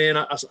coming in.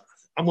 I'm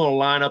going to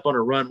line up on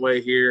a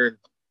runway here, and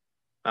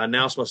I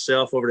announce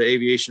myself over to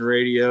aviation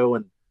radio,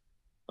 and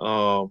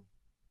I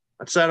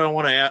decided I don't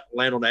want to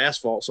land on the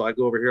asphalt, so I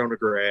go over here on the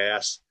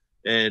grass,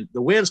 and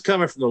the wind's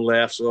coming from the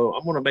left, so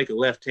I'm going to make a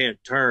left-hand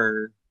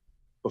turn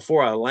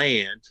before I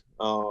land.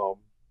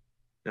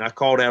 And I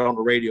called out on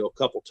the radio a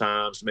couple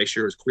times to make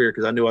sure it was clear,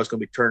 because I knew I was going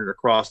to be turning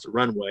across the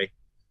runway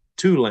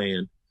to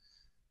land.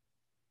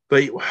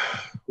 But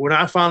when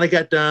I finally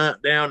got down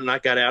and I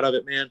got out of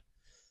it, man,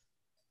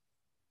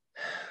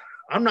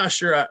 I'm not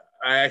sure I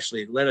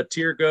actually let a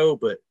tear go,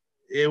 but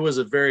it was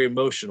a very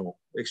emotional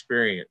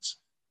experience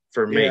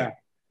for me. Yeah.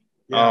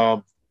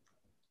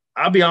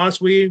 I'll be honest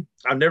with you,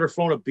 I've never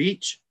flown a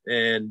beach,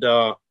 and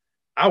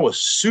I was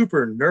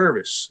super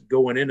nervous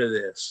going into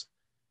this.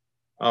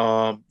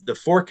 The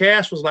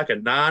forecast was like a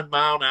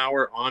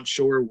 9-mile-an-hour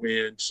onshore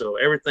wind, so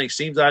everything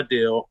seems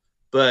ideal,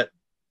 but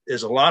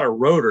there's a lot of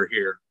rotor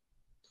here.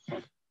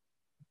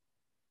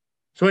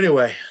 So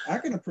anyway, I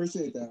can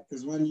appreciate that,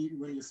 because when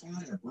you're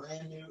flying a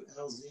brand new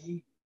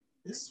LZ,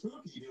 it's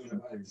spooky doing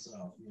it by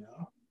yourself,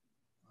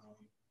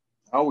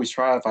 I always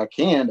try, if I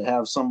can, to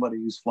have somebody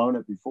who's flown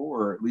it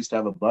before, or at least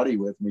have a buddy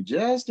with me,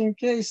 just in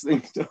case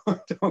things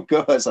don't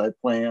go as I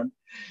planned.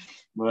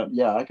 But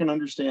yeah, I can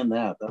understand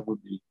that. That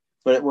would be,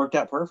 but it worked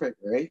out perfect,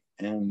 right?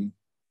 And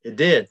it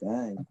did.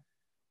 Dang.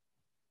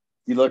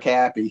 You look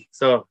happy.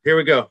 So here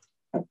we go.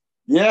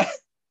 Yeah.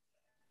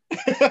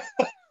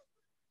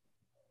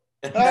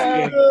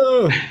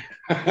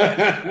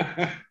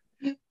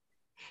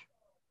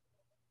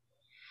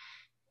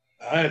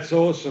 That's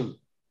awesome.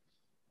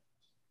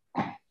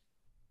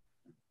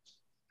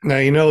 Now,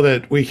 you know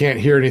that we can't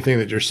hear anything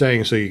that you're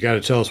saying, so you got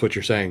to tell us what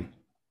you're saying.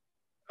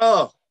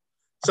 Oh,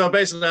 so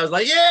basically I was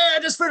like, yeah,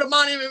 just for the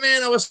monument,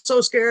 man. I was so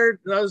scared.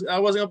 I wasn't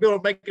going to be able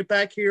to make it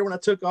back here when I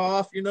took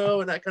off, and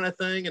that kind of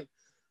thing. And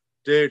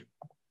dude,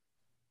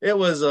 it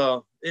was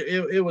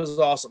it was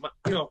awesome.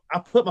 I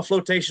put my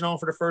flotation on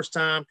for the first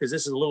time, because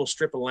this is a little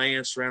strip of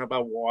land surrounded by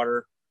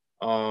water.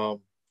 I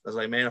was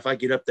like, man, if I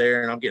get up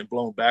there and I'm getting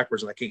blown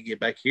backwards and I can't get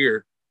back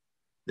here,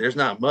 there's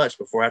not much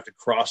before I have to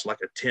cross like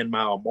a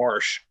 10-mile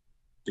marsh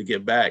to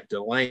get back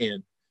to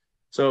land.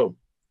 So,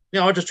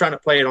 I'm just trying to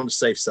play it on the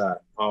safe side.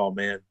 Oh,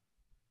 man.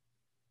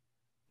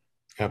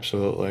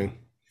 Absolutely.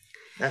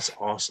 That's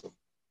awesome.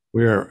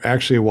 We are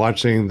actually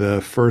watching the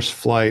first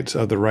flight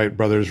of the Wright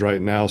brothers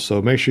right now. So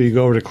make sure you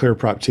go over to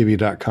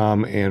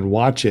clearproptv.com and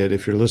watch it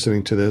if you're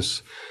listening to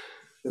this.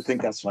 I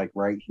think that's like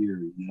right here,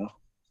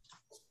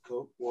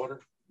 Coke,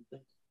 water.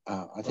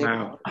 I think.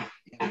 Wow.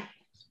 Yeah.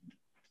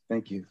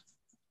 Thank you.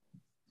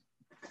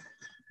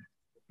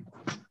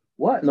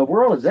 What in the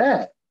world is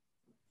that?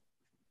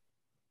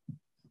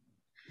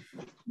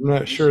 I'm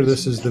not sure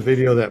this is the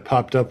video that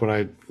popped up when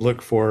I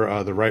looked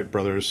for the Wright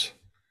brothers.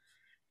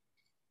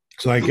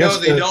 So I guess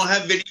they don't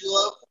have video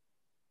of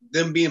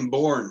them being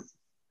born.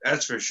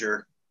 That's for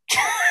sure.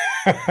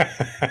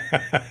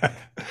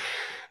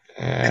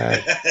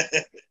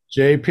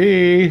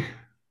 JP,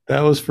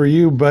 that was for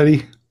you,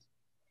 buddy.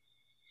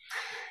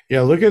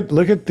 Yeah, look at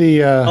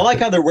the. I like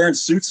how they're wearing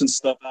suits and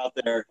stuff out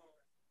there.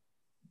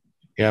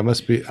 Yeah, it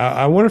must be.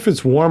 I wonder if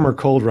it's warm or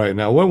cold right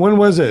now. When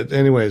was it?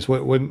 Anyways,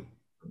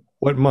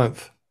 what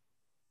month?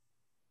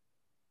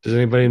 Does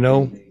anybody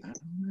know?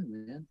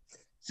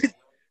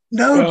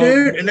 No,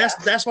 dude, and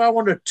that's why I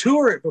wanted to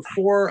tour it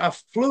before I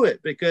flew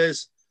it,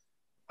 because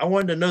I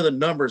wanted to know the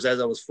numbers as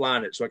I was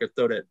flying it, so I could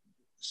throw that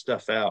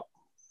stuff out.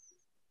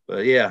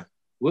 But yeah,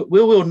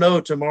 we'll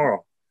know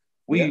tomorrow.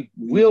 We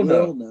will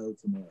know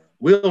tomorrow.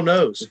 Will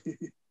knows.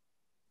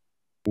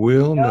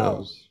 Will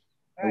knows.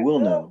 Will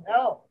know.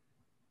 No.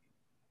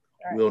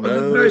 Will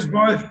knows.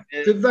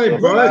 Did they both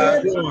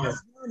fly?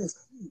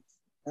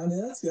 I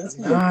mean, that's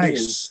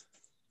nice.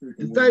 Cool.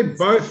 Did they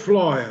both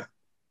fly it?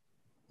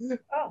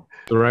 Oh.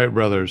 The Wright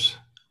brothers.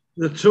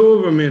 The two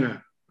of them in it.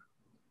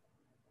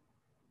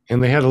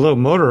 And they had a little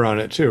motor on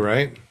it too,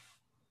 right?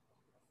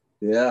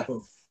 Yeah.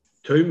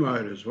 2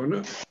 motors, wasn't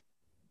it?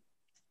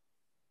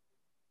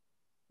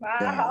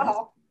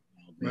 Wow.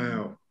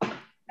 Wow.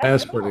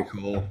 That's pretty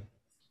cool.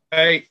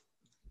 Hey.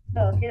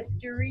 So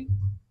history.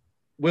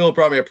 Will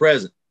brought me a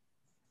present.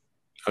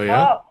 Oh,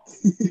 yeah?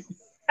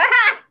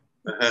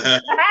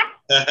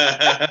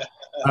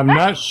 I'm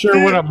not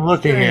sure what I'm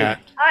looking at.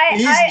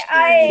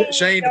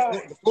 Shane,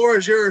 the floor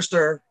is yours,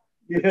 sir.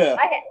 Yeah.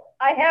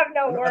 I have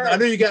no words. I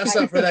knew you got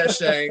something for that,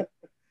 Shane.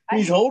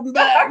 He's holding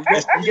back.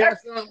 You got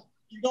something.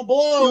 You're gonna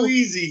blow. Too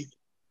easy.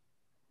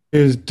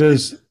 Is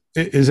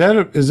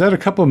that a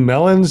couple of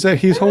melons that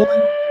he's holding?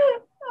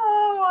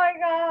 Oh my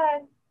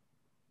God.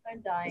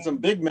 I'm dying. Some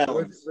big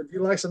melons. Would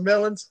you like some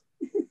melons?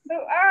 Who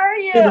are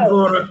you?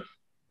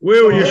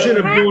 Will, you should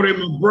have bought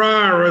him a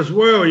bra as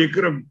well. You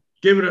could have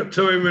given it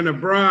to him in a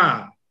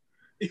bra.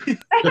 Okay,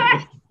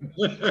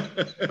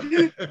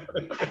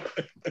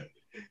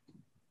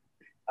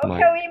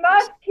 we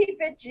must keep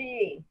it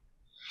G.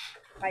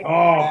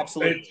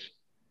 Absolutely.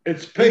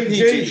 It's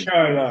PG show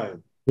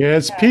though. Yeah,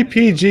 it's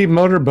PPG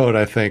Motorboat,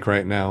 I think,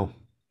 right now.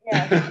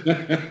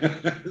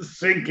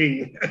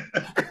 Sinking.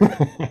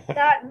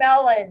 Not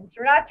melons.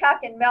 We're not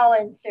talking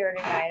melons here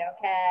tonight,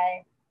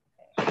 okay?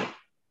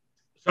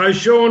 So,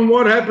 Sean,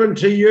 what happened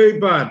to you,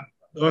 bud?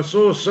 I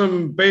saw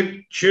some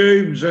bent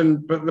tubes,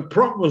 but the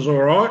prop was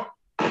all right.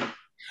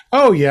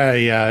 Oh,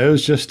 yeah. It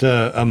was just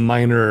a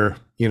minor,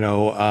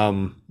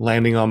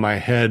 landing on my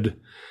head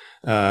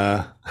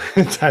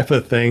type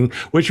of thing,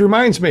 which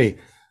reminds me,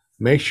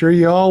 make sure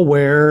you all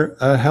wear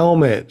a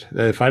helmet.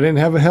 If I didn't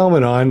have a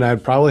helmet on,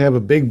 I'd probably have a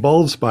big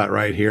bald spot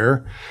right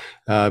here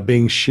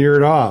being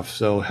sheared off.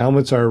 So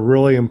helmets are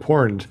really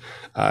important.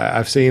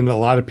 I've seen a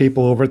lot of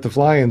people over at the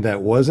fly-in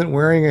that wasn't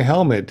wearing a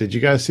helmet. Did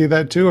you guys see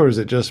that too, or is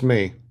it just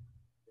me?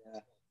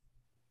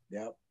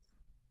 Yep.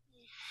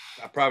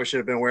 I probably should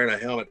have been wearing a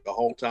helmet the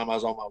whole time I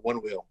was on my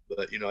one wheel,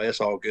 but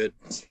it's all good.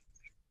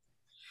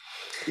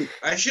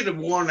 I should have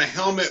worn a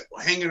helmet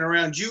hanging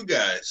around you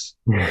guys.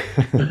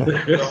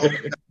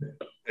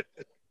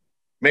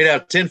 Made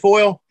out of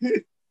tinfoil?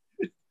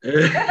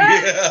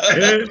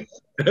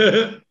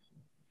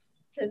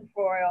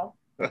 Tinfoil.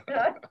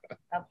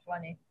 That's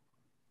funny.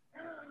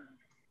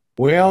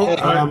 Well,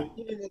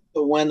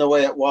 the wind the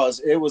way it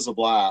was a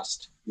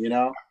blast. I mean,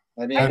 I'd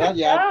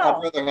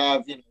rather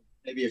have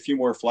maybe a few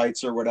more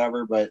flights or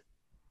whatever, but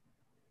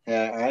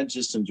I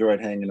just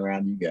enjoyed hanging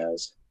around you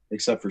guys,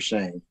 except for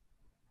Shane.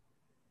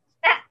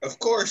 Of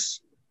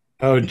course.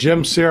 Oh,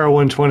 Jim Sierra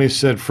 120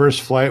 said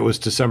first flight was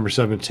December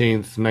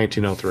 17th,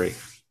 1903.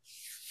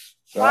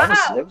 Wow.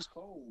 It was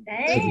cold.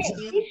 Dang.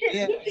 He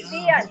should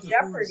be on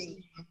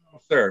Jeopardy.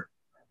 Sir.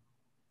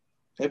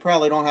 They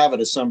probably don't have a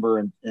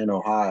December in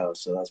Ohio,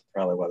 so that's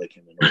probably why they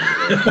came in.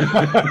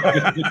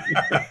 I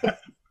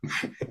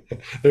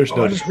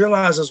just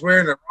realized I was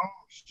wearing the wrong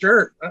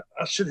shirt.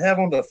 I should have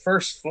on the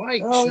first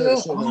flight.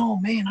 Oh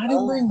man, I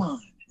didn't bring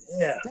mine.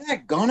 Yeah.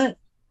 Daggone it.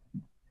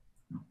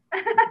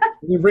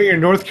 You bring your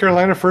North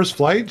Carolina first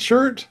flight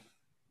shirt?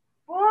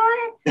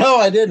 What? No,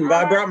 I didn't.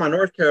 But I brought my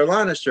North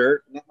Carolina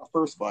shirt, not my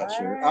first flight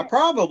shirt. I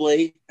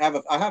probably have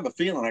a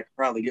feeling I could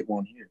probably get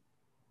one here.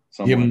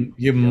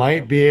 You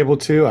might be able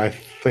to, I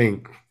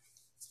think.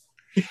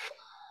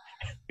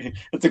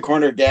 At the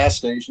corner gas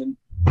station.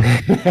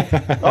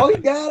 Oh,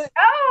 he got it.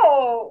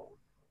 Oh,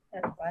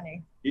 that's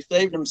funny. He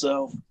saved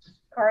himself.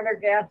 Carter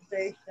gas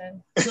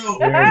station.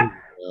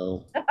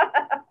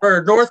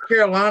 For North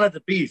Carolina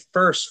to be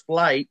first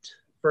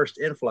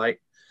in flight,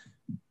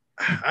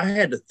 I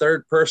had the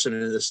third person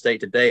in the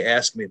state today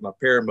ask me if my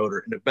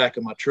paramotor in the back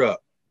of my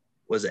truck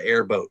was an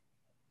airboat.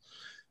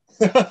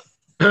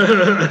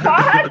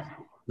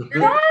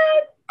 What?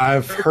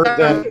 I've heard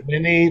that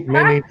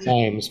many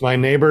times. My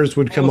neighbors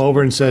would come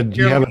over and said,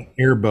 "Do you have an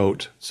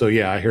airboat?" So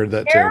yeah, I heard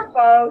that too.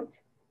 Airboat.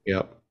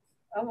 Yep.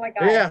 Oh my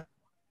God. Yeah.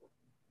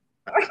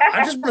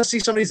 I just want to see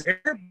some of these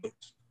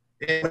airboats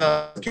in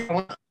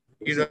Carolina.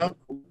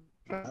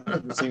 I've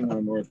never seen one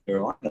in North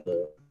Carolina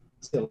though.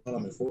 Still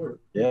on in Florida.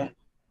 Yeah.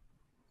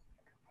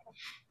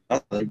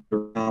 That's like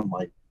around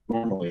like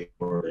normally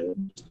Florida.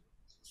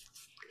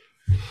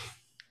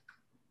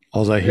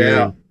 All I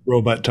hear is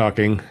robot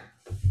talking.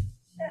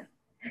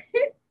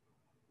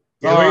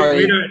 Yeah,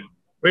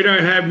 we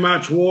don't have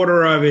much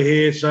water over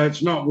here, so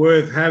it's not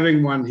worth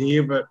having one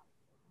here. But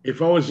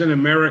if I was in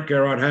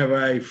America, I'd have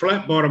a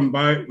flat bottom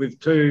boat with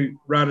two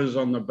rudders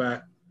on the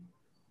back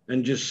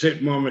and just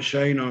sit my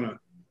machine on it.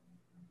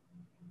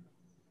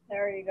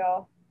 There you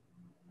go.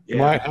 Yeah.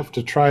 Might have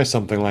to try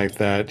something like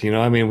that.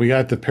 I mean, we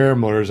got the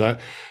paramotors.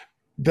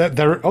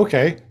 They're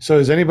okay. So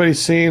has anybody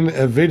seen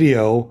a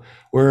video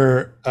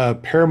where a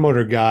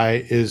paramotor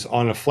guy is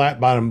on a flat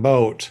bottom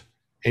boat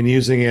and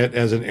using it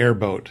as an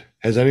airboat?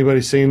 Has anybody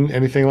seen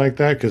anything like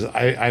that? Because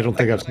I don't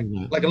think I've seen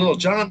that. Like a little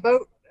John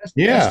boat?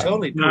 That's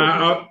totally cool.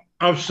 No,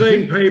 I've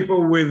seen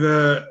people with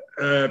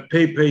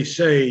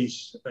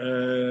PPCs,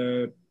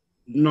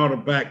 not a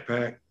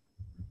backpack.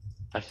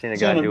 I've seen a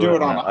guy do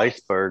it on an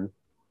iceberg.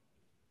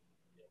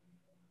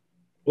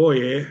 Oh,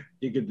 yeah,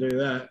 you could do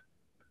that.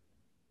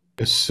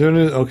 As soon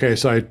as,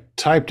 so I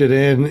typed it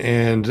in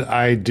and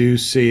I do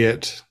see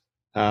it.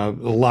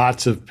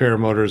 Lots of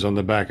paramotors on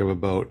the back of a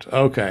boat.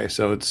 Okay,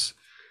 so it's.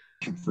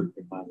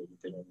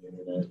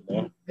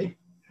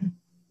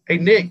 Hey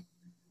Nick,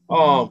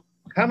 how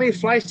many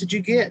flights did you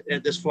get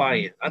at this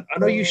fly-in? I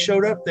know you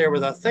showed up there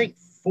with, I think,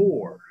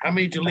 4. How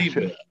many did you leave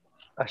with?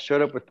 I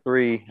showed up with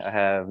 3. I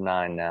have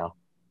 9 now.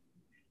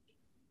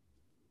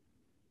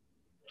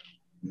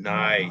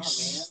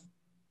 Nice.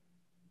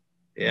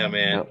 Yeah,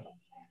 man. Yep.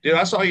 Dude,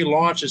 I saw you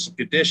launch in some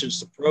conditions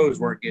the pros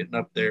weren't getting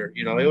up there.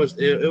 It was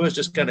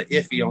just kind of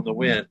iffy on the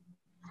wind.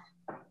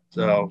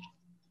 So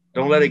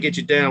don't let it get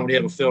you down when you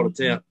have a failed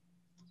attempt.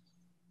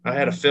 I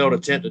had a failed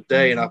attempt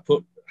today, and I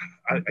hope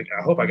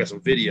I got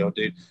some video,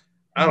 dude.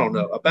 I don't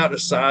know, about the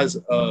size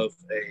of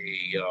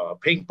a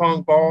ping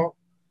pong ball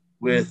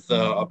with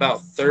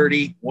about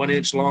 30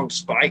 1-inch long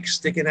spikes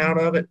sticking out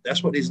of it.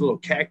 That's what these little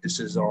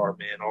cactuses are,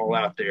 man, all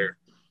out there.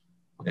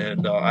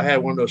 And I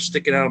had one of those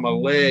sticking out of my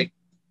leg,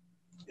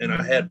 and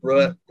I had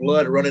blood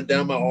running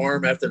down my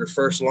arm after the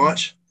first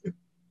launch.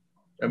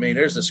 I mean,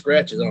 there's the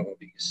scratches. I don't know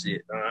if you can see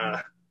it.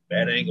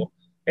 Bad angle.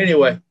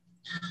 Anyway,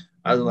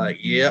 I was like,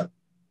 "Yep,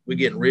 we're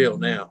getting real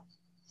now."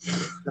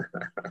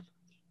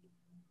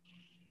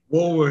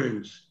 War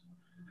wounds.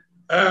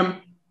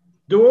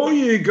 Do all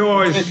you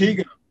guys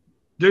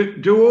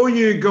do all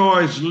you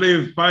guys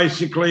live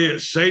basically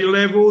at sea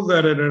level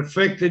that it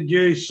affected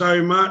you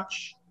so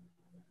much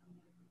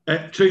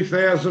at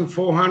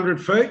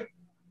 2,400 feet?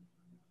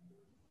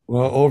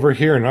 Well, over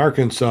here in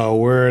Arkansas,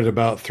 we're at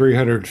about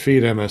 300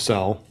 feet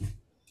MSL.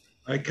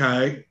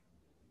 Okay.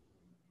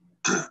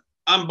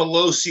 I'm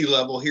below sea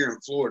level here in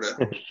Florida.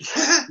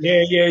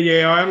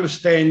 Yeah. I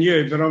understand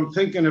you, but I'm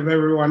thinking of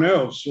everyone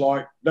else.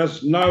 Like,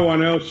 does no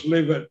one else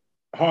live at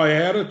high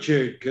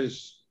altitude?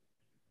 Because,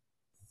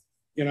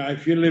 you know,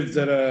 if you lived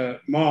at a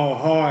mile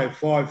high,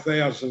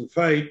 5,000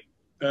 feet,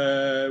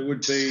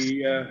 would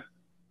be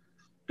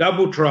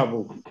double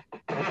trouble.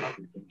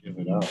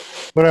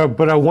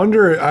 But I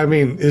wonder, I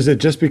mean, is it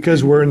just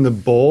because we're in the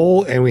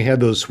bowl and we had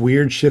those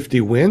weird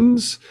shifty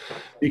winds?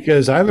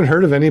 Because I haven't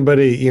heard of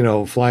anybody, you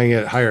know, flying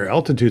at higher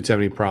altitudes have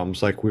any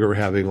problems like we were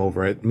having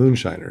over at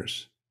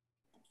Moonshiners.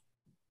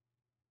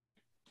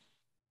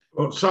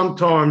 Well,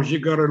 sometimes you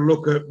got to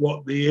look at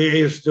what the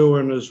air's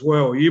doing as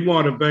well. You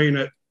might have been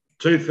at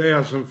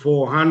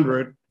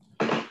 2,400,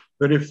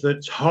 but if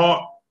it's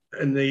hot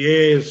and the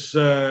air's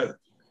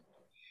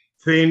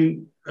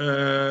thin,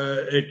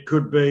 it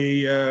could be,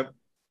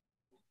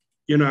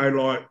 you know,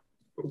 like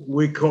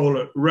we call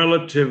it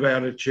relative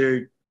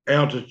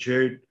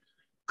altitude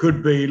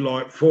could be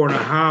like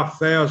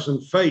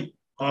 4,500 feet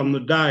on the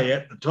day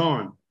at the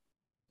time.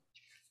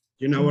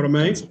 You know what I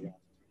mean?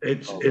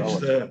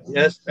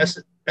 Yes,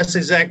 that's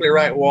exactly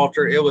right,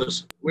 Walter.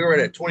 We were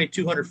at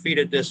 2,200 feet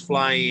at this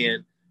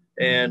fly-in,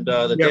 and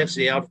the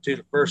density altitude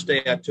the first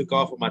day I took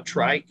off with my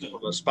trike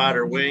on the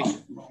Spider Wing,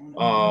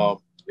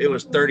 it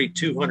was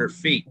 3,200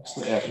 feet.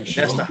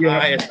 That's the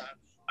highest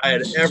I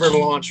had ever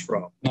launched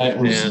from. That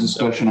was a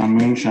discussion on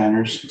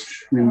Moonshiners.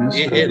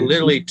 It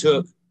literally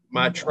took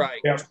my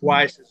trike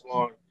twice as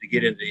long to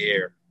get into the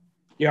air.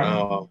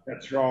 Yeah,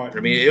 that's right. I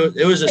mean,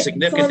 it was a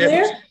significant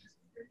difference.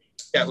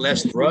 You got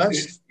less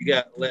thrust, you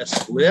got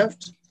less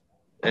lift,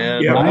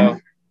 and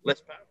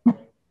less power.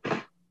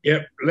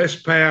 Yep, less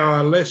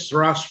power, less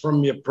thrust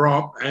from your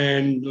prop,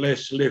 and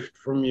less lift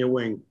from your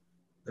wing.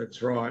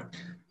 That's right.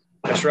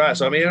 That's right.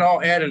 So, I mean, it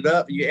all added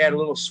up. You add a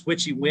little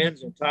switchy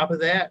winds on top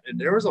of that,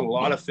 and there was a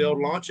lot of failed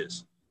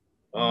launches.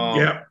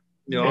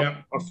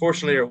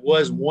 Unfortunately, there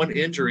was one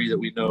injury that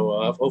we know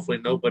of. Hopefully,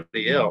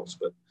 nobody else.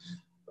 But,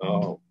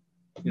 a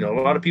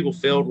lot of people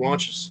failed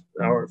launches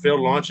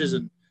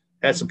and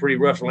had some pretty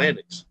rough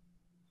landings.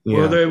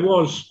 Yeah.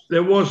 Well,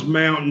 there was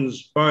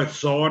mountains both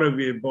side of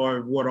you by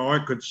what I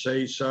could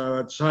see. So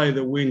I'd say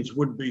the winds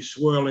would be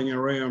swirling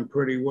around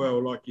pretty well.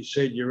 Like you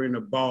said, you're in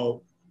a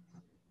bowl.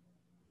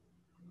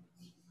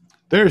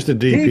 There's the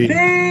DP.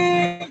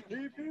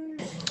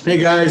 Hey,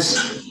 guys.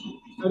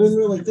 I didn't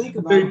really think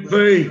about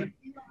it.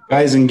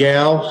 Guys and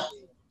gal.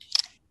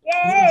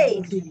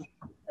 Yay!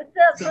 What's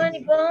up,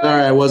 Funny Bone?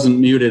 Sorry, I wasn't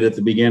muted at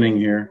the beginning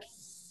here.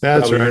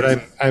 That's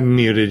right. I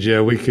muted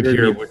you. We could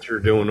hear what you're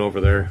doing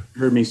over there.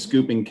 Heard me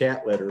scooping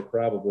cat litter,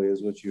 probably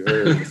is what you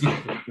heard.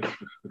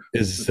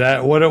 Is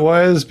that what it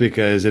was?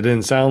 Because it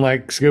didn't sound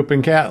like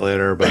scooping cat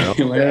litter, but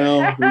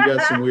well, we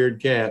got some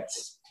weird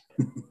cats.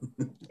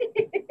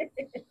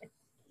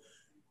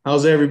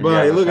 How's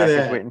everybody? Look at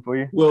that. Waiting for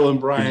you. Will and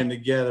Brian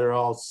together,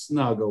 all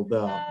snuggled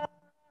up.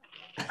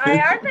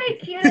 Aren't they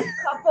cutest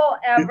couple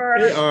ever?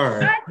 They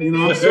are.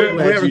 I'm so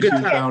glad have a good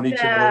time. Found each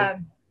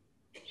other.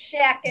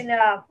 Shacking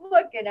up,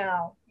 looking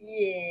out.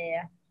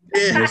 Yeah.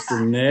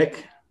 Mr.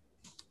 Nick.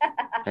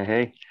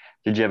 Hey.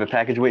 Did you have a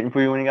package waiting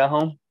for you when you got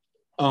home?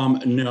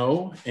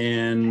 No.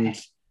 And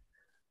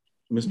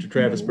Mr.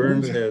 Travis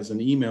Burns has an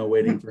email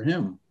waiting for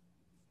him.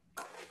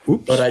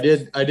 Oops. But I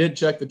did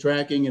check the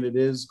tracking, and it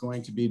is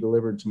going to be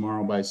delivered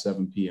tomorrow by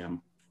 7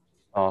 p.m.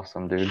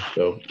 Awesome, dude.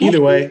 So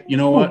either way, you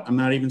know what? I'm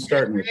not even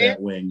starting with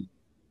that wing.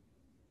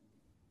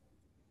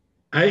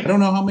 I don't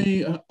know how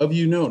many of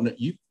you know.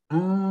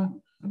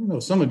 I don't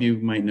know. Some of you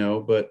might know,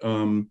 but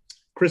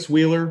Chris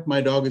Wheeler, my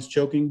dog is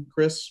choking.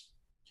 Chris,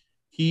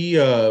 he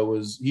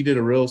did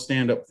a real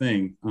stand-up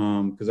thing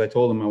because I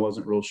told him I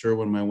wasn't real sure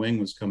when my wing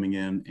was coming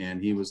in,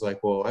 and he was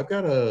like, "Well, I've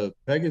got a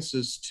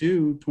Pegasus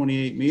 2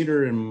 28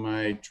 meter in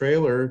my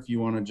trailer. If you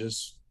want to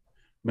just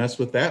mess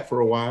with that for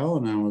a while."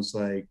 And I was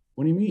like,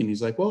 "What do you mean?"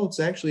 He's like, "Well, it's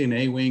actually an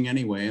A wing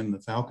anyway, and the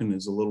Falcon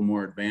is a little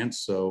more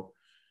advanced, so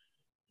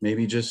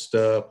maybe just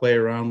play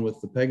around with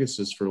the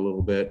Pegasus for a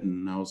little bit."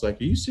 And I was like,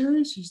 "Are you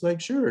serious?" He's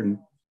like, "Sure." And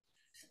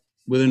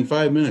within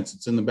 5 minutes,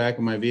 it's in the back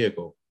of my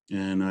vehicle.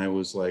 And I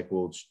was like,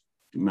 "Well,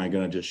 am I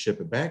going to just ship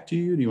it back to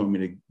you? Do you want me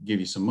to give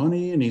you some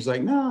money?" And he's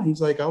like, "No."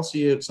 He's like, "I'll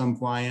see you at some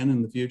fly-in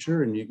in the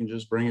future, and you can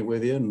just bring it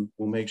with you, and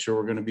we'll make sure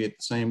we're going to be at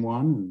the same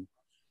one."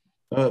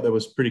 And that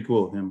was pretty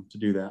cool of him to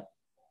do that.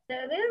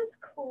 That is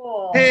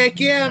cool. Heck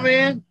yeah,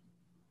 man.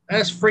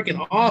 That's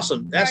freaking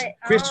awesome. That's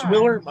Chris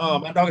Wheeler.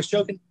 My dog is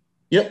choking.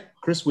 Yep,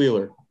 Chris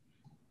Wheeler.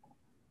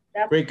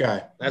 That's Great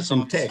guy. That's from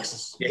awesome.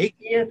 Texas. Yeah, he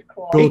is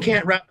cool. He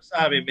can't ride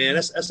beside me, man.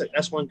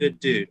 That's one good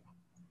dude.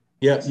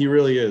 Yeah, he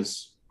really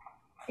is.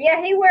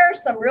 Yeah, he wears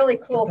some really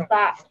cool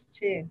socks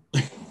too.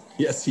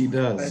 Yes, he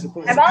does.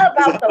 I'm all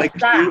about those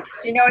socks.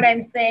 You know what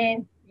I'm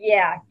saying?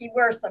 Yeah, he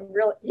wears some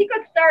really. He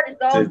could start his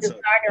own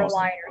designer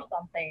line or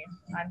something.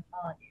 I'm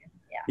telling you.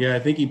 Yeah. Yeah, I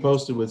think he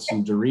posted with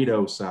some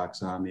Dorito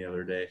socks on the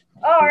other day.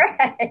 All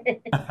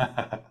right.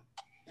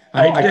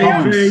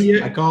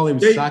 I call him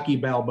Saki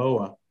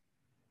Balboa.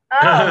 Oh,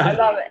 I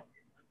love it.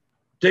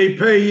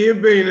 DP,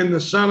 you've been in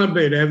the sun a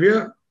bit, have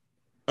you?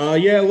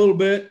 Yeah, a little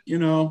bit. You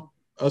know,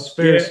 us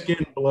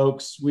fair-skinned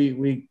blokes,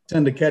 we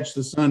tend to catch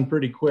the sun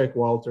pretty quick,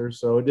 Walter.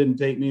 So it didn't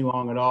take me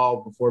long at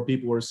all before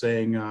people were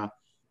saying,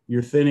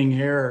 your thinning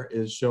hair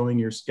is showing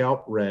your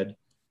scalp red.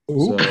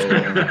 So,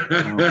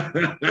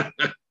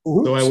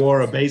 so I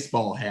wore a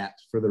baseball hat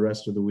for the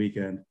rest of the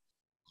weekend.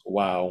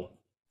 Wow.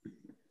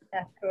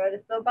 That's what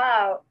it's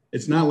about.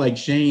 It's not like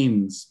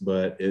Shane's,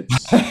 but it's...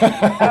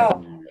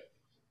 Oh.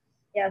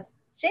 Yes.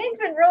 Shane's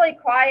been really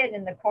quiet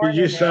in the corner. Did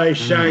you say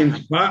Shane's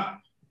butt,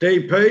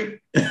 DP?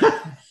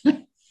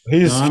 No,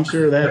 I'm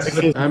sure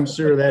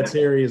that's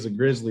hairy as a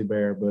grizzly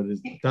bear, but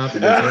it's the top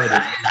of his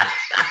head.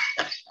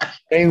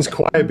 Shane's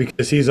quiet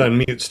because he's on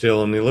mute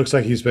still, and he looks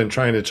like he's been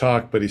trying to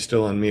talk, but he's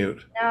still on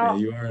mute. No, yeah,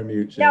 you are on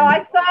mute, Shane. No,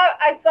 I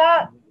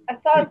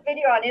saw his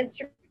video on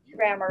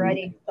Instagram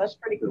already. So that's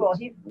pretty cool.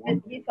 He's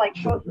like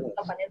posting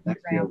stuff on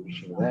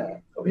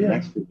Instagram. Oh yeah,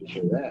 next week to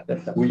show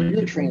that. Well,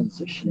 you're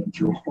transitioning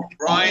to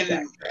Brian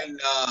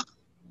and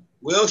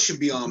Will should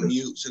be on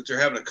mute since they're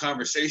having a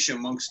conversation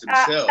amongst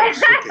themselves.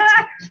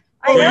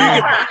 Oh, you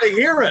can finally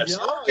hear us.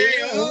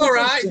 Okay, all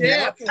right,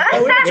 yeah.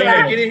 We've been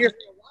trying to get in here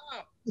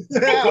for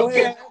a while.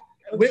 Okay.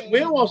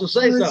 Will wants to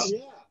say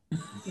something.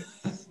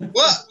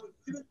 What?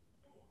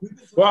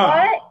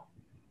 What?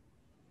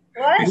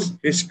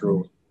 It's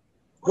screwed.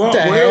 What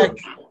the heck?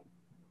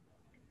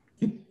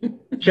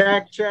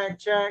 Check.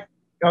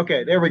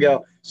 Okay, there we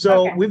go.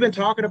 So we've been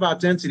talking about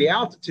density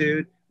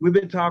altitude. We've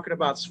been talking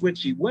about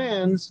switchy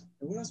winds.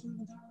 And what else have we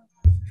been talking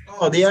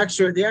about? Oh, the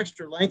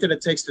extra length that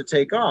it takes to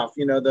take off,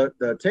 you know,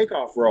 the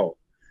takeoff roll.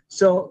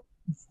 So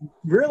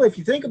really, if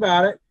you think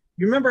about it,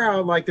 you remember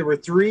how like there were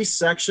three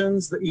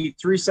sections,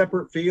 three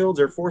separate fields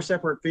or four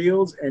separate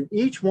fields, and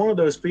each one of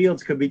those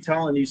fields could be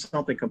telling you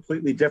something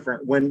completely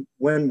different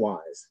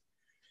wind-wise.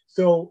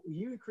 So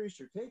you increase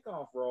your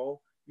takeoff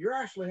roll, you're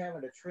actually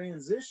having to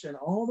transition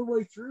all the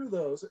way through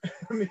those.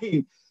 I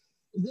mean,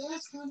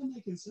 that's kind of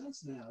making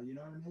sense now, you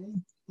know what I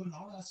mean? Putting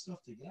all that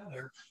stuff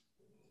together.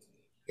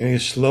 And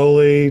he's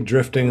slowly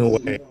drifting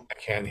away. I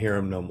can't hear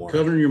him no more.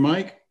 Covering your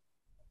mic?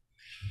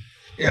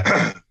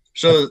 Yeah.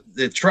 So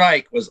the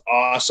trike was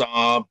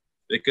awesome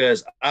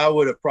because I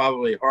would have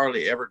probably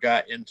hardly ever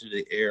got into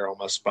the air on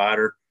my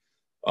Spider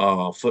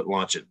foot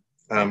launching.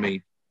 I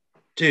mean,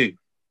 dude,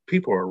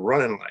 people are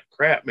running like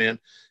crap, man.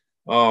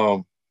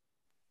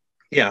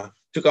 Yeah,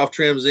 took off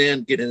trims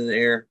in, get in the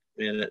air,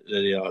 and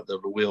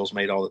the wheels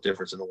made all the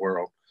difference in the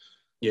world.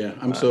 Yeah,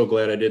 I'm so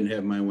glad I didn't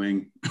have my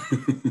wing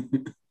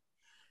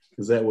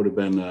because that would have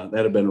been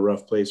a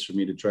rough place for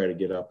me to try to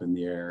get up in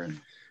the air.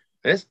 And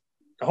that's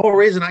the whole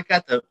reason I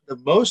got the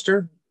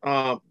Moster.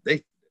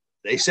 They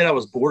said I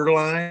was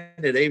borderline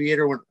at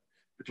Aviator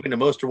between the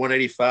Moster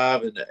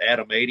 185 and the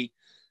Atom 80,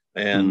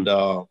 and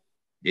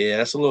yeah,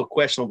 that's a little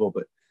questionable.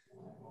 But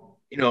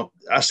you know,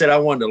 I said I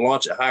wanted to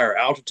launch at higher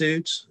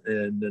altitudes,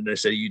 and then they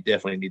said you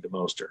definitely need the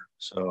Moster.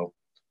 So,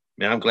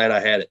 man, I'm glad I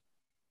had it.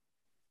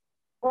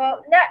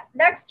 Well,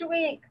 next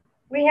week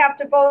we have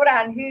to vote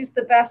on who's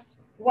the best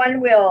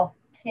one-wheel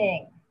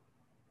king.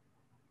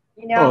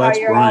 You know how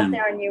you're Brian. out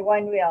there on your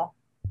one wheel.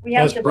 We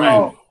have to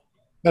Brian. vote.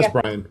 That's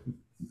Brian.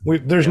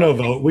 There's no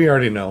vote. We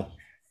already know.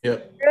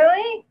 Yep.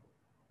 Really?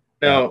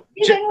 No,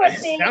 Even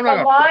with the I'm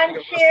not lawn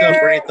gonna stuff or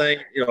chair, anything.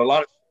 You know, a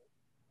lot of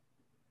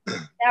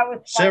that was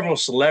funny. several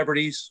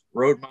celebrities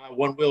rode my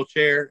one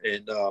wheelchair,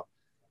 and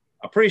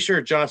I'm pretty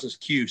sure Johnson's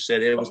Q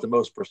said it was the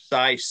most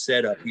precise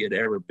setup he had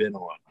ever been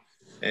on.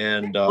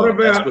 And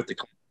that's with the.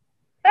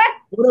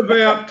 What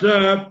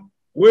about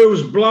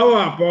Will's blow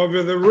up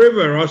over the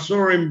river? I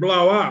saw him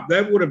blow up.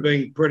 That would have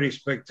been pretty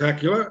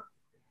spectacular.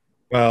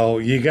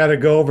 Well, you got to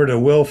go over to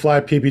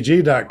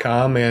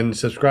willflyppg.com and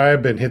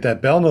subscribe and hit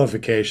that bell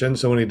notification.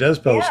 So when he does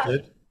post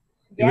it,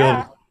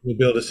 you'll be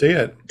able to see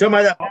it. Talking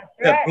about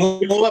that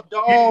blow up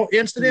doll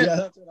incident? Yeah,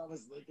 that's what I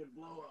was thinking.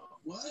 Blow up.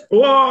 What?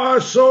 Well, I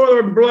saw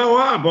him blow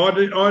up.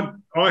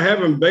 I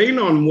haven't been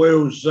on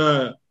Will's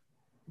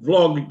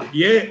vlog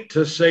yet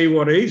to see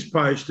what he's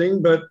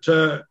posting, but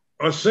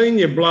I've seen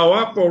you blow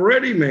up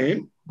already,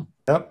 man.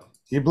 Yep,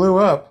 he blew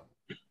up.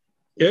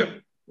 Yep.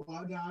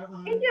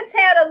 He just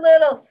had a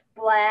little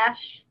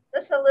splash.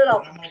 Just a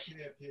little.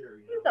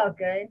 He's all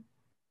good.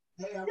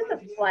 Just a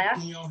splash.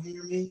 Can y'all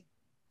hear me?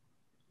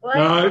 What?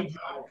 No.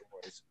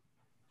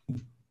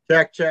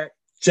 Check.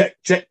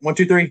 1,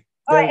 2, 3.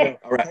 Oh, yeah.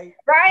 All right.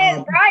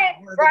 Brian,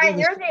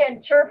 you're the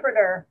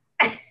interpreter.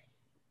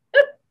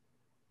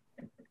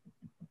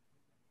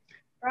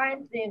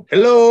 Brian's the interpreter.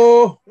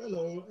 Hello.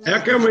 How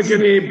come we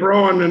can hear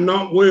Brian and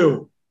not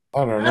Will?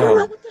 I don't I don't know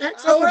know. what the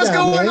heck's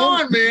going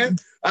on, man.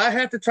 I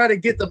have to try to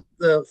get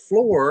the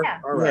floor. Yeah.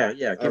 All right.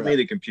 Yeah, Give me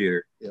the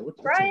computer.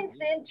 Brian's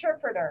the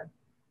interpreter.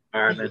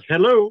 All right, man.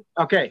 Hello.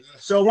 Okay,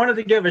 so I wanted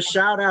to give a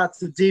shout out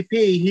to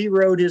DP. He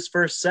rode his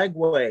first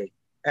Segway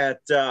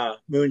at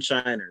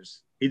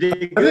Moonshiners. He did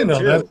good I didn't know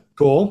too. that.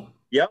 Cool.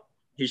 Yep,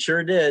 he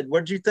sure did.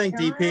 What did you think,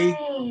 DP?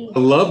 I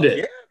loved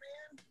it.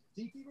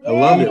 Yeah, I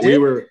loved it.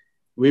 You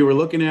We were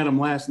looking at them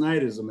last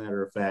night. As a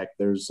matter of fact,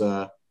 there's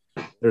a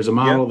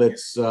model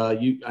that's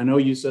I know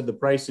you said the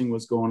pricing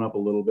was going up a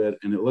little bit,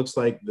 and it looks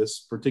like this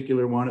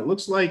particular one. It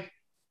looks like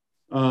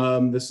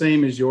the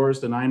same as yours,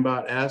 the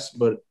 9bot S,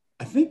 but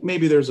I think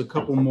maybe there's a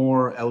couple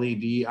more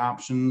LED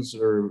options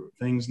or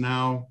things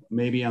now,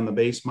 maybe on the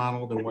base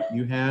model than what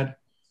you had.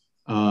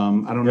 I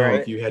don't know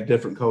if you had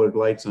different colored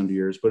lights under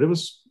yours, but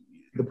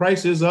the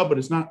price is up, but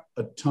it's not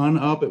a ton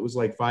up. It was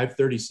like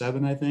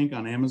 $537, I think,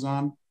 on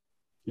Amazon.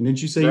 And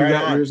didn't you say you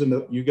got yours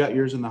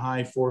in the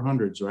high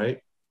 400s, right?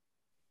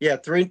 Yeah,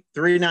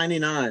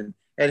 $399.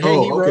 And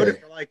hey, he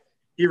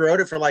rode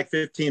it for like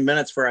 15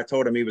 minutes before I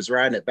told him he was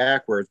riding it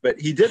backwards, but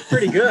he did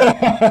pretty good.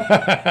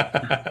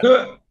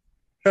 No,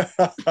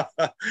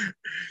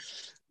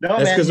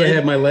 that's because I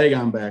had my leg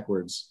on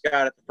backwards.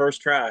 Got it the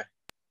first try.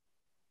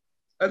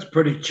 That's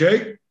pretty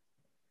cheap.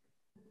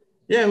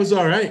 Yeah, it was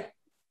all right.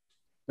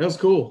 That was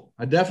cool.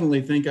 I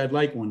definitely think I'd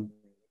like one.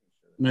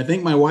 And I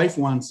think my wife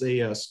wants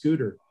a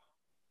scooter.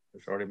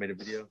 I've already made a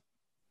video.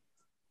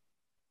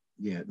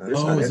 Yeah.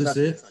 No, is this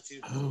it?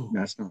 Oh,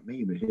 that's not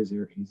me, but he's.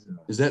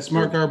 Is that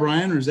Smart Car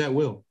Brian or is that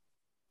Will?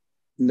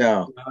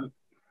 No,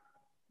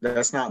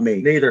 that's not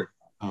me. Neither.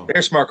 Oh.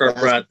 There's Smart Car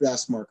Brian.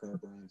 That's Smart Car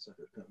Brian.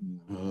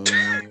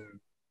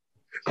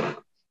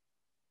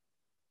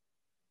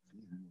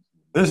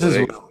 This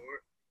is Will.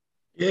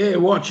 Yeah,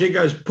 watch. He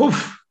goes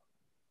poof.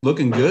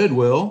 Looking good,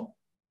 Will.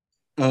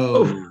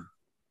 Oh.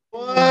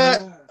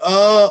 What?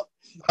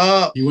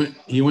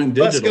 He went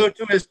digital. Let's go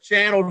to his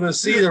channel to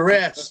see the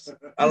rest.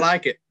 I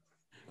like it.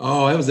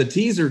 Oh, that was a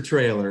teaser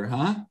trailer,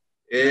 huh?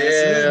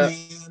 Yeah.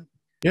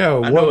 Yeah.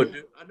 I know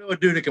a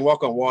dude that can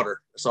walk on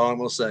water. That's all I'm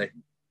gonna say.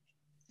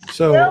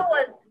 So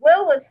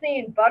Will was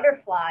seeing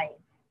butterflies.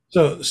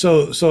 So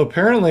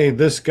apparently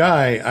this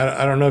guy,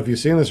 I don't know if you've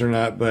seen this or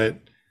not, but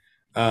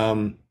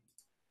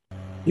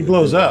he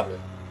blows up.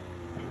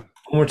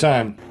 One more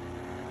time.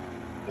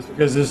 Just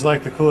because this is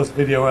like the coolest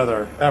video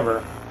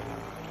ever.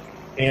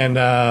 And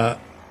I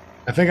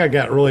think I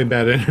got really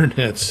bad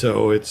internet,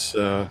 so it's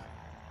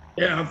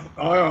Yeah,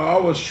 I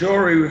was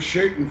sure he was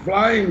shooting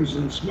flames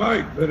and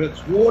smoke, but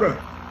it's water.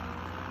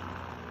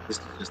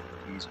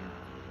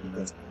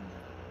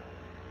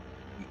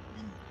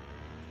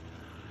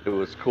 It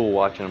was cool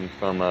watching them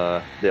from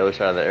the other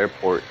side of the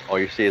airport. All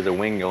you see is a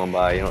wing going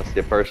by. You don't see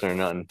a person or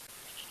nothing.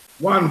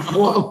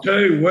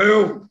 142,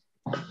 Will.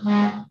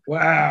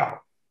 Wow.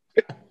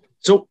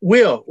 So,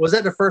 Will, was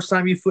that the first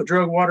time you foot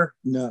drug water?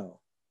 No.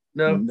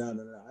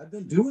 I've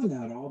been doing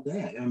that all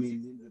day. I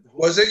mean,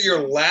 was it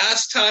your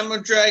last time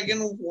of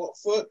dragging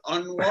foot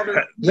on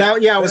water?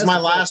 Yeah, it was my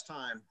last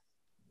time.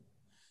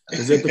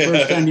 Is it the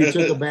first time you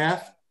took a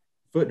bath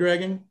foot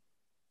dragging?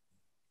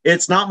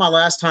 It's not my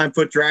last time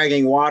foot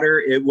dragging water.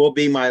 It will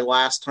be my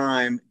last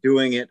time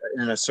doing it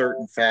in a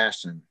certain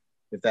fashion,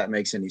 if that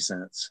makes any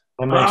sense.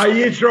 Are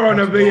you trying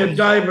to be a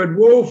David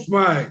Wolf,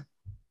 mate?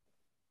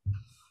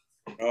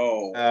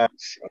 Oh,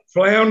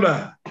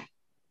 flounder.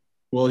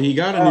 Well, he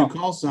got a new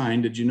call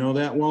sign. Did you know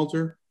that,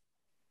 Walter?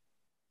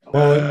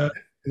 Well,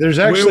 there's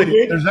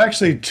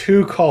actually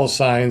two call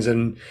signs,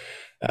 and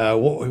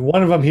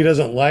one of them he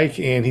doesn't like,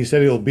 and he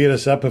said he'll beat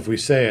us up if we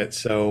say it.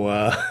 So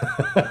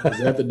is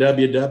that the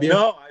WW?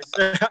 No,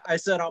 I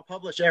said I'll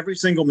publish every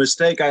single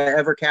mistake I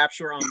ever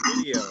capture on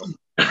video.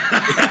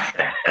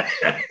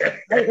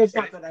 It's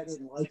not that I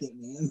didn't like it,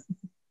 man.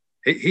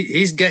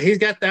 He's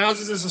got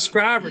thousands of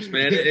subscribers,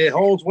 man. It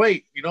holds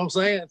weight. You know what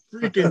I'm saying?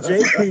 Freaking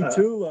JP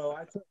Tulo.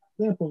 I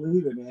can't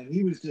believe it, man.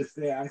 He was just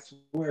there. I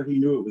swear he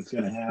knew it was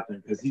going to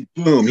happen because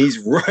he's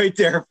right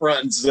there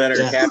front and center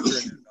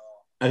capturing it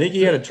all. I think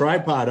he had a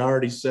tripod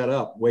already set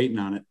up, waiting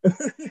on it. I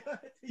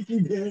think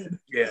he did.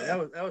 Yeah,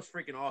 that was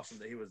freaking awesome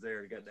that he was there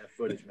and got that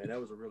footage, man. That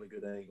was a really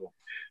good angle.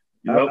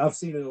 I've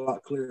seen it a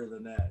lot clearer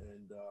than that,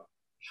 and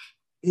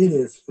it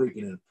is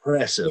freaking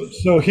impressive.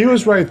 So he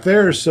was right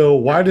there. So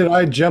why did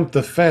I jump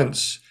the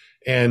fence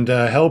and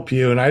help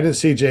you? And I didn't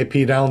see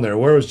JP down there.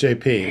 Where was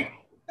JP?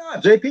 No,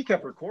 JP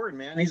kept recording,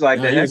 man. He's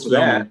like, the heck with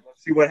that.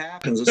 Let's see what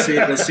happens.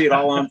 Let's see it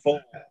all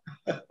unfold.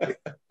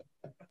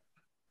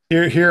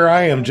 Here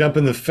I am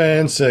jumping the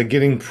fence,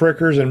 getting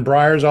prickers and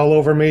briars all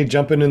over me,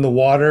 jumping in the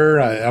water.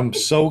 I'm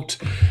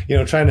soaked,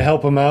 trying to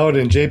help him out.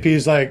 And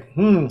JP's like,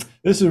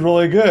 this is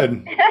really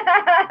good.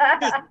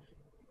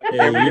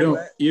 Yeah,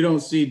 you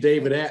don't see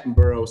David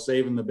Attenborough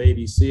saving the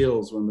baby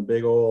seals when the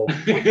big old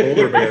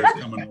polar bear's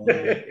coming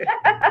along.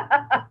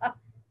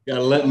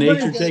 Gotta let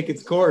nature take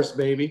its course,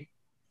 baby.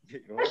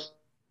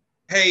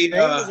 Hey, he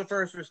was a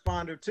first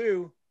responder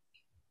too.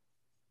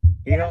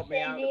 He helped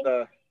me out with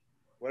the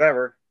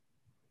whatever.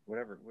 What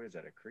is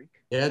that? A creek?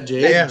 Yeah,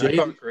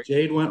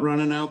 Jade went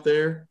running out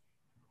there.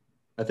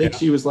 I think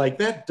she was like,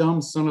 that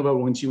dumb son of a,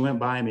 when she went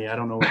by me. I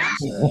don't know what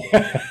she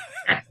said.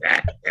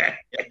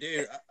 Yeah,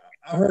 dude,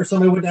 I heard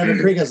somebody went down the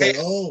creek. I was like,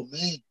 oh,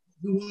 man,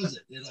 who was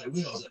it? They're like,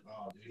 we all said,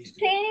 oh, dude, he's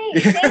good.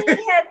 Shaney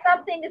had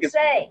something to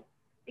say.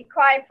 Be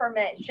quiet for a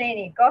minute.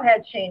 Shaney, go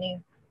ahead,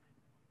 Shaney.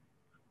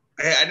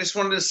 Hey, I just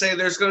wanted to say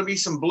there's going to be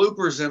some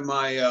bloopers in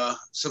my,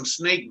 some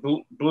snake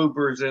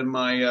bloopers in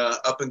my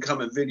up and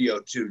coming video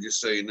too,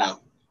 just so you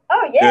know.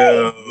 Oh,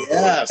 yay.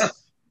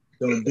 Yes.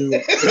 Don't do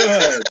it.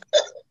 Good.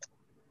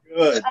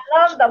 Good. I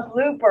love the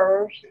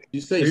bloopers. You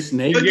say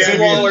snake? Look at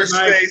Waller's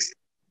face.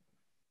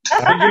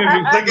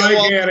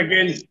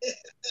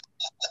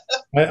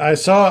 I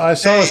saw a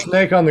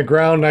snake on the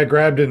ground. I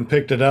grabbed it and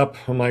picked it up.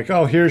 I'm like,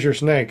 oh, here's your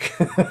snake.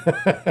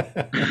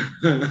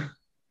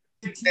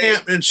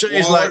 And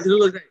Shay's like,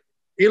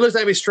 he looks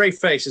at me straight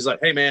face. He's like,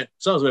 hey, man,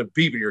 someone's been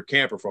beeping your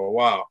camper for a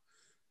while.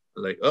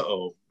 I'm like,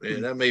 uh-oh,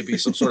 man, that may be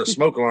some sort of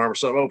smoke alarm or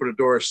something. Open the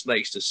door, a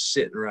snake's just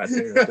sitting right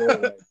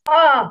there.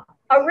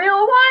 A real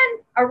one?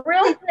 A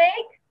real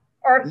snake?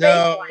 Or a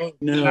fake one?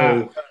 No.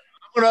 I'm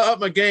going to up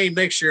my game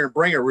next year and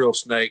bring a real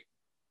snake.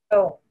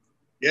 Oh.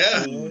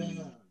 Yeah.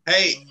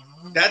 Hey,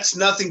 that's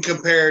nothing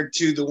compared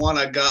to the one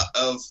I got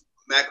of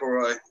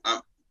McElroy.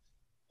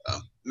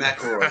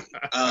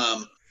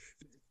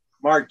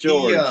 Mark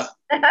George.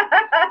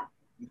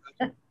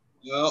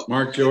 Well,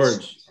 Mark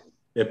George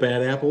at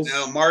Bad Apples.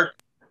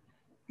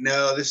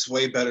 No, this is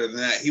way better than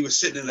that. He was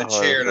sitting in a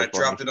chair, and I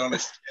dropped it on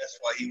his chest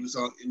while he was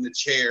in the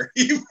chair.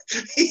 He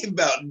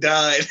about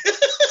died.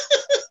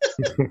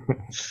 Did you get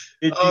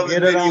the it on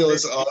video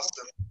is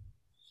awesome.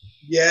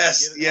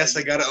 Yes,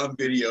 I got it on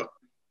video.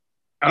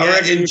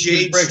 And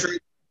Jade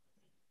straight.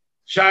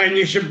 Shane,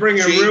 you should bring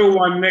a real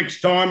one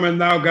next time,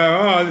 and they'll go,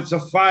 "Oh, it's a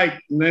fake,"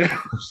 and then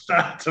it'll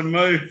start to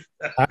move.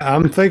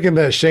 I'm thinking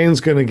that Shane's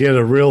going to get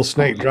a real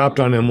snake dropped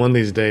on him one of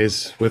these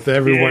days with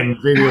everyone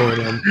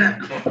videoing him.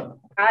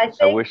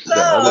 I wish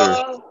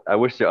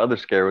the other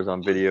scare was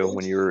on video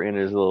when you were in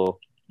his little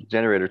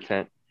generator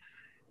tent.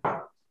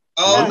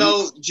 Oh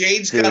no,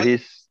 Jade's Dude, got.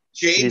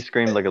 he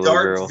screamed like a little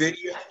girl.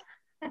 Video.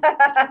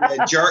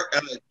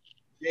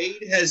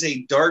 Jade has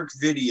a dark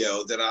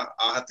video that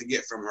I'll have to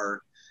get from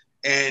her,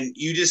 and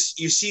you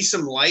see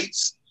some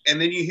lights, and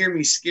then you hear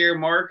me scare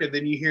Mark, and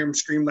then you hear him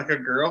scream like a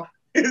girl.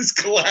 It's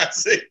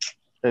classic.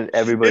 And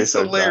everybody it's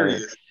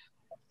hilarious.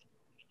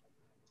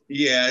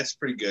 Yeah, it's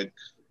pretty good.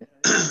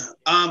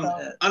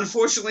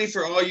 Unfortunately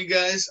for all you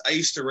guys, I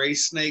used to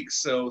raise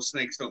snakes, so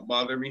snakes don't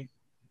bother me.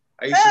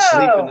 I used to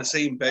sleep in the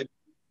same bed.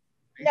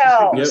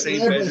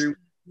 Bedroom.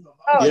 No.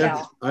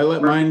 I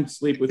let mine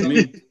sleep with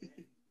me.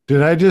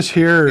 Did I just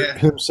hear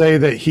him say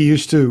that he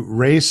used to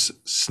race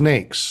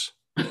snakes?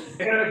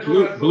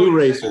 Blue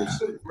racers.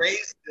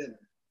 Raise them.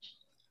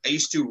 I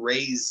used to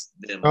raise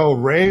them. Oh,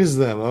 raise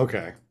them.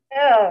 Okay.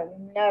 Oh,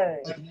 no.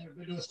 I've never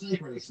been to a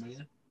snake race,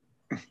 man.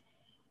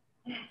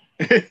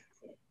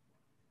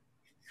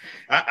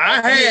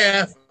 I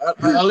have.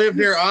 I live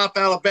near Opp,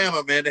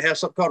 Alabama, man. They have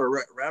something called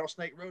a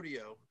rattlesnake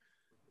rodeo.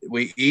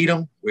 We eat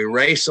them. We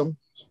race them.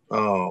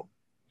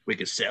 We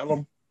can sell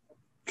them,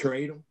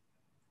 trade them.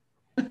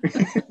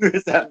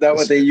 Is that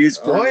what they use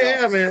for? Oh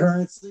yeah, man.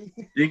 Currency.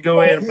 You can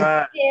go in and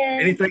buy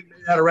anything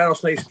made out of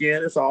rattlesnake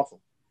skin. It's awesome.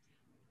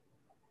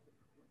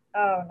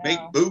 Oh no. Make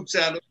boots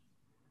out of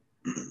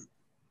them.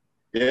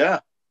 Yeah.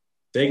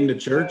 Take them to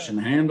church and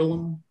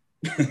handle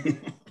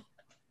them.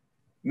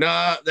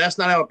 No, that's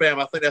not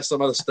Alabama. I think that's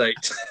some other state.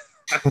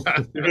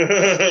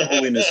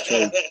 Holiness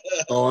church.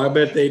 Oh, I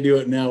bet they do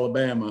it in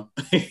Alabama.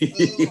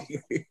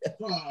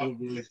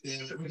 Probably.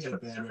 Damn it. We got a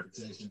bad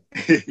reputation.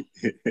 Hey,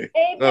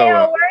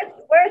 Bill,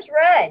 where's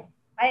Red?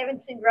 I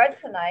haven't seen Red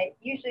tonight.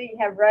 Usually you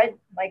have Red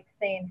like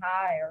saying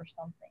hi or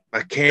something.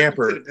 My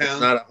camper is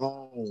not at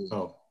home.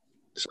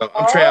 So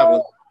I'm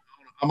traveling.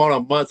 I'm on a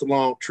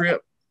month-long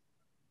trip.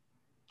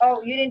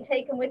 Oh, you didn't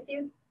take him with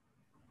you?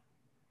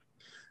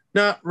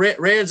 No,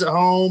 Red's at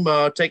home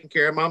taking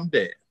care of mom and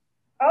dad.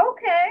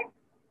 Okay.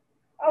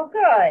 Oh,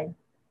 good.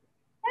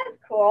 That's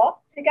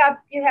cool.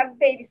 You have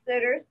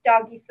babysitters,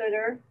 doggy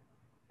sitter.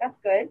 That's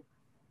good.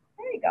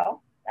 There you go.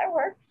 That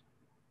works.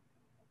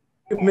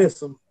 You miss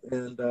him,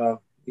 and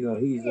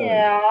he's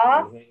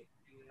yeah.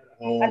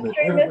 I'm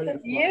sure he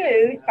misses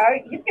you.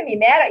 He's gonna be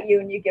mad at you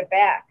when you get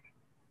back.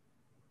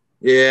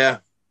 Yeah.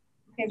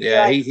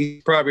 Yeah, like,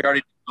 he's probably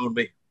already known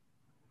me.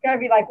 He's gonna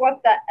be like,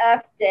 "What the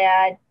F,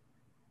 Dad?"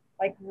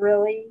 Like,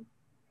 really?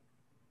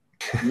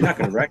 You're not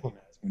gonna recognize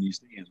when you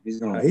see him. He's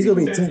gonna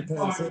be 10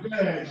 pounds.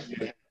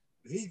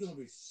 He's gonna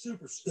be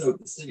super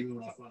stoked to see me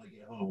when I finally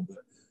get home. But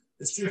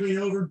this trip ain't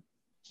over.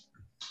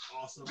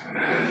 Awesome.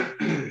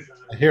 I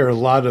hear a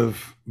lot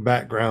of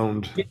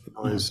background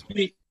noise.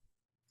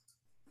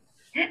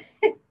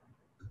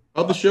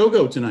 How'd the show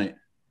go tonight?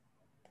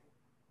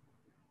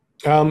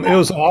 It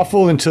was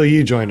awful until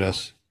you joined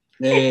us.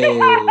 Hey,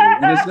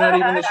 and it's not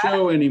even the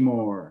show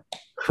anymore.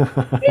 We've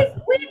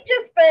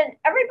just been,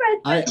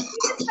 everybody's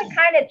just been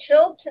kind of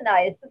chilled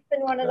tonight. It's just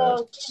been one of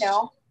those,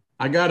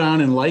 I got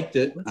on and liked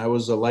it. I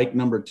was a like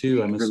number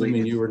 2. I'm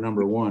assuming you were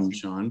number 1,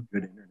 Sean.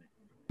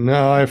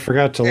 No, I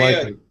forgot to like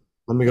it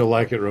Let me go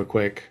like it real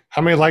quick.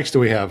 How many likes do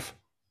we have?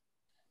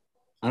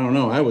 I don't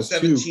know. I was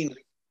 17.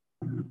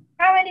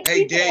 How many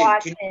Hey, people Dave,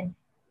 watching?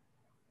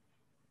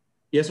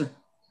 Yes, sir.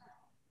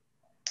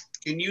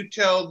 Can you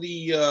tell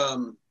the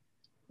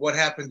what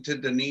happened to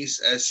Denise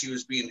as she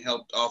was being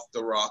helped off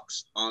the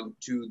rocks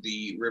onto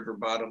the river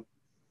bottom?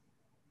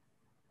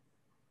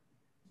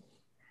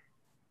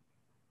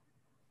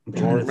 I'm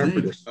trying to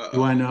think.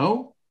 Do I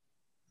know?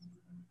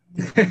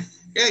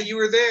 Yeah, you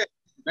were there.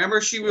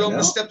 Remember, she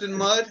almost stepped in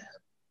mud.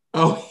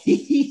 Oh,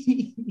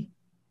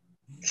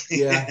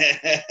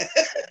 yeah.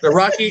 The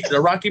rocky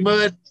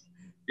mud.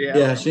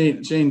 Yeah,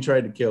 Shane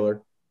tried to kill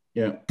her.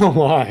 Yeah.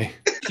 Why?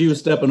 She was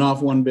stepping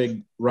off one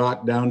big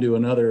rock down to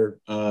another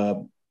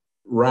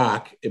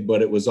rock,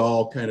 but it was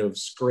all kind of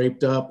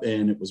scraped up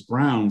and it was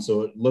brown,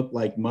 so it looked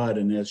like mud.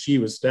 And as she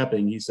was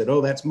stepping, he said,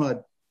 "Oh, that's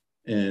mud."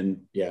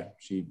 And yeah,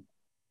 she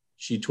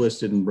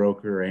twisted and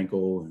broke her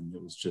ankle, and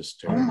it was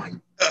just terrible. Oh my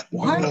God.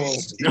 What?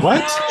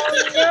 What?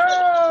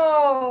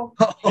 Oh,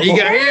 no. He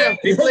got him.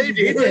 He believed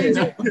you. He believed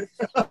you.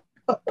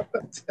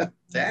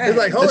 He's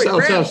like, holy That's how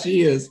crap. tough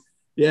she is.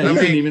 Yeah, I you mean,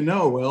 didn't even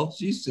know. Well,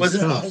 she's just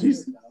tough.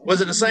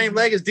 Was it the same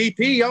leg as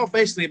DP? Y'all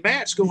basically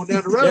matched going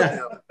down the road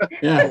now.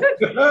 Yeah.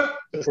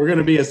 We're going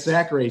to be a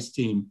sack race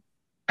team.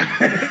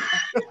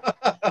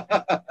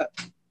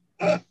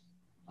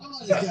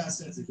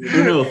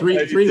 No,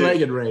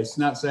 three-legged race,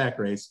 not sack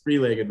race.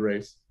 Three-legged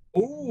race.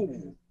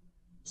 Ooh.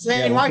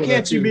 Saying, why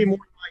can't you be more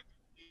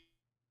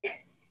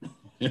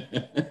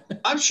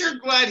I'm sure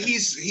glad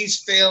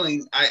he's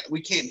failing. We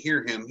can't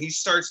hear him. He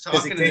starts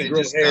talking and can't it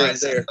grow just hair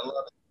dies. right I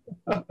love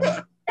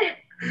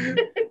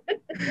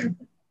it.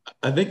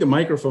 I think the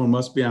microphone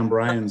must be on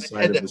Brian's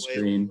side of the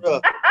screen.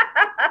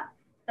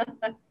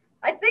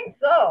 I think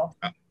so.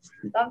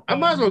 I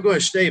might as well go ahead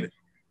and shave it.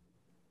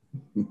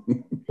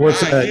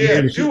 What's that?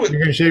 Yeah, You're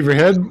gonna shave your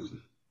head?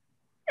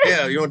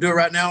 Yeah, you want to do it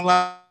right now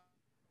live?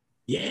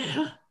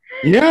 Yeah.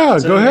 Yeah,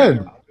 go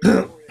ahead.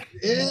 Yeah,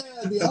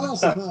 it'd be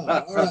awesome.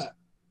 Huh? All right.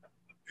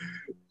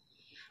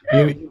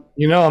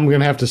 You know I'm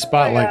gonna have to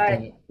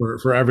spotlight Oh, that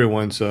for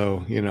everyone,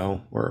 so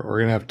we're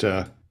gonna have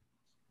to.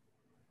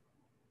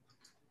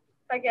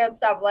 I can't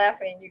stop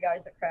laughing. You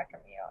guys are cracking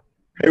me up.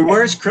 Hey,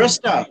 where's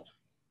Krista?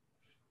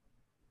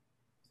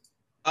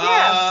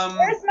 Yeah,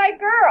 where's my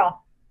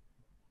girl?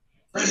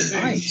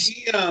 She's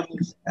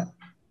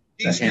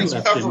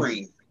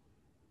recovering.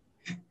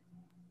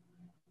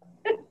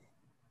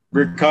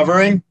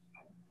 Recovering?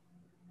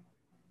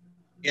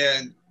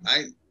 Yeah,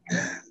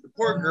 the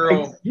poor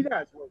girl You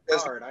guys work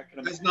hard. I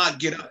can does not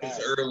get up as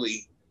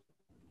early.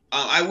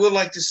 I would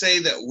like to say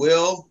that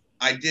Will,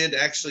 I did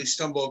actually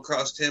stumble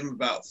across him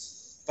about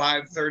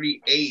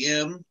 5:30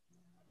 a.m.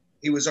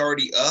 He was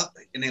already up,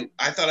 and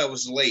I thought I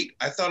was late.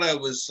 I thought I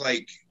was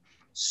like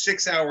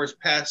 6 hours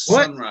past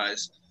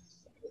sunrise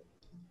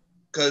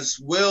because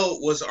Will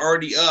was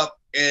already up,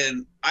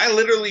 and I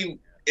literally,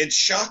 it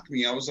shocked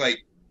me. I was like,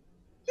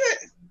 yeah,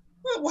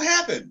 what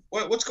happened?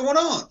 What's going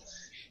on?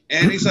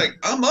 And he's like,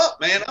 I'm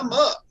up, man. I'm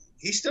up.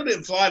 He still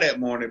didn't fly that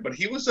morning, but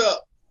he was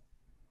up.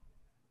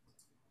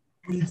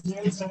 Did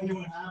Jay tell you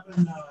what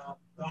happened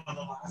on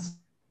the last?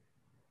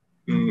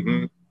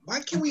 Mm-hmm.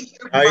 Why can we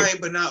hear Brian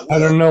but not Will? I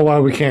don't know why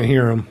we can't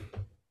hear him.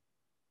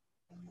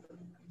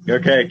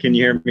 Okay, can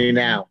you hear me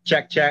now?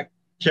 Check. There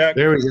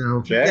we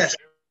go. Check. Yes.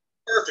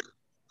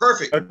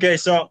 Perfect. Okay,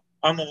 so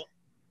on the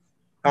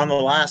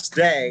last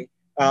day,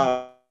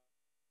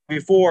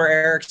 before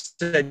Eric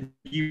said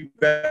you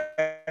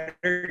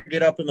better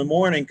get up in the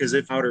morning because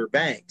it's Outer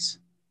Banks,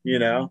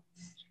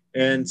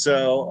 and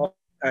so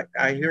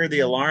I hear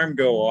the alarm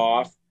go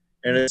off,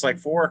 and it's like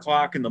 4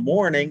 o'clock in the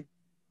morning,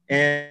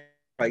 and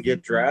I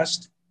get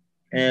dressed,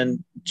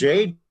 and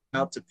Jade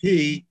out to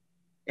pee,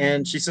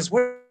 and she says,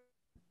 "What?"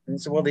 And I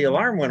said, "Well, the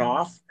alarm went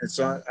off," and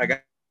so I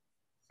got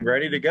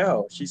ready to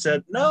go. She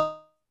said, "No,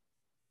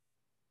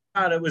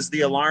 it was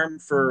the alarm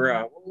for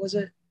what was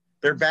it?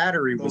 Their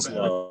battery was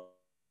low."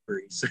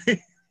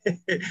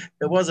 It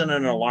wasn't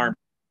an alarm.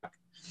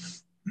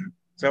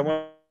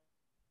 So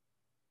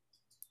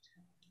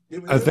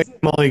I think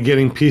I'm only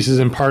getting pieces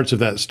and parts of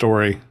that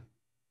story,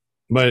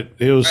 but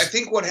it was. I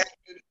think what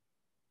happened,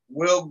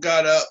 Will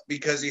got up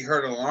because he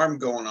heard an alarm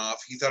going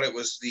off. He thought it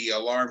was the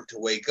alarm to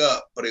wake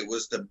up, but it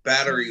was the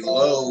battery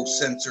low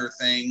sensor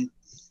thing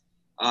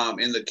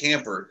in the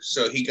camper.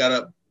 So he got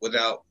up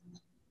without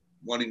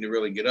wanting to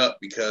really get up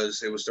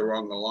because it was the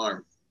wrong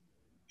alarm.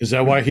 Is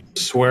that why he's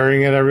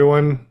swearing at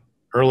everyone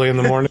early in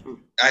the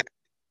morning? I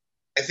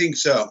think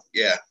so.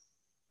 Yeah.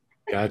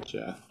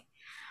 Gotcha.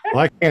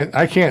 Well,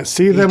 I can't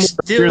see them. He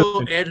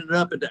still ended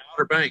up into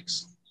Outer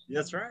Banks.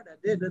 That's right. I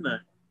did, didn't I?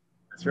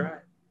 That's right.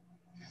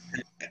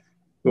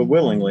 but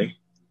willingly.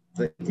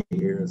 50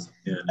 years.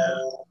 Yeah.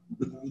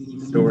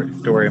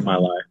 Story of my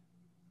life.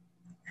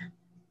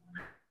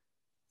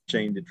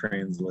 Chain to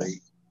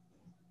translate.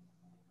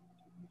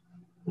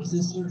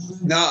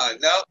 No.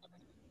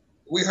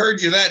 We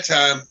heard you that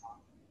time.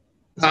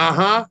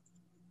 Uh-huh.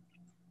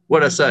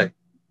 What'd I say?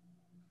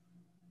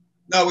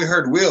 No, we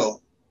heard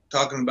Will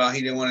talking about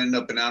he didn't want to end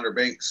up in Outer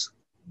Banks.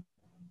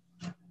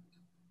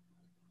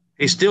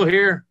 He's still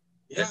here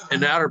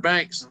in the Outer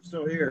Banks. I'm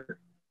still here.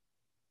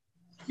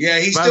 Yeah,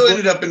 he still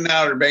ended up in the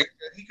Outer Banks.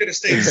 He could have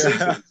stayed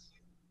sleeping.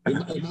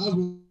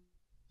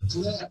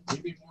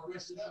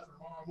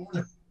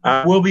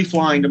 I will be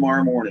flying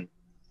tomorrow morning.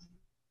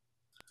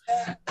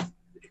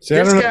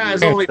 This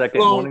guy's only second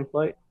flown. morning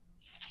flight.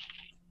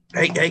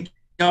 Hey,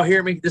 y'all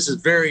hear me? This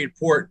is very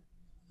important.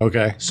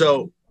 Okay.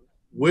 So,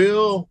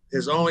 Will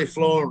has only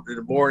flown in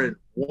the morning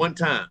one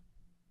time.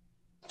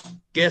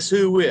 Guess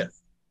who with?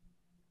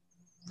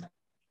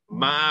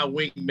 My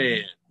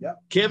wingman. Yep.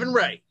 Kevin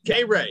Ray.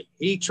 K. Ray.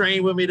 He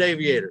trained with me at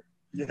Aviator.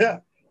 Yeah.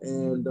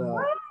 And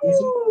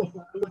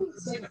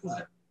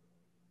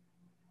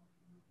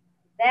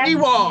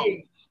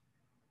Ewok.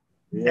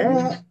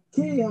 Yeah.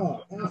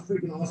 K-Hawk. How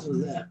freaking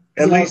awesome is that?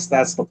 At least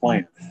that's the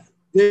plan.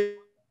 You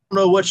don't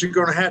know what you're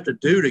going to have to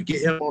do to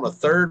get him on a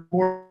third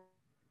more.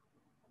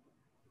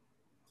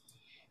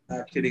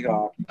 Kitty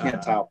Hawk. You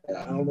can't top that.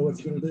 I don't know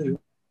what you're gonna do.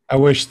 I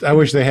wish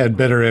they had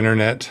better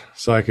internet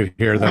so I could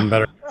hear them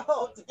better.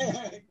 Oh,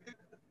 dang.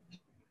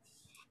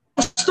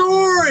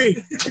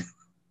 Story.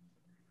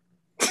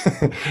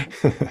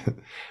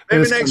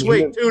 Maybe next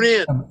week. Tune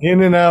in.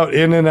 In and out,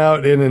 in and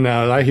out, in and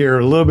out. I hear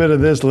a little bit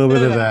of this, a little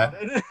bit of that.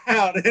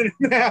 In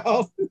and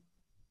out.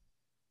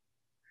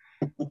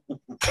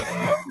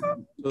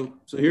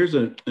 So here's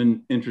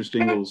an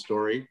interesting little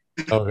story.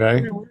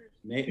 Okay.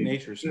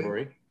 Nature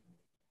story.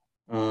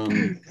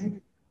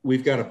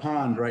 We've got a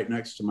pond right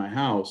next to my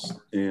house,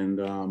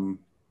 and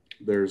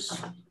there's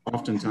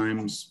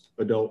oftentimes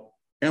adult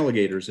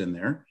alligators in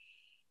there.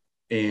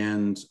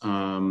 And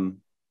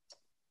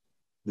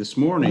this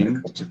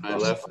morning, I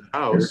left the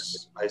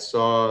house. I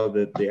saw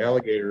that the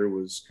alligator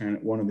was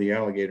one of the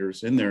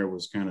alligators in there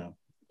was kind of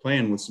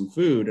playing with some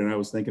food, and I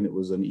was thinking it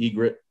was an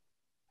egret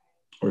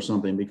or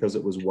something because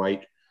it was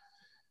white.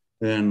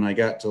 Then I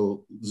got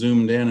to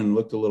zoomed in and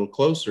looked a little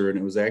closer, and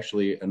it was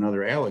actually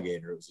another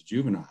alligator. It was a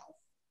juvenile.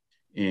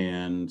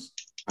 And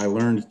I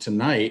learned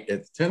tonight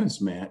at the tennis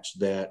match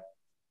that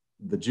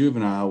the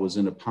juvenile was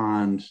in a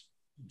pond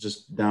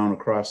just down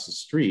across the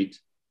street,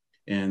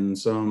 and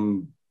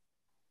some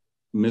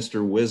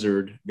Mr.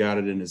 Wizard got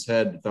it in his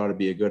head, thought it'd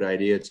be a good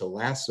idea to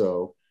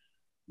lasso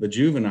the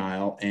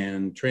juvenile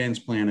and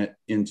transplant it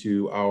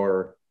into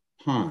our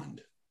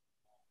pond.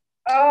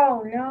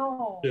 Oh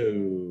no.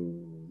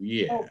 So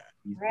yeah. Oh,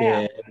 He's crap.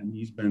 dead, and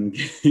he's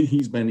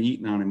been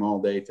eating on him all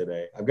day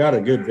today. I've got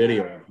a good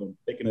video of him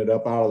picking it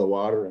up out of the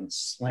water and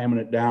slamming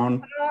it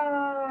down.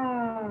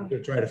 I'm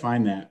gonna try to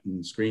find that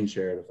and screen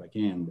share it if I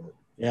can. But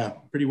yeah,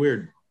 pretty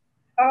weird.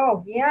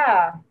 Oh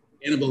yeah.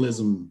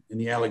 Cannibalism in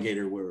the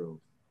alligator world.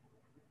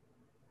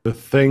 The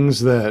things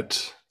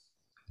that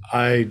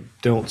I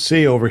don't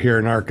see over here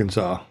in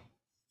Arkansas.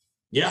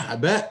 Yeah, I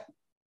bet.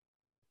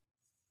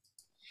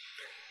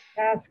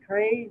 That's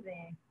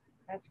crazy.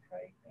 That's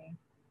crazy.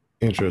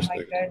 Interesting. Oh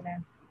my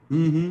goodness.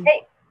 Mm-hmm.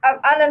 Hey,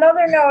 on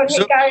another note,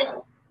 hey guys,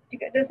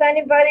 did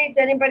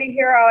anybody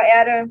hear how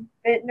Adam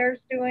Bittner's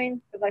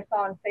doing? Because I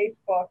saw on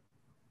Facebook,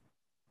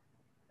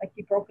 like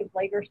he broke his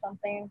leg or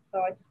something. So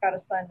I just got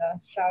to send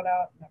a shout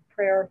out and a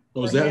prayer.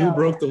 Oh, is that who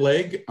broke the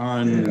leg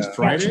on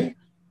Friday?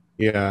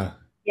 Yeah.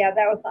 Yeah,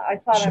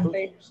 I saw it on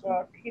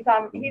Facebook. He's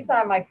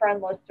on my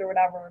friend list or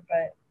whatever,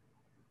 but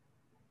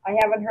I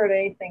haven't heard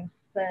anything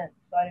since.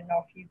 So I didn't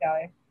know if you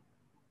guys.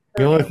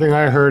 The only thing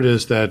I heard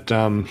is that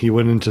he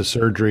went into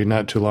surgery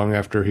not too long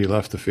after he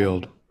left the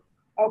field.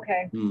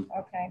 Okay.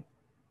 Okay.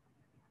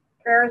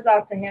 Prayers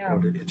out to him.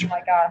 Oh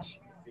my gosh.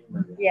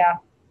 Yeah.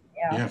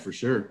 Yeah, for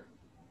sure.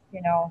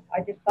 You know,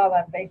 I just saw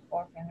that on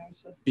Facebook, and it was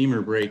just.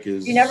 Femur break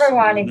is. You never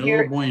want to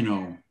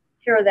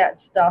hear that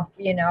stuff,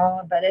 you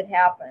know, but it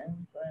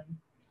happens, and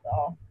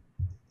so,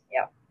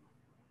 yeah.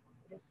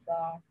 Just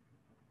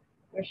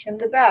wish him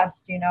the best,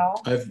 you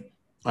know.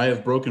 I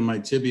have broken my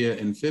tibia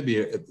and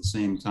fibia at the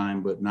same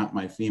time, but not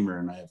my femur.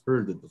 And I have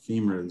heard that the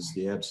femur is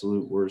the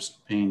absolute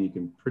worst pain you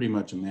can pretty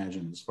much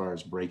imagine as far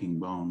as breaking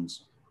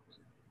bones.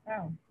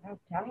 Oh, no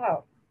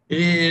doubt. It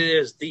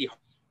is the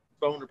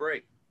bone to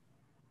break.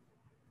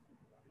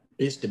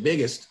 It's the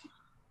biggest.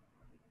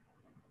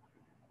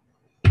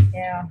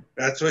 Yeah.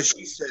 That's what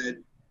she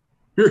said.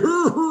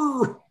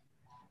 Oh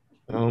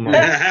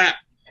my.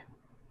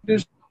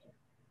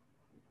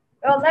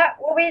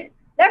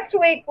 Next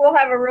week we'll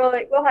have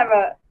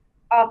a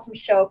awesome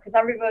show because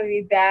everybody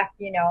will be back,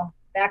 you know,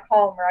 back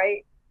home,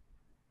 right?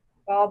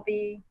 I'll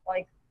be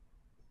like,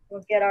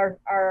 we'll get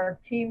our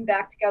team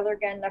back together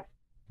again next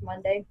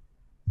Monday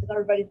because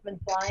everybody's been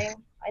flying,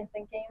 I'm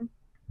thinking.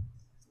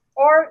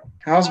 Or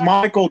how's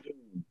Michael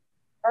doing?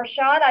 Or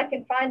Sean, I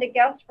can find a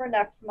guest for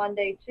next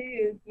Monday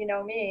too. You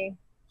know me,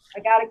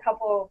 I got a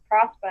couple of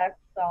prospects,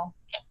 so.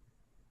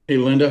 Hey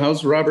Linda,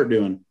 how's Robert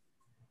doing?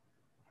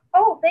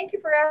 Oh, thank you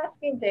for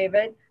asking,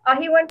 David.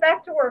 He went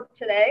back to work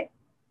today,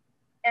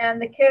 and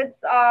the kids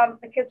are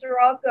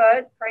all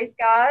good. Praise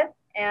God.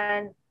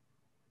 And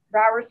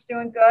Robert's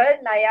doing good.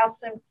 And I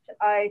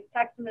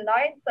texted him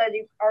tonight and said,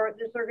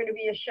 is there going to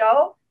be a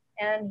show?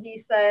 And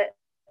he said,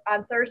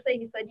 on Thursday,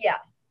 he said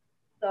yes.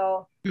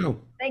 So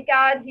thank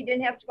God he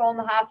didn't have to go in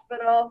the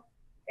hospital.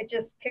 it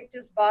just kicked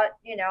his butt,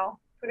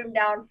 put him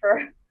down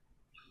for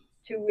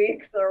 2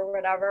 weeks or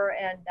whatever.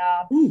 And,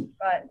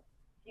 but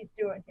he's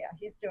doing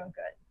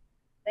good.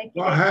 Thank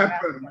you. What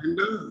happened,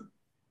 Linda?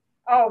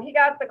 Oh, he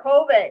got the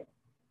COVID.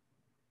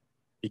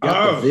 He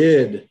got the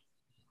vid.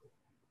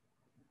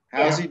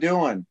 How's he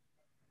doing?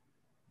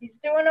 He's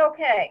doing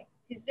okay.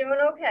 He,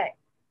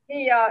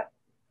 like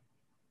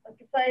I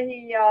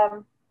say,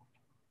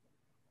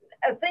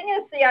 the thing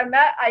is, see, I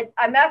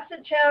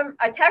messaged him,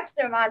 I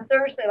texted him on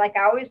Thursday, like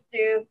I always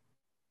do.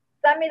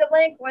 Send me the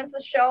link. When's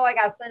the show? I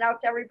got to send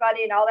out to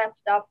everybody and all that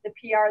stuff, the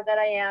PR that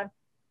I am.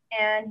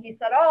 And he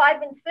said, oh,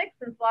 I've been sick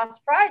since last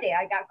Friday.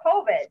 I got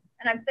COVID.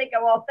 And I'm thinking,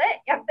 oh,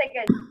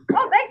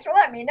 thanks for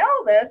letting me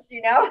know this,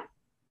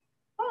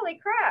 Holy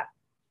crap.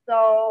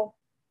 So,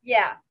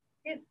 yeah,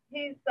 he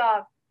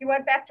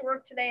went back to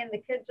work today and the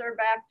kids are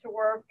back to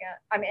work.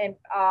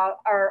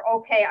 Are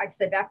okay. I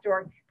said back to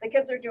work. The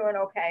kids are doing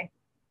okay.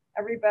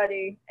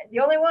 Everybody,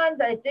 the only one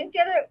that didn't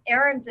get it,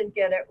 Erin didn't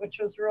get it, which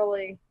was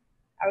I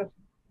was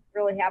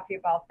really happy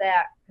about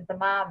that because the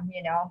mom,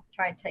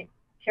 trying to take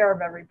care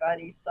of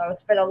everybody. So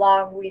it's been a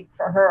long week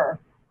for her,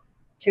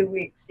 2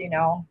 weeks,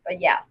 but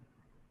yeah.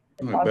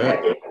 It's all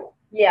good.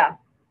 Yeah.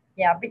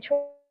 Yeah.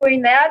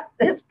 Between that,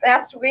 this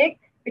past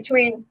week,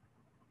 between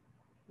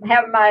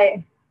having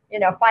my,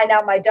 find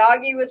out my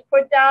doggy was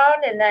put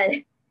down and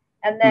then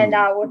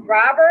with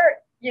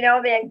Robert, the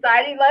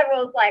anxiety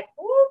level was like,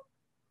 whoop.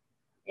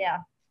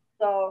 Yeah.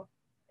 So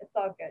it's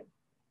all good.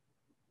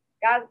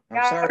 God,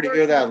 I'm sorry to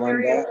hear that,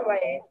 Linda.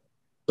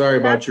 Sorry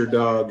about your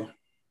dog.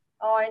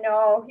 Oh, I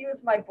know. He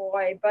was my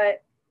boy,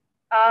 but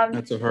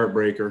that's a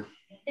heartbreaker.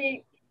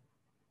 He,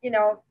 I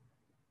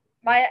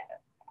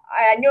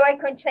knew I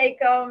couldn't take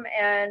him,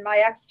 and my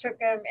ex took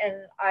him,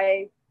 and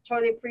I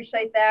totally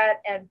appreciate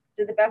that and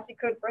did the best he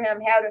could for him.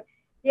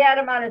 He had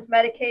him on his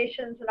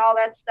medications and all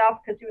that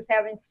stuff because he was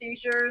having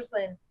seizures,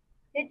 and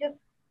he just,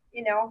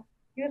 he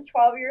was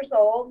 12 years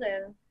old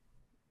and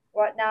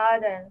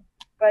whatnot,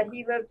 but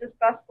he lived his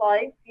best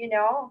life,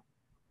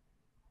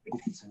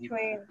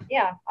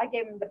 I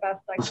gave him the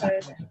best I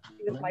could.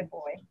 He was my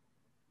boy.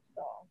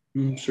 So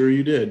I'm sure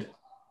you did.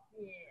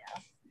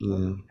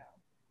 Yeah.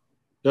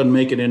 Doesn't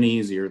make it any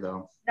easier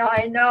though. No,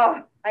 I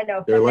know.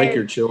 They're like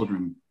your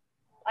children.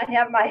 I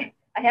have him on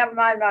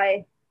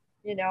my,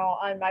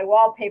 on my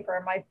wallpaper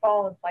on my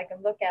phone so I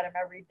can look at him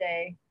every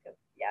day.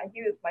 Yeah,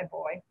 he was my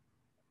boy.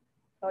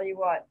 Tell you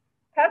what,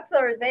 pets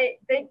they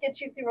get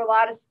you through a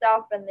lot of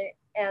stuff, and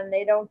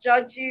they don't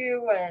judge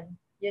you, and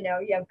you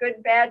have good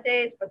and bad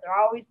days, but they're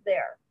always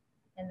there,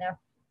 and that's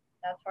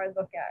what I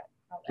look at.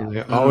 I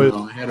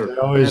had a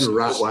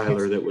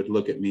Rottweiler that would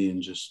look at me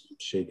and just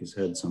shake his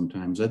head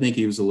sometimes. I think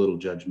he was a little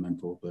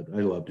judgmental, but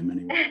I loved him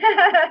anyway.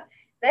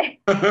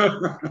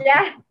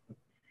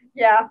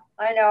 Yeah,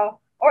 I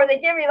know. Or they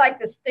give me like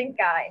the stink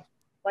eye,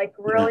 like,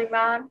 really,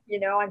 Mom?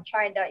 I'm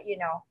trying to,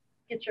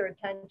 get your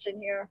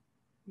attention here.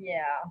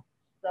 Yeah.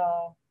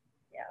 So,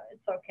 yeah,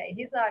 it's okay.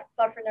 He's not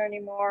suffering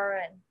anymore,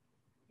 and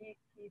he's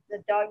the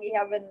doggy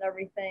heaven and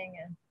everything,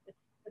 and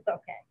it's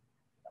okay.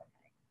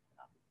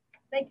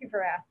 Thank you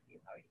for asking,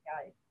 though, you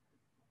guys.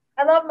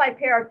 I love my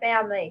PR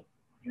family.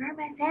 You're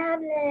my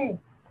family.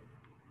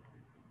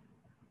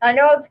 I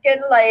know it's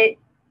getting late.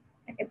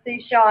 I can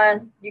see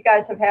Sean. You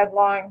guys have had a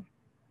long,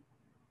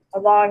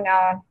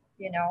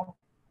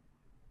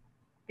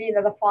 being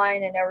of the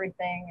flying and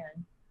everything,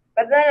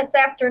 but then it's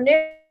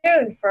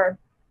afternoon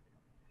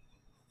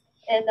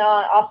in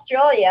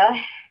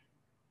Australia.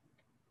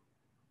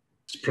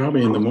 It's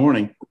probably in the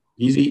morning.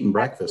 He's eating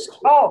breakfast.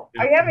 Oh,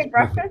 are you having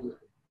breakfast?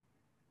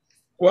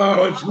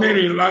 Well, it's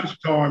nearly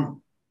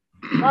lunchtime.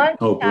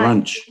 Oh,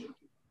 brunch.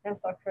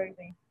 That's so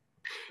crazy.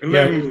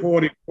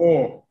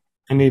 11:44.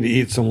 I need to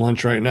eat some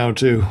lunch right now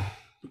too.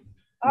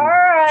 All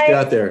right. What you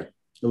got there?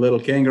 A little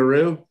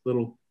kangaroo,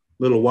 little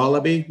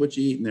wallaby. What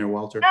you eating there,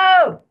 Walter?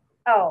 Oh.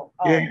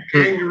 Yeah,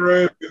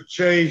 kangaroo with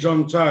cheese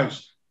on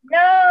toast.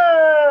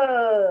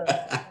 No.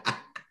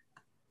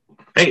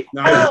 Hey,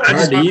 No,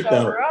 hard to eat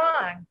though.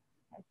 Wrong.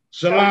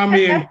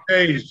 Salami and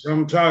cheese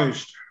on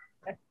toast.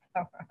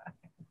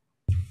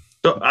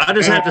 So I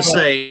just have to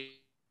say,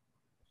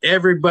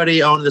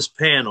 everybody on this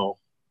panel,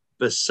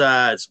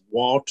 besides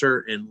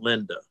Walter and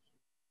Linda,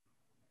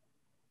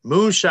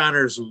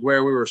 Moonshiners is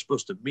where we were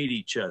supposed to meet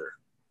each other.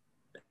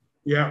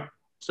 Yeah.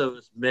 Some of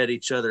us met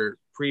each other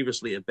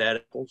previously at Bad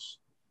Apples.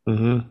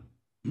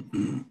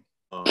 Mm-hmm.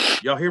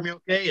 Y'all hear me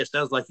okay? It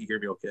sounds like you hear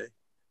me okay.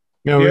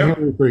 Yeah, we're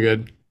hearing pretty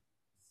good.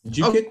 Did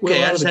you kick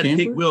Will out of the camper? I just had to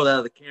kick Will out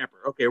of the camper.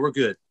 Okay, we're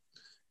good.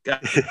 I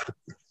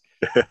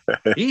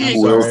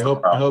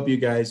hope you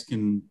guys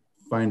can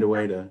find a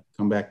way to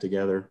come back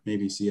together.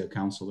 Maybe see a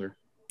counselor.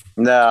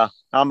 No,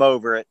 I'm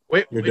over it.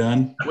 You're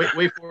done?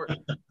 Wait for it.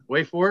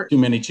 Wait for it. Too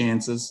many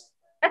chances.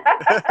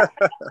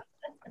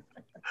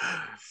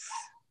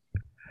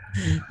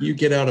 You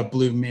get out a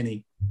blue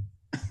mini.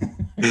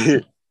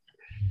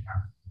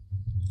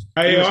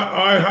 Hey,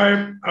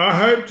 I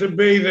hope to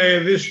be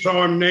there this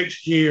time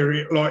next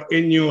year, like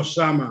in your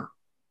summer.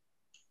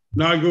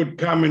 No good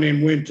coming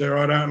in winter.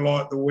 I don't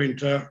like the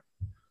winter.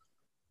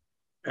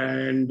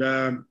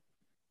 And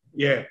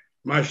yeah,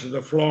 most of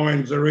the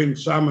fly-ins are in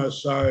summer,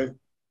 so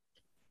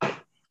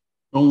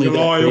Only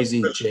July, that crazy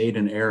August. Jade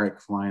and Eric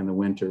fly in the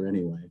winter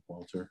anyway,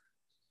 Walter.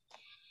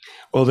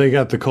 Well, they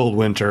got the cold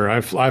winter.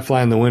 I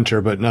fly in the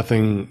winter, but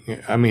nothing.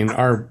 I mean,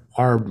 our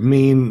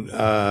mean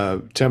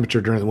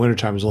temperature during the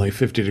wintertime is only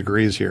 50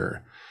 degrees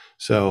here.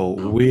 So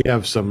we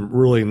have some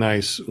really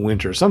nice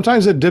winter.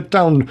 Sometimes it dipped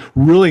down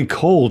really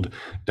cold,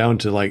 down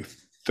to like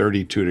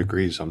 32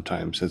 degrees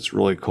sometimes. It's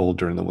really cold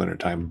during the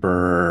wintertime.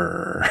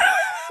 Brr.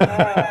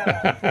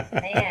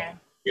 Man.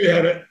 You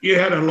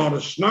had a lot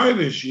of snow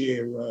this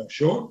year,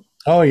 Sean.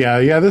 Oh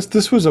yeah.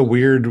 This was a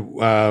weird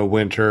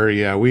winter.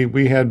 Yeah,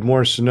 we had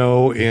more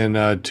snow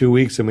in 2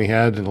 weeks than we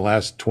had in the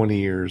last 20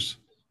 years.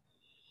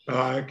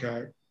 Oh,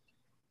 okay.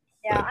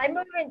 Yeah, I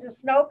moved into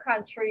snow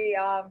country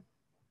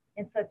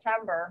in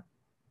September.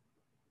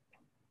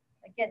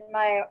 I get in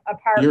my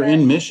apartment. You're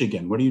in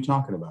Michigan. What are you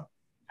talking about?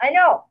 I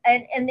know,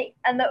 and the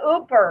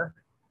Ooper,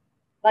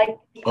 like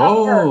the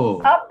Oh.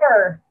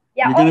 upper.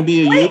 Yeah. You're gonna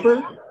be a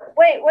Uber?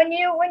 Wait, when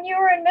you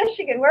were in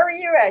Michigan, where were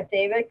you at,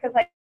 David? Because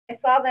I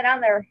saw that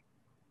on there.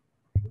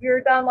 You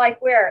were down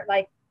like where?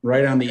 Like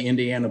Right on the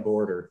Indiana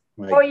border.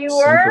 Like Oh, you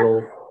were?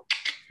 Central.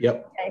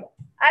 Yep. okay.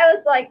 I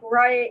was like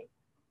right.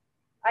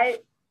 I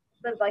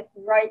was like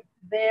right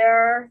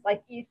there,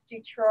 like East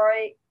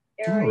Detroit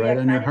Oh, area, right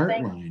on your kind of heart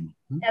thing. line.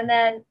 And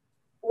then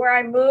where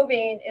I'm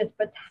moving is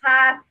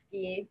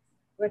Petoskey,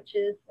 which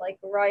is like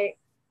right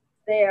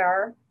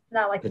there. It's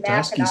not like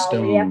Petoskey Mackinac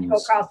where you have to go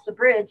Stones. across the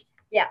bridge.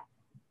 Yeah.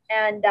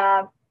 And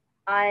I'm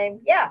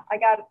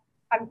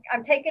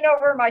taking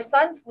over my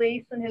son's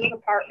lease in his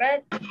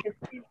apartment because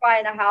he's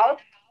buying a house,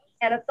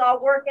 and it's all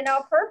working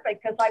out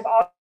perfect because I've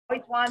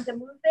always wanted to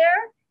move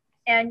there,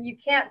 and you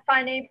can't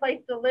find any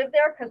place to live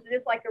there because it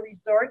is like a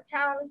resort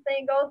town and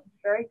thing goes. It's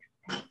very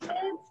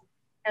expensive,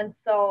 and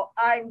so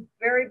I'm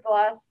very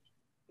blessed.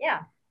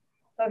 Yeah.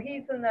 So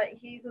he's in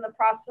the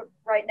process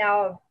right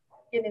now of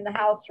getting the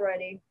house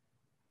ready.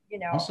 You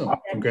know. Awesome. and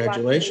he wants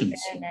to move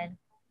Congratulations. in, and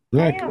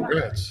Yeah, I am.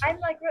 congrats. I'm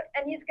like,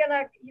 and he's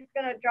gonna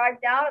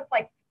drive down. It's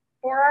like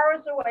 4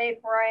 hours away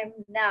from where I am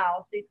now,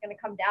 so he's gonna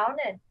come down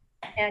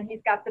and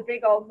he's got the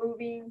big old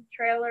moving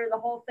trailer, the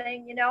whole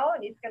thing, you know,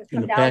 and he's gonna come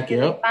Gonna down pack and get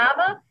you his up?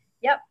 mama.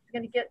 Yep, he's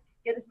gonna get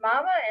his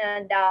mama,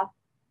 and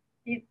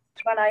he's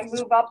when I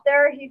move up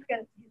there, he's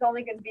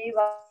only gonna be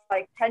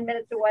like 10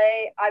 minutes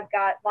away. I've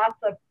got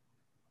lots of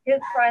his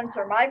friends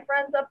or my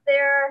friends up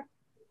there,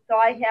 so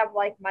I have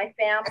like my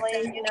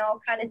family, you know,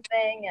 kind of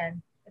thing,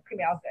 and it's gonna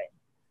be all good.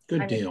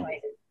 Good I'm deal.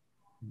 excited.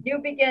 New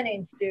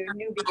beginnings, dude.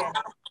 New beginnings.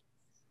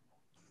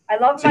 I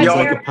love So my y'all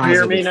parents. can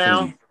hear me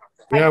now?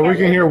 Yeah, we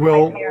can hear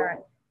Will.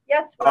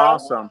 Yes, Will.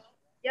 Awesome.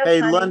 Yes, Hey,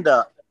 honey.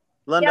 Linda,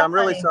 Yes, I'm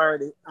really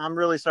honey.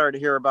 sorry to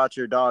hear about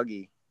your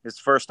doggy. It's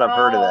the first I've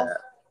heard of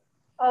that.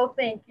 Oh,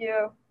 thank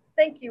you.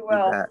 Thank you,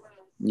 Will.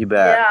 You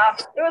bet. Yeah,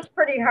 it was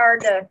pretty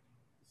hard to.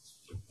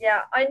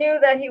 Yeah, I knew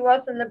that he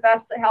wasn't the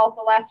best of health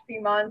the last few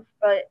months,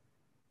 but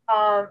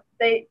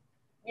they,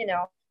 you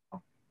know,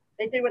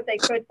 they did what they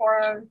could for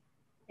him.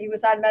 He was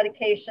on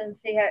medications.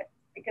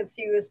 Because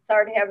he was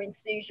started having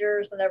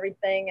seizures and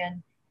everything,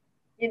 and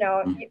you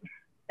know,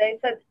 they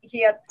said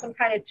he had some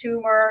kind of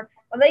tumor.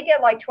 When they get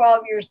like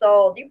 12 years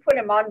old, you put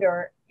him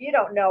under, you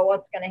don't know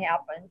what's going to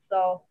happen.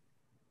 So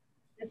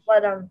just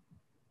let him,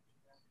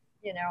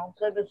 you know,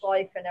 live his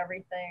life and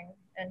everything.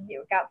 And he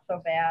got so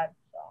bad.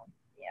 So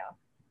yeah.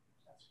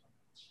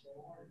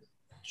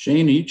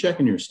 Shane, are you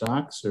checking your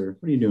stocks or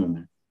what are you doing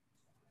there?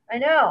 I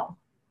know.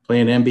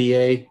 Playing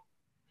NBA,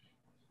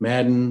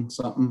 Madden,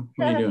 something?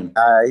 What are you doing?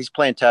 He's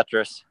playing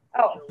Tetris.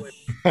 Oh.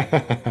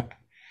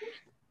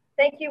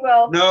 Thank you,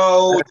 Will.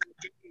 No,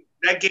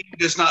 that game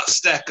does not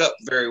stack up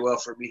very well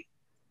for me.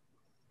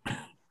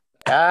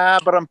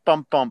 But I'm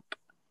bump.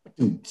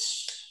 You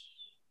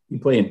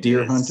playing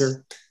Deer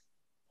Hunter?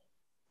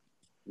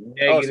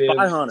 Negative.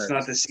 Spy Hunter. It's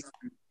not the season.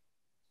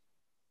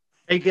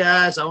 Hey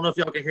guys, I don't know if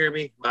y'all can hear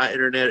me. My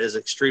internet is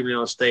extremely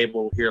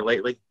unstable here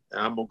lately.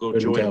 I'm gonna go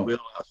Couldn't join tell. Will.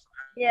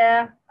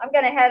 Yeah, I'm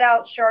going to head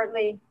out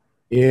shortly.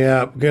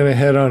 Yeah, I'm gonna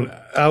head on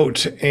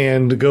out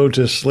and go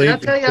to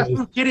sleep. Did I tell you I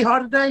flew Kitty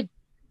Hawk today?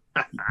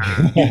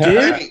 You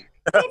did?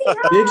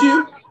 Did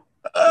you?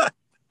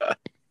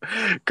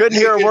 Couldn't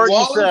hear a Did word you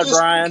Waller said, just-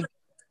 Brian.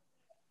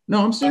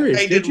 No, I'm serious.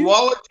 Hey, did did you?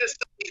 Waller just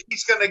say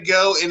he's going to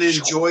go and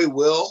enjoy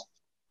Will?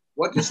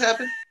 What just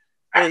happened?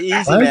 Hey,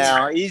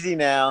 easy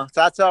now.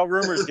 That's how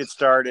rumors get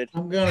started.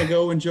 I'm gonna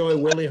go enjoy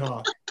Willie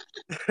Hawk.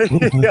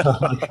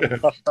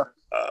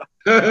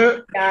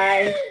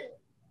 Guys.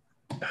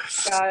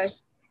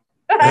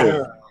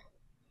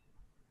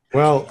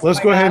 Well, let's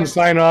go ahead and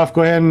sign off.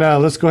 Go ahead and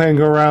let's go ahead and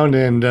go around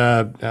and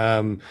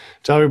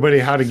tell everybody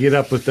how to get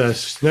up with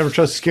us. Never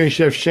Trust Skinny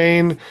Chef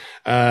Shane.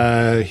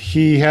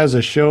 He has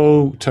a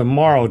show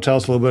tomorrow. Tell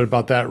us a little bit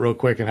about that real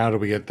quick and how do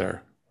we get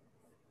there?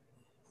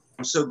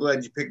 I'm so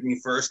glad you picked me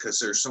first because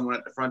there's someone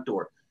at the front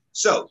door.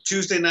 So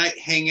Tuesday night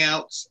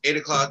hangouts,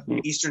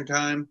 8:00 Eastern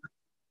time.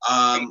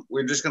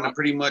 We're just going to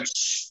pretty much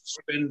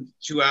spend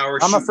 2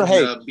 hours I'm shooting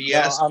afraid.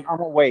 BS. I'm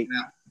gonna wait.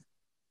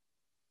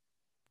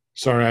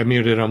 Sorry, I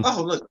muted him.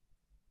 Oh, look.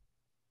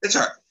 It's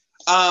all right.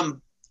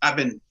 I've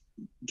been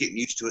getting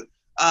used to it.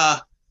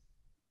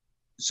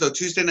 So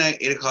Tuesday night,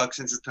 8 o'clock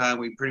Central Time,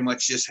 we pretty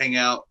much just hang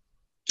out,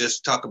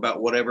 just talk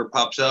about whatever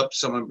pops up.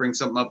 Someone brings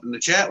something up in the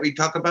chat, we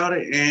talk about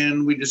it,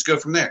 and we just go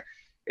from there.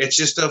 It's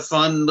just a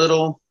fun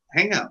little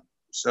hangout.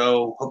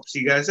 So hope to see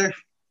you guys there.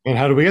 And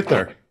how do we get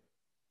there?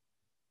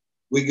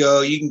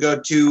 You can go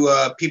to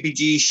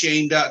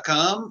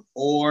ppgshane.com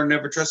or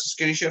Never Trust a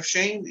Skinny Chef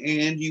Shane,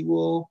 and you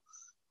will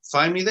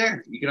find me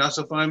there. You can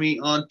also find me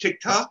on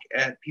TikTok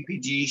at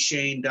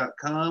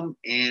ppgshane.com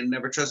and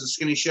Never Trust a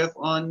Skinny Chef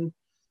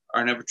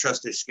Never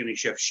Trust a Skinny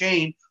Chef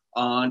Shane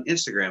on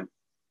Instagram.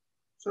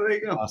 So there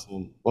you go.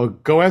 Awesome. Well,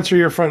 go answer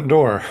your front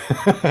door.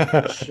 Shut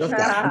the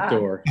front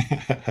door.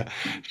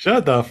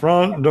 Shut the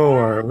front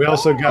door. We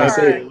also got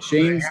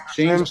Shane's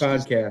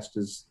podcast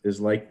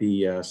is like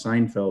the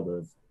Seinfeld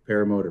of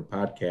paramotor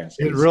podcast.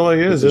 It really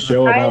is. It's a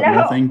show about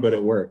nothing, but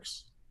it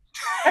works.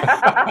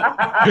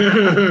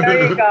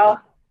 There you go.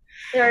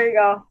 There you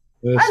go.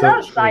 That's I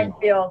love so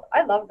Seinfeld.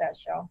 I love that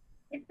show.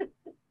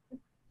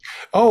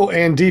 Oh,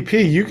 and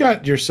DP, you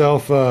got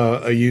yourself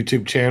a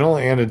YouTube channel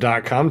and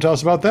a .com. Tell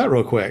us about that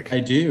real quick. I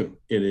do.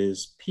 It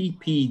is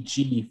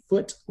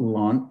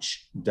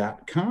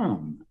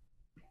ppgfootlaunch.com.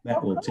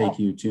 That will take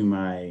you to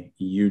my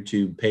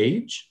YouTube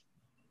page,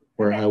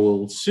 where I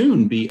will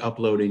soon be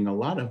uploading a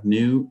lot of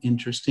new,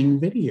 interesting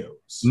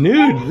videos.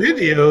 Nude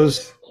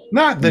videos?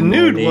 Not the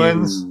nude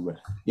ones.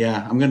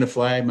 Yeah, I'm going to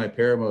fly my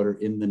paramotor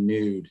in the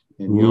nude,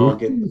 and you all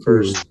get the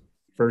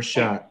first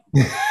shot.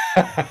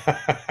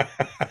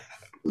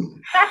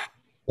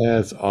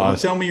 That's awesome. Don't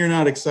tell me you're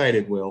not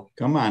excited, Will.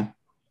 Come on.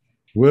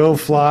 Will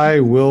fly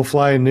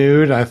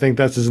nude. I think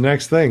that's his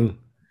next thing.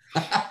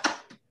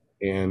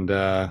 And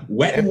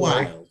Wet and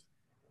Wild.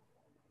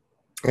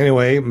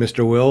 Anyway,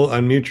 Mr. Will,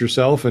 unmute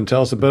yourself and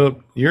tell us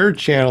about your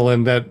channel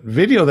and that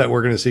video that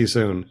we're going to see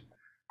soon.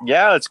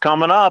 Yeah, it's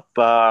coming up.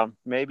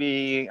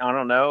 Maybe, I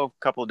don't know,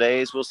 a couple of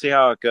days. We'll see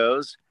how it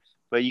goes.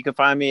 But you can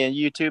find me at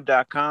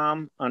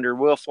youtube.com under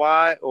Will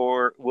Fly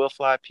or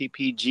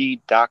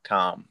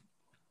willflyppg.com.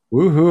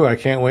 Woohoo. I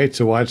can't wait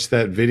to watch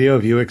that video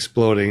of you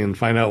exploding and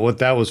find out what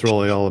that was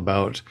really all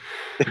about.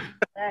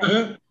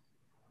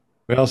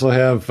 We also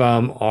have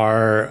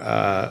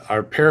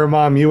our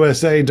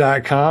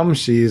ParaMomUSA.com.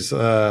 She's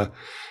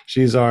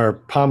our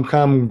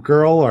pom-com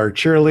girl, our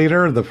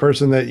cheerleader, the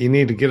person that you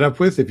need to get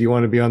up with if you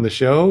want to be on the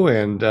show.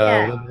 And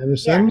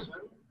Anderson,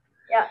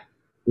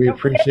 we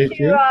appreciate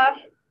you.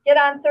 Get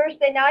on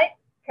Thursday night,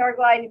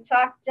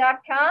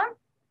 paraglidingtalk.com.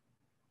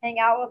 Hang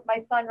out with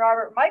my son,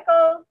 Robert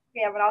Michaels.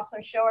 We have an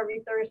awesome show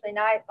every Thursday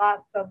night,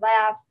 lots of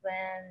laughs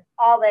and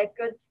all that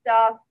good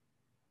stuff.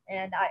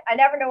 And I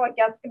never know what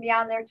guests can be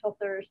on there till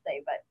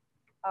Thursday, but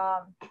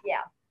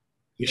yeah.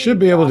 You should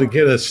be able to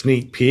get a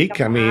sneak peek.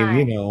 I mean,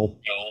 you know.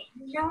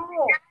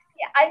 No,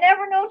 yeah, I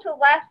never know till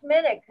last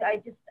minute.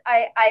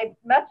 I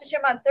message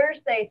him on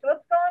Thursday. So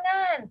what's going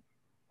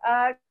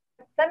on?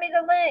 Send me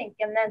the link.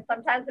 And then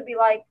sometimes it'll be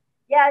like,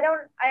 yeah,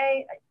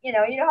 you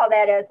know how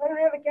that is. I don't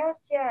have a guest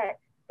yet,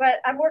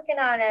 but I'm working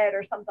on it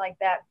or something like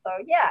that. So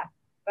yeah,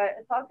 but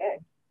it's all good.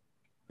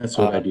 That's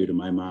what I do to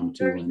my mom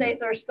too.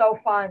 Thursdays are so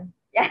fun.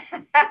 Yeah.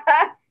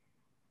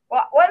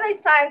 Well, one of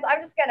these times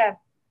I'm just gonna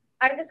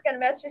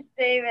message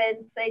David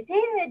and say,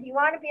 David, you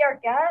want to be our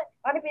guest?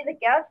 Want to be the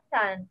guest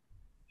on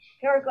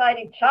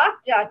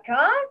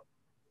paraglidingtalk.com?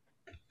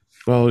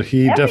 Well,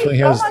 he That'd definitely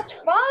be has. so much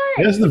fun.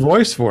 He has the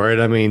voice for it.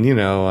 I mean, he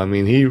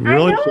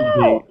really should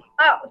be.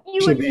 He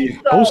would be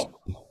so. hosting.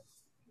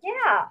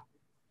 Yeah.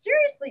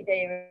 Seriously,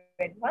 David.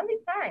 One of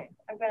these times,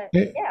 I'm gonna.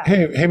 Yeah.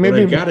 Hey,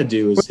 maybe what I got to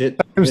do is hit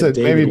David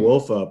maybe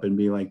Wolf up and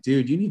be like,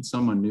 dude, you need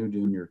someone new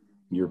doing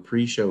your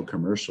pre-show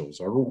commercials.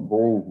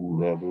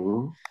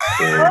 Oh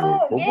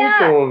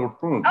yeah.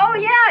 Oh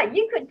yeah.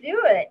 You could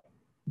do it.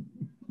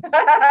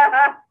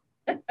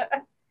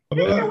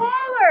 Mr.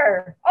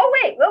 Waller. Oh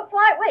wait, Will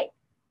Fly. Wait.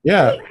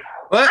 Yeah.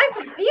 What? I'm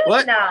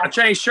confused now. I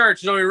changed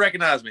shirts. You don't even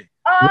recognize me.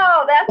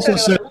 Oh,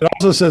 that's It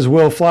also says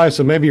Will Fly,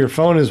 so maybe your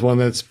phone is one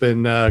that's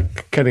been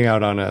cutting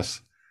out on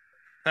us.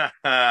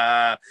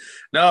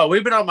 No,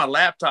 we've been on my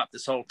laptop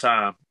this whole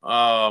time.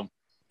 I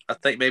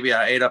think maybe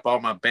I ate up all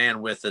my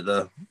bandwidth at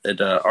the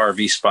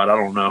RV spot. I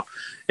don't know.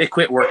 It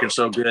quit working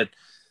so good.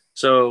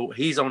 So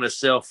he's on his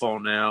cell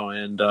phone now,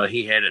 and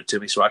he handed it to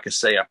me so I could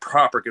say a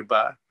proper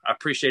goodbye. I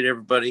appreciate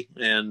everybody,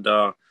 and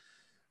I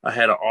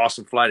had an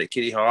awesome flight at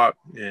Kitty Hawk,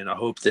 and I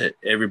hope that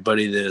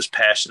everybody that is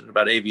passionate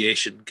about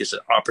aviation gets an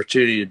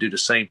opportunity to do the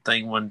same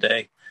thing one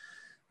day.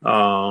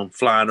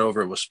 Flying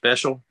over it was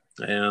special,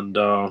 and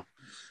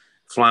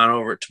flying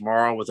over it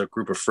tomorrow with a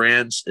group of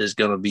friends is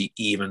going to be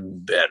even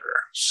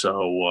better.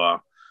 So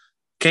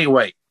can't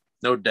wait,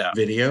 no doubt.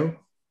 Video,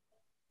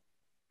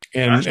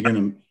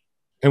 and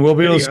we'll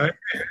be able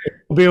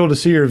to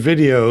see your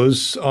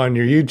videos on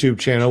your YouTube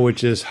channel,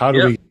 which is how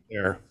do we get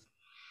there?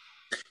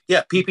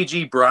 Yeah,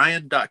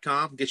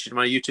 ppgbrian.com gets you to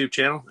my YouTube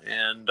channel,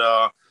 and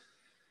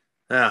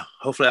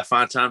hopefully I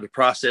find time to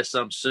process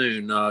some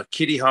soon.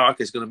 Kitty Hawk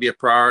is going to be a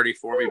priority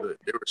for me, but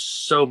there was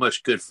so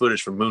much good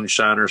footage from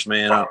Moonshiners,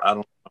 man. I don't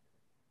know.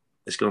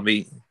 it's going to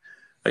be.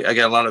 I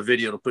got a lot of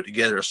video to put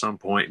together at some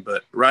point,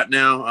 but right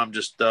now I'm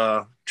just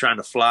trying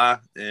to fly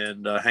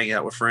and hang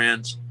out with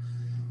friends.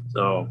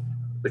 So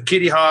the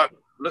Kitty Hawk,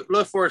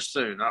 look for it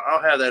soon.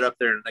 I'll have that up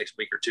there in the next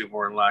week or two,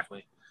 more than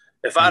likely.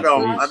 If I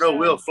don't, I know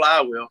Will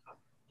Fly will.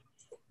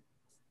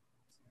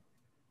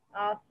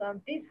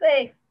 Awesome. Be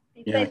safe.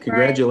 Be Yeah, safe,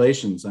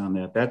 congratulations on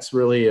that. That's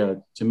really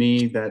to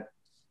me that's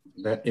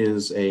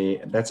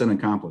an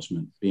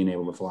accomplishment, being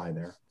able to fly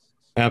there.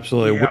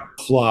 Absolutely. Yeah.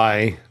 Will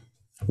Fly.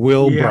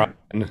 Will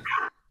Brian.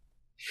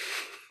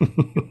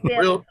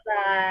 Will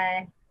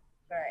Fly.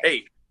 Sorry.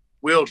 Hey,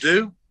 Will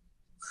do.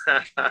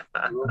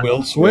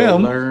 We'll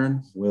swim. We'll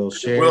learn. We'll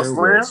share.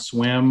 We'll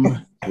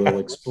swim. We'll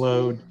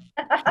explode.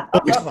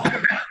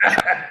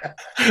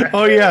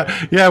 Oh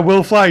yeah.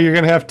 Will Fly. You're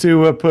gonna have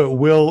to put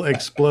 "will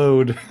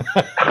explode"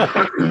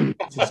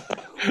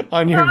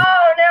 on your.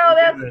 Oh no,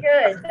 that's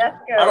good. That's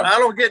good. I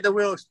don't get the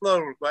will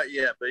explode quite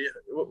yet, but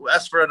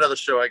that's for another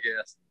show, I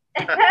guess.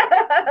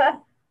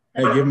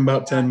 Hey, give him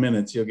about 10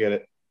 minutes. You'll get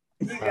it.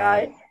 You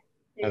guys.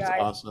 That's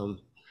awesome.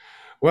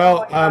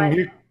 Well, all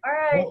right.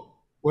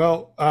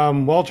 Well,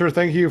 Walter,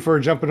 thank you for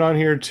jumping on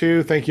here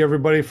too. Thank you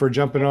everybody for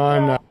jumping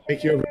on.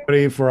 Thank you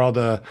everybody for all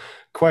the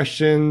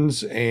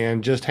questions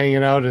and just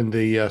hanging out in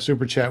the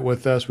super chat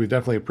with us. We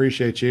definitely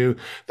appreciate you.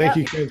 Thank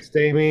you, Kate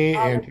Stamey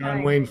and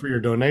John Wayne, for your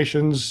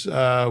donations.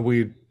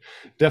 We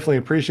definitely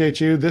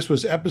appreciate you. This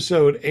was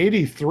episode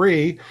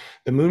 83,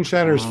 the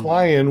Moonshiners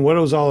Fly-In, what it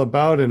was all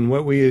about and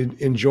what we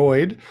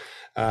enjoyed.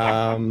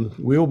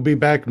 We'll be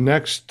back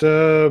next,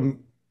 let's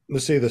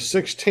see, the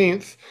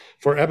 16th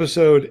for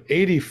episode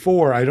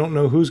 84. I don't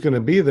know who's going to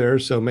be there,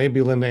 so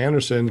maybe Linda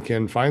Anderson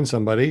can find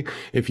somebody.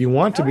 If you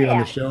want to be on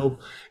the show,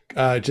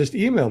 just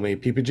email me,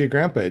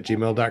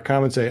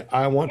 ppggrandpa@gmail.com, and say,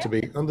 I want to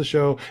be on the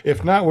show.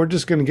 If not, we're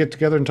just going to get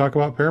together and talk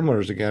about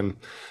paramotors again.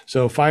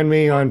 So find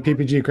me on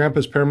PPG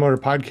Grandpa's Paramotor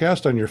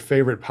Podcast on your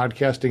favorite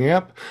podcasting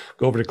app.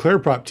 Go over to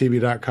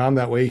clearproptv.com.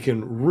 That way you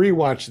can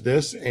rewatch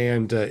this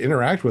and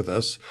interact with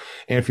us.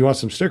 And if you want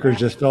some stickers,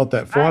 just fill out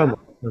that form.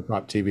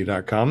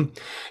 clearproptv.com.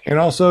 And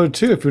also,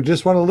 too, if you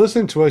just want to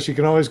listen to us, you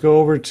can always go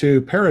over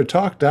to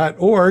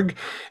paratalk.org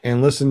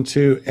and listen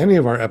to any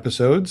of our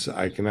episodes.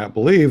 I cannot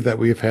believe that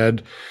we've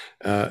had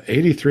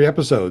 83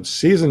 episodes,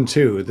 season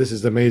 2. This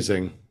is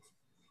amazing.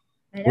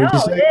 I know,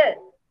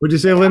 would you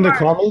say, Linda,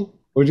 call me?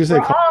 Would you say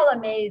we're all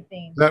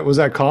amazing? Was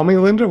that call me,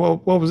 Linda?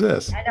 What was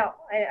this? I know.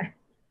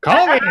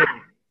 Call me.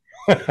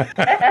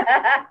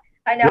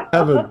 I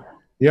know.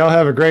 Y'all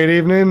have a great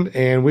evening,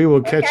 and we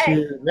will catch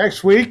you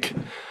next week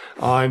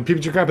on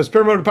PPG Grandpa's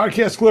Paramotor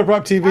Podcast,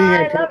 Clearprop TV,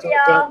 and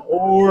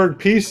paratalk.org.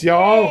 Peace,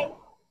 y'all. Okay.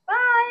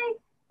 Bye.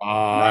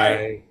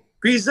 Bye.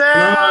 Peace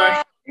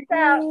out. Peace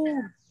out.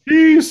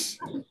 Peace.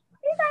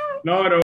 No,